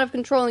run out of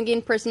control and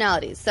gain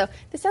personalities. So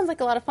this sounds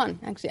like a lot of fun.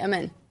 Actually, I'm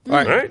in. All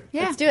right. All right.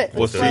 Yeah. Let's do it.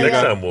 We'll Let's see play you next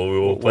that. time. We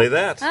will play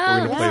that. We're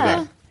going to play yeah.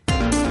 that.